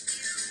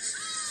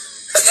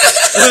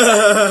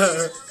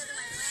 What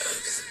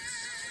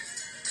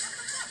the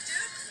fuck,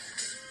 dude?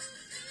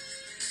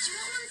 Do you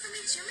want one from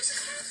me too, Mrs.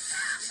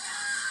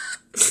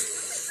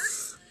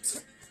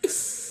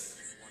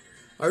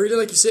 I really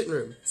like your sitting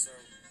room.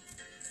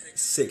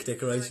 Sick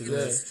decorations.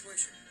 Yeah.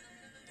 Situation.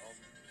 Well,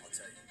 I'll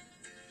tell you.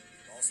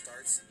 It all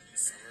starts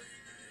summer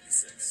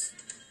 '86.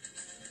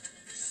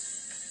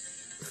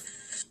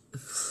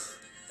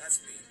 That's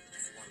me,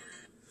 if you're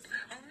wondering.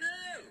 Oh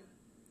no!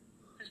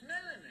 It's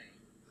Melanie.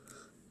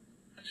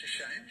 That's a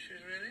shame,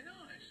 she's really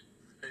nice.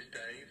 There's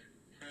Dave.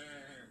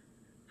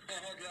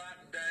 Hard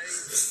like Dave.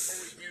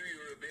 Always knew you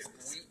were a bit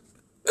weak.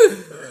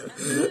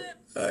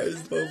 That is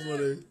so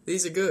funny.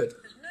 These are good.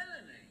 There's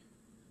Melanie.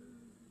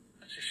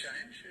 That's a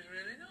shame, she's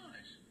really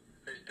nice.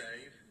 There's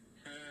Dave.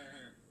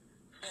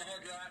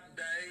 Hard like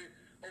Dave.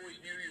 Always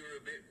knew you were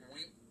a bit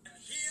weak. I'm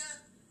here.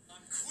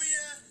 I'm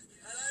queer.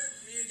 Hello,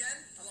 me again.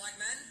 I like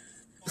men.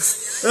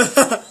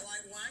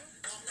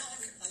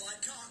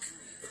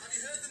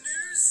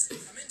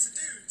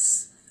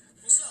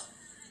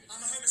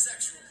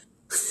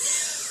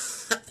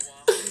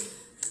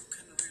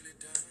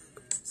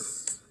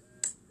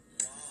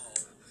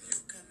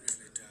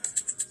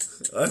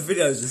 My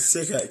videos are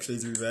sick, actually,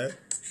 to be fair.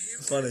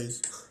 Funny.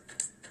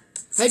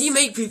 How do you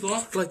make people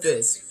act like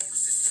this?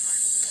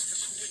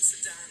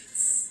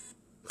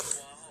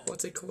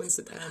 What a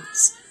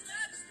coincidence.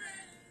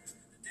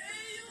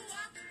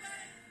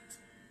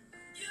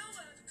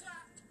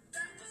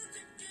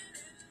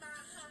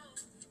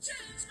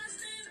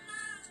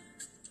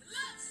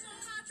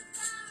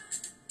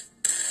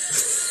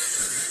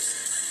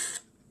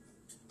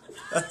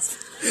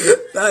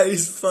 That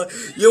is fun.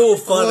 You're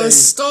funny. Oh,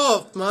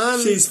 stop, man.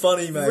 She's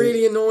funny, mate.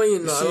 Really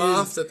annoying that I She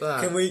laughed is- at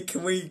that. Can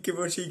we give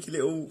her a cheeky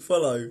little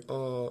follow?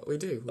 Oh, we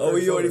do. Oh,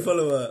 you already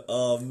follow her?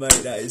 Oh, mate,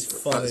 that is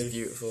That's funny.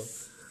 beautiful.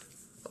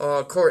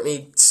 Oh,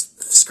 Courtney,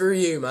 screw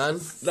you, man.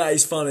 That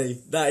is funny.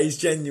 That is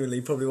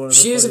genuinely probably one of the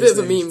She is a bit of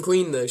a funniest meme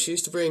queen, though. She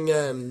used to bring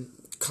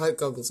clout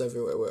goggles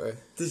everywhere with her.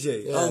 things.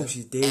 Did she? Yeah. Oh,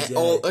 she did, yeah.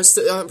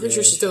 I'm pretty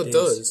sure Yeah, she still she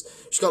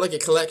does. She's got like a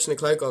collection of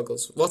clout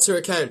goggles. What's her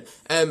account?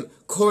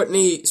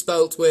 Courtney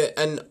spelt with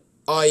an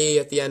IE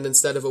at the end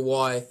instead of a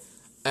Y.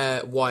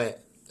 Wyatt.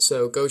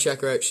 So go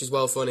check her out. She's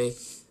well funny.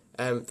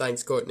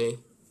 Thanks, Courtney.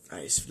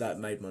 That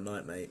made my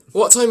night, mate.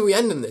 What time are we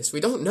ending this? We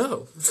don't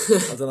know.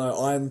 I don't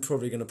know. I'm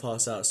probably going to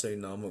pass out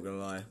soon, though. I'm not going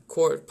to lie.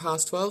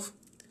 12:15?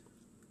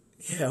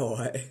 Yeah,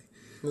 alright.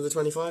 Another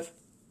 25?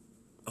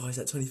 Oh, is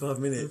that 25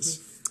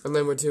 minutes? And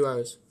then we're 2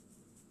 hours.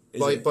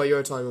 Is it? By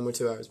your time, and we're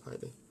 2 hours,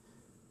 apparently.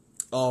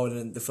 Oh, and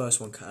then the first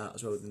one cut out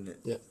as well, didn't it?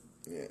 Yeah.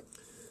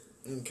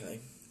 Yeah.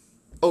 Okay.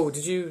 Oh,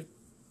 did you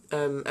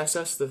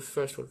SS the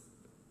first one?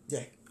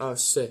 Yeah. Oh,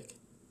 sick.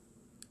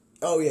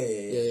 Oh, yeah.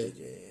 Yeah.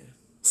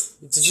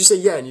 Did you say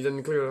yeah and you didn't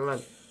include what I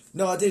meant?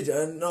 No, I did.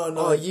 No.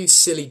 Oh, you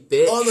silly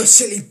bitch. I'm a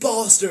silly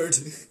bastard.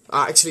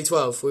 Actually,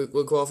 12.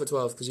 We'll go off at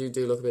 12 because you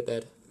do look a bit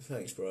dead.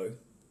 Thanks, bro.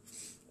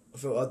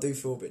 I do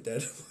feel a bit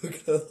dead. I'm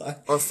not gonna lie.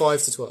 Or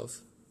 5 to 12.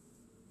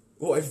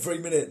 What, in 3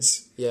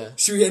 minutes? Yeah.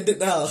 Should we end it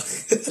now?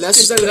 Let's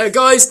just end it there.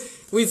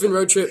 Guys, we've been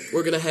Road Trip.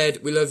 We're going to head.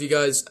 We love you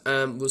guys.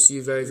 We'll see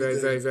you very, very,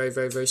 very, very,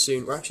 very, very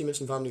soon. We're actually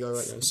missing Family Guy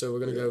right now, so we're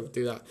going to go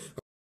do that.